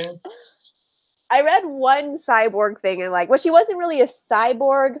thing. I read one cyborg thing, and well, she wasn't really a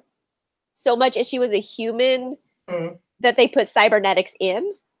cyborg so much as she was a human that they put cybernetics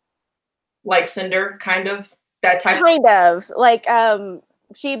in. Like Cinder, kind of that type. Kind of like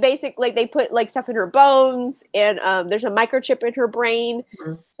she basically they put stuff in her bones, and there's a microchip in her brain,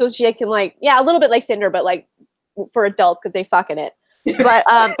 so she can a little bit like Cinder, but for adults because they fucking it. But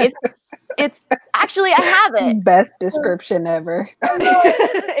it's actually, I have it. Best description ever.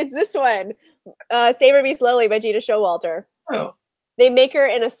 It's this one, Savor Me Slowly by Gina Showalter. Oh. They make her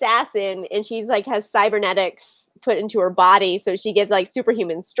an assassin, and she's has cybernetics put into her body, so she gives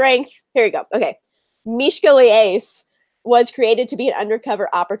superhuman strength. Here you go. Okay, Mishka Liace was created to be an undercover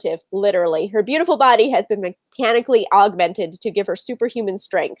operative, literally. Her beautiful body has been mechanically augmented to give her superhuman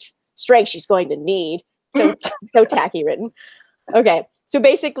strength. Strength she's going to need. So tacky written. Okay, so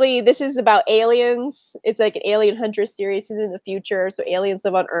basically this is about aliens. It's like an alien huntress series in the future. So aliens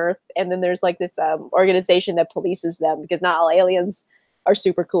live on Earth, and then there's this organization that polices them because not all aliens are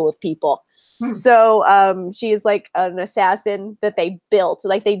super cool with people. So she is an assassin that they built.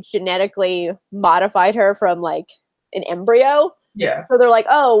 They genetically modified her from an embryo. Yeah. So they're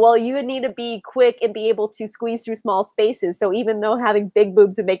oh, well, you would need to be quick and be able to squeeze through small spaces. So even though having big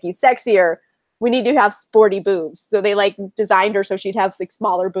boobs would make you sexier, we need to have sporty boobs. So they designed her so she'd have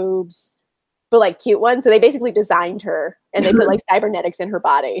smaller boobs, but cute ones. So they basically designed her, and they put cybernetics in her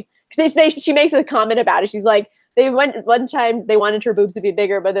body. Because she makes a comment about it. She's one time they wanted her boobs to be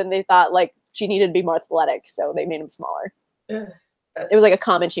bigger, but then they thought she needed to be more athletic, so they made them smaller. It was a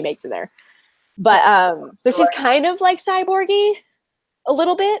comment she makes in there. But so she's kind of cyborgy a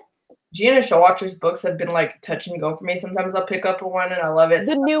little bit. Gina Showalter's books have been touch and go for me. Sometimes I'll pick up one and I love it.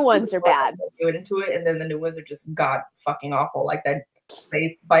 The new ones are bad. Do it into it, and then the new ones are just god fucking awful, like that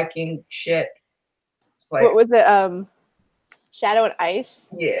space Viking shit. It's what was it? Shadow and Ice.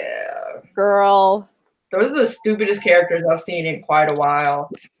 Yeah, girl. Those are the stupidest characters I've seen in quite a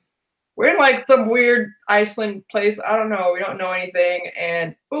while. We're in some weird Iceland place. I don't know. We don't know anything.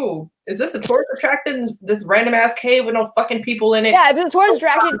 And is this a tourist attraction? This random ass cave with no fucking people in it? Yeah, if it's a tourist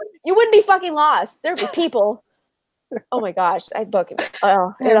attraction, you wouldn't be fucking lost. There'd be people. Oh my gosh, I book it.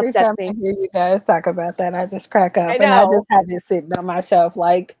 Oh, it Every upsets time me. I hear you guys talk about that, I just crack up. I And I know. just have it sitting on my shelf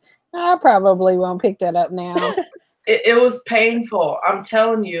I probably won't pick that up now. It was painful. I'm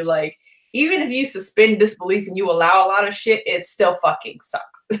telling you, even if you suspend disbelief and you allow a lot of shit, it still fucking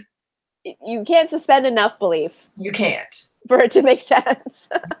sucks. You can't suspend enough belief. You can't. For it to make sense.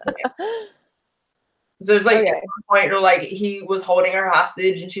 So there's at one point where he was holding her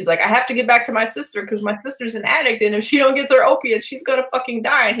hostage, and she's I have to get back to my sister because my sister's an addict, and if she don't get her opiates, she's gonna fucking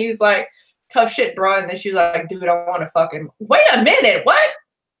die. And he's tough shit, bro. And then she's dude, I want to fuck him. Wait a minute, what?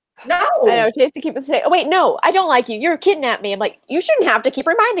 No. I know, she has to keep it saying, oh wait, no, I don't like you. You're kidnapped me. I'm you shouldn't have to keep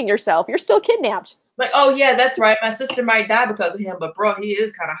reminding yourself. You're still kidnapped. Oh yeah, that's right. My sister might die because of him, but bro, he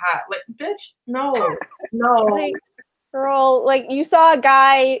is kind of hot. Bitch, no. Girl, you saw a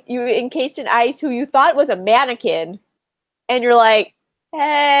guy you encased in ice who you thought was a mannequin, and you're hey,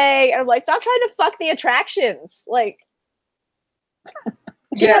 and I'm stop trying to fuck the attractions.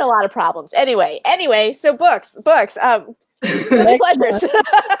 She had a lot of problems. Anyway, so books. Pleasures.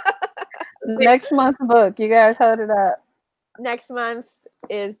 Next month's book. You guys heard it up. Next month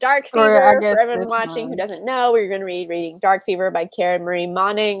is Dark Fever. For everyone watching who doesn't know, we're going to be reading Dark Fever by Karen Marie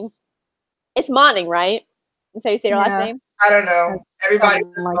Moning. It's Moning, right? That's how you say her last name? I don't know. Everybody.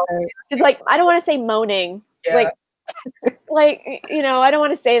 It's I don't want to say moaning. Yeah. I don't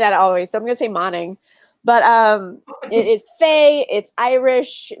want to say that always. So I'm going to say Moning. But it is Fae. It's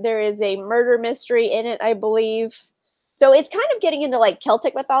Irish. There is a murder mystery in it, I believe. So it's kind of getting into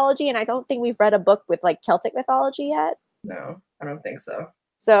Celtic mythology, and I don't think we've read a book with Celtic mythology yet. No, I don't think so.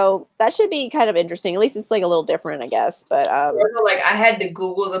 So that should be kind of interesting. At least it's like a little different, I guess. But like I had to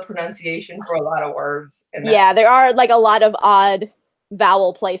Google the pronunciation for a lot of words. And yeah, there are like a lot of odd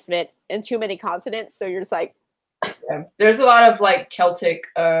vowel placement and too many consonants. So you're just like, yeah. There's a lot of like Celtic.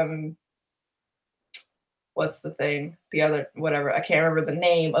 What's the thing? The other whatever. I can't remember the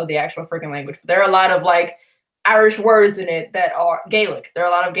name of the actual freaking language. But there are a lot of like Irish words in it that are Gaelic. There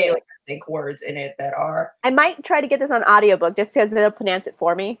are a lot of Gaelic, I think, words in it that are. I might try to get this on audiobook just because they'll pronounce it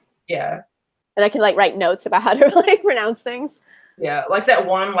for me. Yeah. And I can like write notes about how to like pronounce things. Yeah, like that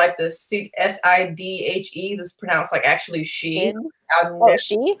one, like the Sidhe. This pronounced like actually she. Oh,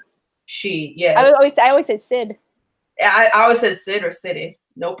 she. She. Yeah. I always said Sid. I always said Sid or City.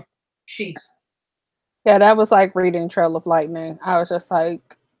 Nope. She. Yeah, that was like reading Trail of Lightning. I was just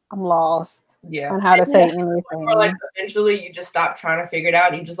like, I'm lost. Yeah. On how to say anything. Or like eventually you just stop trying to figure it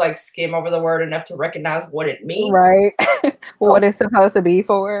out. You just like skim over the word enough to recognize what it means. Right. What it's supposed to be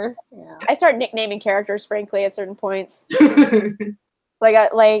for. Yeah. I start nicknaming characters, frankly, at certain points. Okay,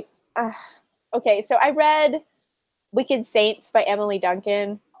 so I read Wicked Saints by Emily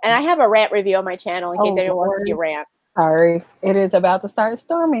Duncan, and I have a rant review on my channel in case anyone wants to see a rant. Sorry, it is about to start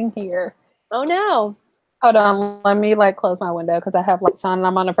storming here. Oh no. Hold on, let me like close my window because I have lights on and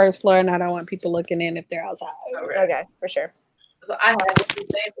I'm on the first floor and I don't want people looking in if they're outside. Okay, for sure. So I have Wicked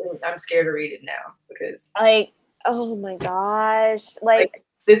Saints and I'm scared to read it now because like, oh my gosh. Like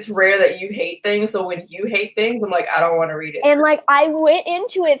it's rare that you hate things, so when you hate things, I'm like, I don't want to read it. And like I went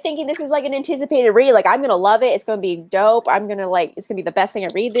into it thinking this is like an anticipated read. Like I'm gonna love it. It's gonna be dope. It's gonna be the best thing I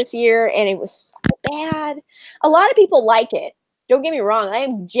read this year. And it was so bad. A lot of people like it. Don't get me wrong. I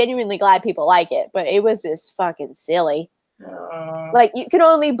am genuinely glad people like it, but it was just fucking silly. Like you can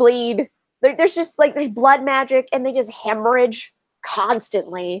only bleed. There's just like there's blood magic, and they just hemorrhage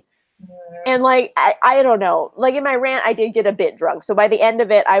constantly. And like I don't know, like in my rant I did get a bit drunk, so by the end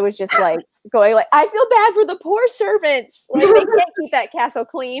of it I was just like going like I feel bad for the poor servants, like they can't keep that castle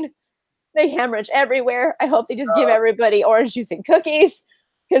clean, they hemorrhage everywhere. I hope they just give everybody orange juice and cookies,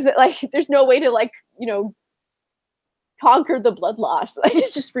 because like there's no way to like conquer the blood loss. Like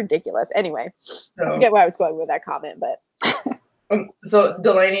it's just ridiculous. Anyway, I forget where I was going with that comment, but so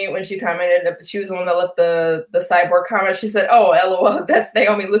Delaney, when she commented, she was the one that left the cyborg comment. She said, "Oh, LOL, that's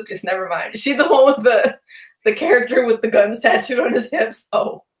Naomi Lucas. Never mind. Is she the one with the character with the guns tattooed on his hips?"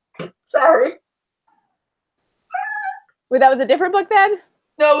 Oh, sorry. Wait, that was a different book then?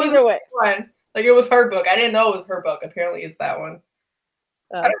 No, it was one. Like it was her book. I didn't know it was her book. Apparently, it's that one.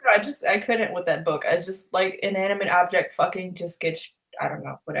 I don't know. I couldn't with that book. I just like inanimate object fucking just gets. I don't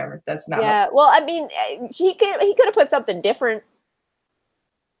know. Whatever. That's not. Yeah. Well, I mean, he could have put something different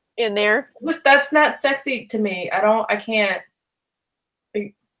in there. That's not sexy to me. I can't.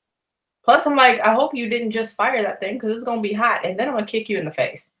 Plus, I'm like, I hope you didn't just fire that thing because it's gonna be hot, and then I'm gonna kick you in the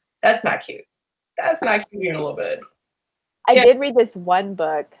face. That's not cute. That's not cute in a little bit. I did read this one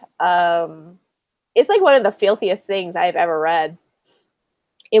book. It's like one of the filthiest things I've ever read.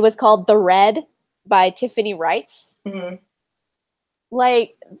 It was called The Red by Tiffany Wrights. Mm-hmm.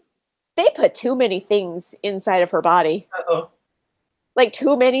 Like, they put too many things inside of her body. Uh-oh. Like,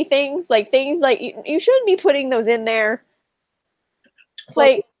 too many things. Like, things like, you shouldn't be putting those in there. So,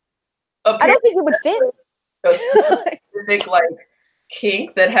 like, I don't think it would fit. A specific, like,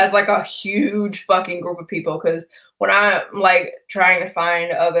 kink that has, like, a huge fucking group of people. Because when I'm, like, trying to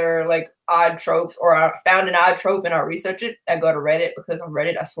find other, like, odd tropes, or I found an odd trope and I research it, I go to Reddit, because on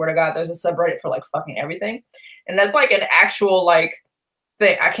Reddit, I swear to God, there's a subreddit for, like, fucking everything. And that's, like, an actual, like,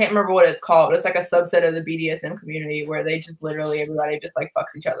 thing. I can't remember what it's called. It's, like, a subset of the BDSM community where they just literally, everybody just, like,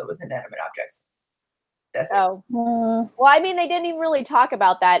 fucks each other with inanimate objects. That's it. Well, I mean, they didn't even really talk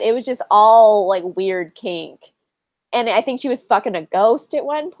about that. It was just all, like, weird kink. And I think she was fucking a ghost at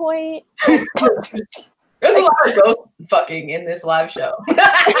one point. There's a lot of ghost fucking in this live show.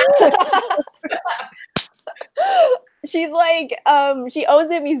 She's like, she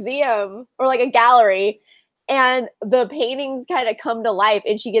owns a museum or like a gallery, and the paintings kind of come to life,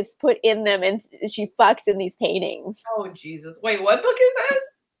 and she gets put in them, and she fucks in these paintings. Oh, Jesus. Wait, what book is this?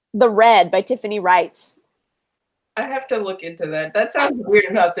 The Red by Tiffany Wrights. I have to look into that. That sounds weird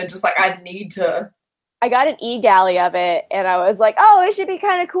enough that just like I need to. I got an e-galley of it, and I was like, oh, it should be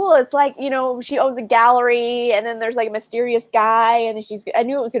kind of cool. It's like, she owns a gallery, and then there's like a mysterious guy, and I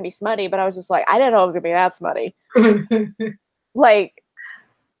knew it was going to be smutty, but I was just like, I didn't know it was going to be that smutty. Like,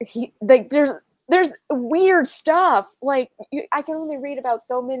 there's weird stuff. Like, I can only read about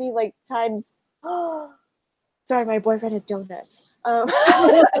so many, like, times. Sorry, my boyfriend has donuts. So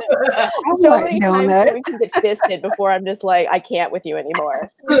many times we can get fisted before I'm just like, I can't with you anymore.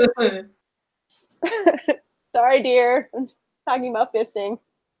 Sorry, dear. I'm talking about fisting.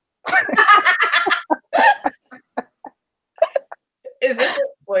 Is this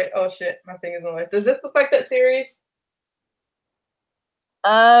wait? Oh shit, my thing is on. Does this look like that series?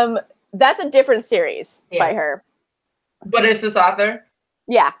 That's a different series by her. But it's this author?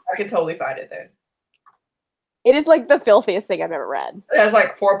 Yeah. I can totally find it then. It is like the filthiest thing I've ever read. It has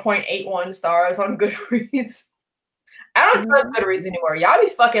like 4.81 stars on Goodreads. I don't trust Goodreads anymore. Y'all be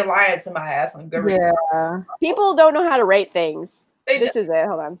fucking lying to my ass on Goodreads. Yeah. People don't know how to rate things. This is it.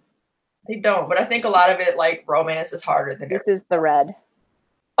 Hold on. They don't, but I think a lot of it, like, romance is harder than this is the red.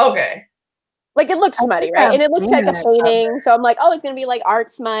 Okay. Like, it looks smutty, right? And it looks like a painting. So I'm like, oh, it's going to be like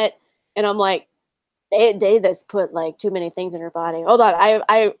art smut. And I'm like, they just put like too many things in her body. Hold on.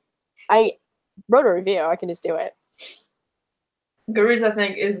 I wrote a review. I can just do it. Goodreads, I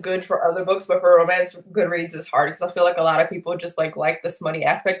think, is good for other books, but for romance, Goodreads is hard because I feel like a lot of people just like the smutty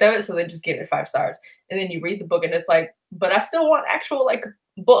aspect of it, so they just give it 5 stars. And then you read the book and it's like, but I still want actual like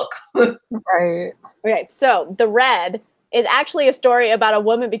book. Right. Okay, so The Red is actually a story about a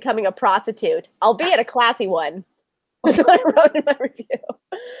woman becoming a prostitute, albeit a classy one. That's what I wrote in my review.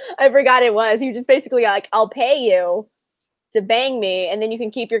 I forgot it was. He just basically like, I'll pay you to bang me, and then you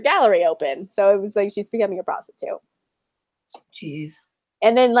can keep your gallery open. So it was like she's becoming a prostitute. Jeez.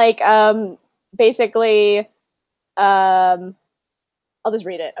 And then like basically I'll just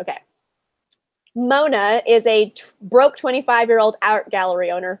read it. Okay. Mona is a broke 25-year-old art gallery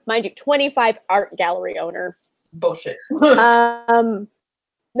owner. Mind you, 25 art gallery owner. Bullshit. No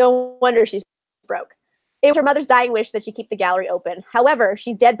wonder she's broke. It was her mother's dying wish that she keep the gallery open. However,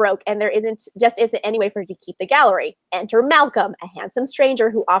 she's dead broke and there isn't any way for her to keep the gallery. Enter Malcolm, a handsome stranger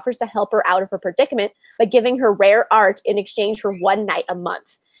who offers to help her out of her predicament by giving her rare art in exchange for 1 night a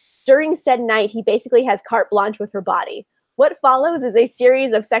month. During said night, he basically has carte blanche with her body. What follows is a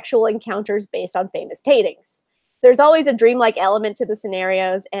series of sexual encounters based on famous paintings. There's always a dreamlike element to the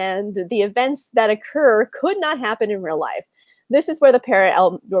scenarios, and the events that occur could not happen in real life. This is where the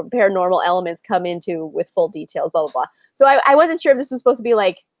paranormal elements come into with full details, blah, blah, blah. So I wasn't sure if this was supposed to be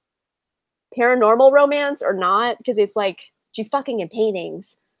like paranormal romance or not, because it's like she's fucking in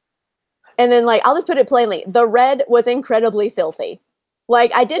paintings. And then like, I'll just put it plainly. The Red was incredibly filthy.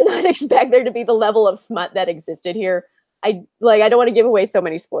 Like, I did not expect there to be the level of smut that existed here. I don't want to give away so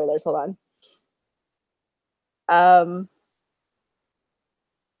many spoilers. Hold on.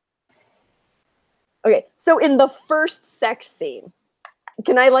 Okay, so in the first sex scene,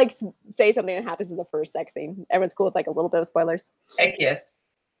 can I like say something that happens in the first sex scene? Everyone's cool with like a little bit of spoilers? Heck yes.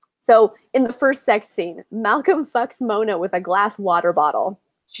 So in the first sex scene, Malcolm fucks Mona with a glass water bottle.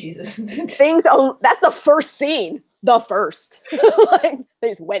 Jesus. That's the first scene. The first. Like, they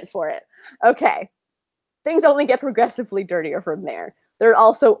just went for it. Okay. Things only get progressively dirtier from there. There are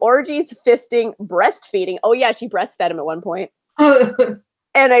also orgies, fisting, breastfeeding. Oh yeah, she breastfed him at one point.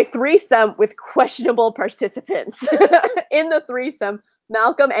 And a threesome with questionable participants. In the threesome,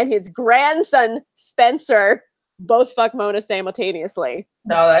 Malcolm and his grandson, Spencer, both fuck Mona simultaneously.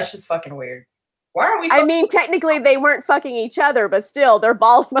 No, that's just fucking weird. Why are we? I mean, technically they weren't fucking each other, but still, their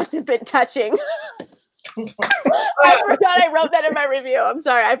balls must have been touching. I forgot I wrote that in my review. I'm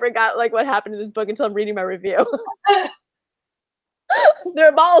sorry. I forgot like what happened in this book until I'm reading my review.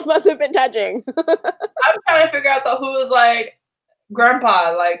 Their balls must have been touching. I'm trying to figure out though who was like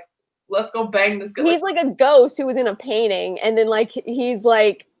grandpa, like, let's go bang this guy. He's like a ghost who was in a painting, and then like he's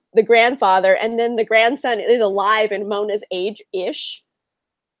like the grandfather, and then the grandson is alive and Mona's age-ish.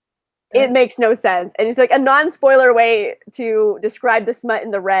 It makes no sense. And it's like a non-spoiler way to describe the smut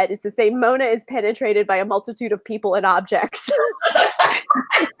in The Red is to say Mona is penetrated by a multitude of people and objects.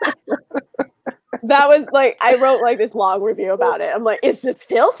 That was like, I wrote like this long review about it. I'm like, it's just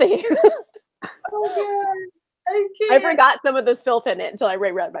filthy. Oh God. I forgot some of this filth in it until I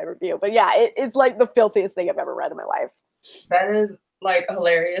reread my review. But yeah, it's like the filthiest thing I've ever read in my life. That is like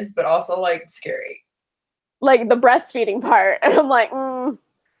hilarious, but also like scary. Like the breastfeeding part. And I'm like,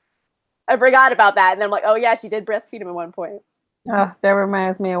 I forgot about that. And then I'm like, oh yeah, she did breastfeed him at one point. Oh, that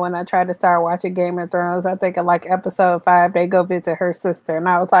reminds me of when I tried to start watching Game of Thrones. I think in like episode 5, they go visit her sister. And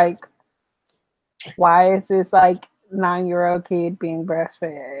I was like, why is this like 9-year-old kid being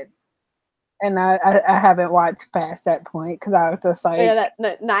breastfed? And I haven't watched past that point because I was just like, yeah,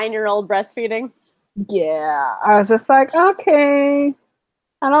 that 9-year-old breastfeeding. Yeah, I was just like, okay,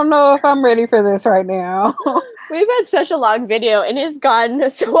 I don't know if I'm ready for this right now. We've had such a long video and it's gone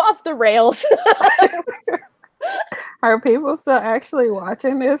so off the rails. Are people still actually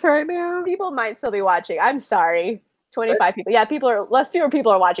watching this right now? People might still be watching. I'm sorry. 25 people. Yeah, fewer people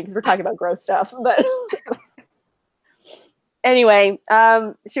are watching because we're talking about gross stuff. But Anyway,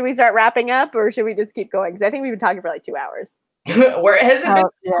 should we start wrapping up or should we just keep going? Because I think we've been talking for like 2 hours. Where has it been?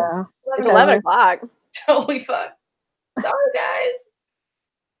 Yeah. It's 11 o'clock. Holy fuck. Sorry, guys.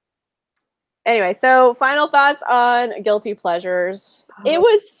 Anyway, so final thoughts on Guilty Pleasures. It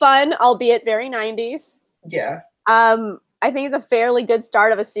was fun, albeit very 90s. Yeah. I think it's a fairly good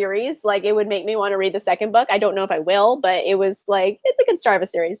start of a series. Like, it would make me want to read the second book. I don't know if I will, but it was like, it's a good start of a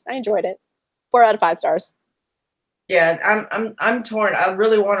series. I enjoyed it. 4 out of 5 stars. Yeah, I'm torn. I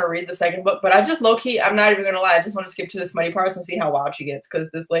really want to read the second book, but I just low-key, I'm not even gonna lie, I just want to skip to the smutty parts and see how wild she gets,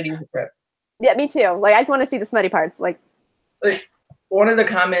 because this lady is a trip. Yeah, me too. Like, I just want to see the smutty parts. Like one of the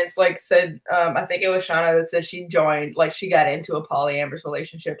comments like said, I think it was Shauna that said she joined, like she got into a polyamorous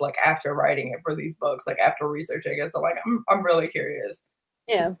relationship like after writing it for these books, like after researching it. So like I'm really curious.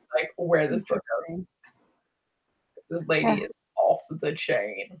 Yeah. Like where this book goes. This lady is off the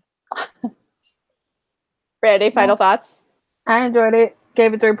chain. Brandy, final thoughts? I enjoyed it.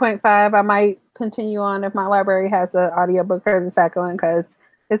 Gave it 3.5. I might continue on if my library has the audiobook or the second one because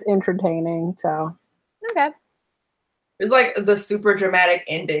it's entertaining. So okay. It's like the super dramatic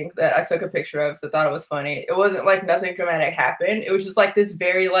ending that I took a picture of, so I thought it was funny. It wasn't like nothing dramatic happened. It was just like this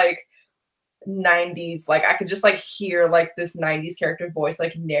very like 90s, like I could just like hear like this 90s character voice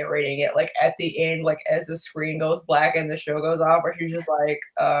like narrating it like at the end, like as the screen goes black and the show goes off, where she's just like,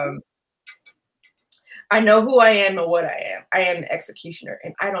 I know who I am and what I am. I am the executioner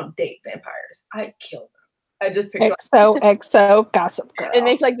and I don't date vampires. I kill them. I just picture XOXO Gossip Girl. It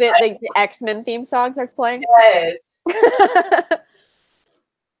makes like the X-Men theme song starts playing. Yes. I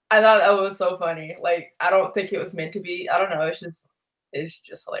thought that was so funny. Like, I don't think it was meant to be. I don't know. It's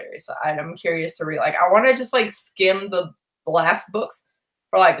just hilarious. So I'm curious to read. Like, I want to just like skim the last books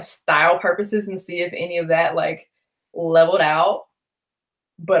for like style purposes and see if any of that like leveled out.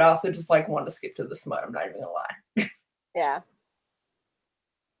 But also just like want to skip to the smut. I'm not even gonna lie. Yeah.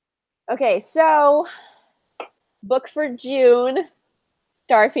 Okay, so book for June,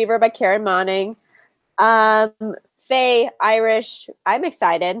 Star Fever by Karen Manning. Faye, Irish. I'm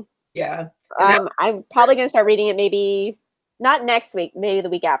excited. Yeah. I'm probably gonna start reading it maybe not next week, maybe the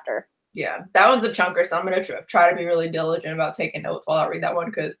week after. Yeah, that one's a chunker, so I'm gonna try to be really diligent about taking notes while I read that one,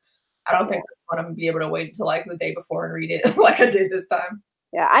 because I don't think I'm gonna be able to wait until like the day before and read it like I did this time.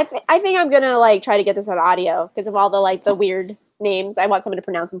 Yeah, I think I'm gonna like try to get this on audio because of all the like the weird names. I want someone to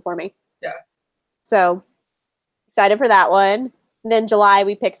pronounce them for me. Yeah. So excited for that one. And then July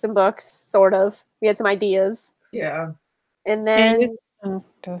we picked some books, sort of. We had some ideas. Yeah. And then go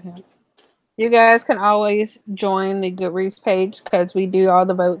ahead. You guys can always join the Goodreads page because we do all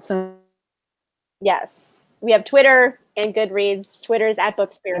the votes. And yes, we have Twitter and Goodreads. Twitter is at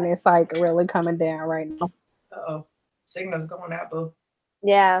Bookspirit. And it's like really coming down right now. Uh-oh. Signal's going out, boo.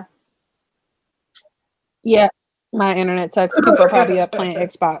 Yeah. Yeah. My internet sucks. People are probably up playing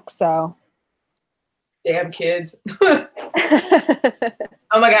Xbox, so. Damn kids. Oh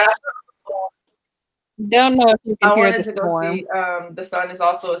my God. Don't know if you can hear the wanted to storm. go see The Sun Is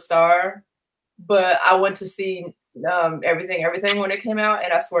Also a Star, but I went to see Everything when it came out,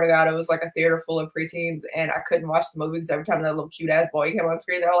 and I swear to God, it was like a theater full of preteens, and I couldn't watch the movie because every time that little cute ass boy came on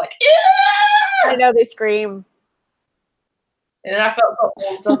screen, they were like, yeah! I know, they scream. And then I felt so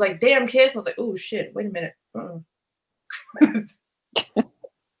old, so I was like, damn kids. I was like, oh shit, wait a minute.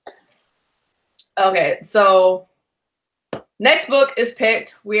 Okay, so next book is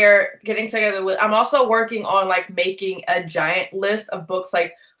picked. We're getting together. I'm also working on like making a giant list of books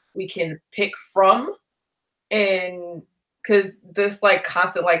like we can pick from, and because this like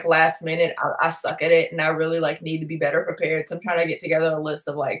constant like last minute, I suck at it, and I really like need to be better prepared. So I'm trying to get together a list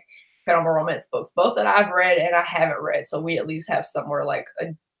of like paranormal romance books, both that I've read and I haven't read, so we at least have somewhere like a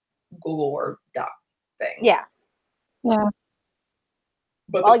Google Word doc thing. Yeah.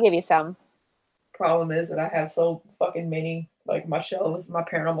 But I'll give you some. Problem is that I have so fucking many. Like my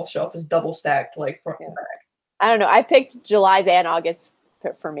paranormal shelf is double stacked, like front to back. I don't know. I picked July's and August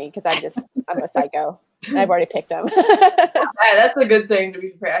for me because I'm a psycho. And I've already picked them. Yeah, that's a good thing to be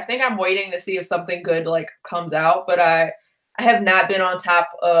prepared. I think I'm waiting to see if something good like comes out, but I have not been on top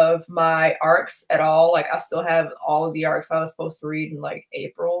of my arcs at all. Like I still have all of the arcs I was supposed to read in like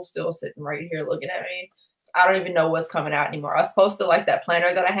April still sitting right here looking at me. I don't even know what's coming out anymore. I was supposed to, like that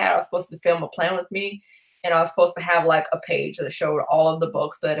planner that I had, I was supposed to film a plan with me, and I was supposed to have like a page that showed all of the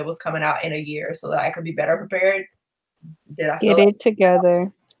books that it was coming out in a year so that I could be better prepared. Did I get it together?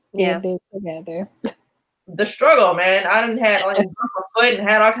 Yeah. Get it together. The struggle, man. I didn't have like my foot and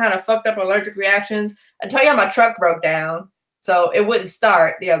had all kind of fucked up allergic reactions. I tell you, my truck broke down, so it wouldn't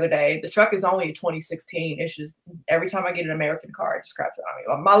start the other day. The truck is only a 2016. It's just every time I get an American car, it just craps it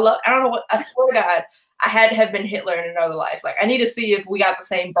on me. My luck, I don't know what. I swear to God, I had to have been Hitler in another life. Like, I need to see if we got the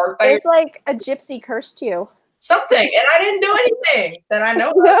same birthday. It's like a gypsy cursed you. Something, and I didn't do anything that I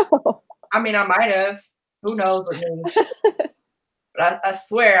know of. No. I mean, I might have. Who knows? But I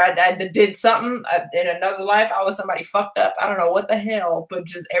swear I did something in another life. I was somebody fucked up. I don't know what the hell, but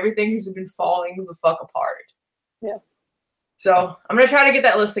just everything has been falling the fuck apart. Yeah. So I'm going to try to get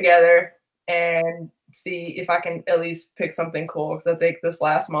that list together and see if I can at least pick something cool. Because I think this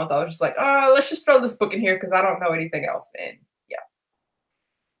last month I was just like, oh, let's just throw this book in here because I don't know anything else. And yeah.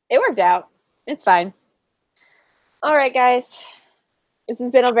 It worked out. It's fine. All right, guys. This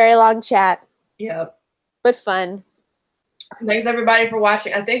has been a very long chat. Yep. But fun. Thanks everybody for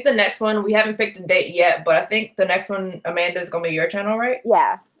watching. I think the next one, we haven't picked a date yet, but I think the next one, Amanda, is going to be your channel, right?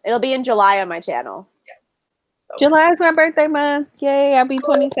 Yeah. It'll be in July on my channel. Yeah. July is my birthday month. Yay, I'll be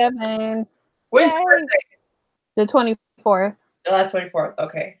 27. When's Yay. your birthday? The 24th. July 24th.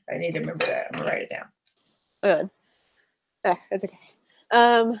 Okay. I need to remember that. I'm going to write it down. Good. That's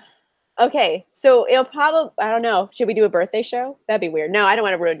okay. Okay, so it'll probably, I don't know. Should we do a birthday show? That'd be weird. No, I don't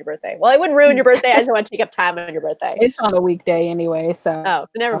want to ruin your birthday. Well, I wouldn't ruin your birthday. I just want to take up time on your birthday. It's on a weekday anyway, so. Oh,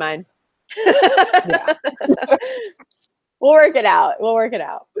 so never mind. Yeah. We'll work it out. We'll work it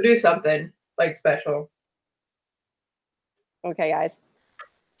out. We'll do something like special. Okay, guys.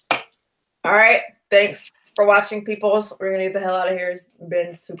 All right. Thanks for watching, people. So we're going to get the hell out of here. It's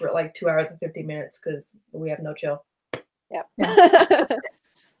been super like 2 hours and 50 minutes because we have no chill. Yep.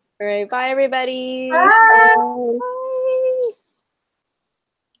 All right. Bye, everybody. Bye. Bye.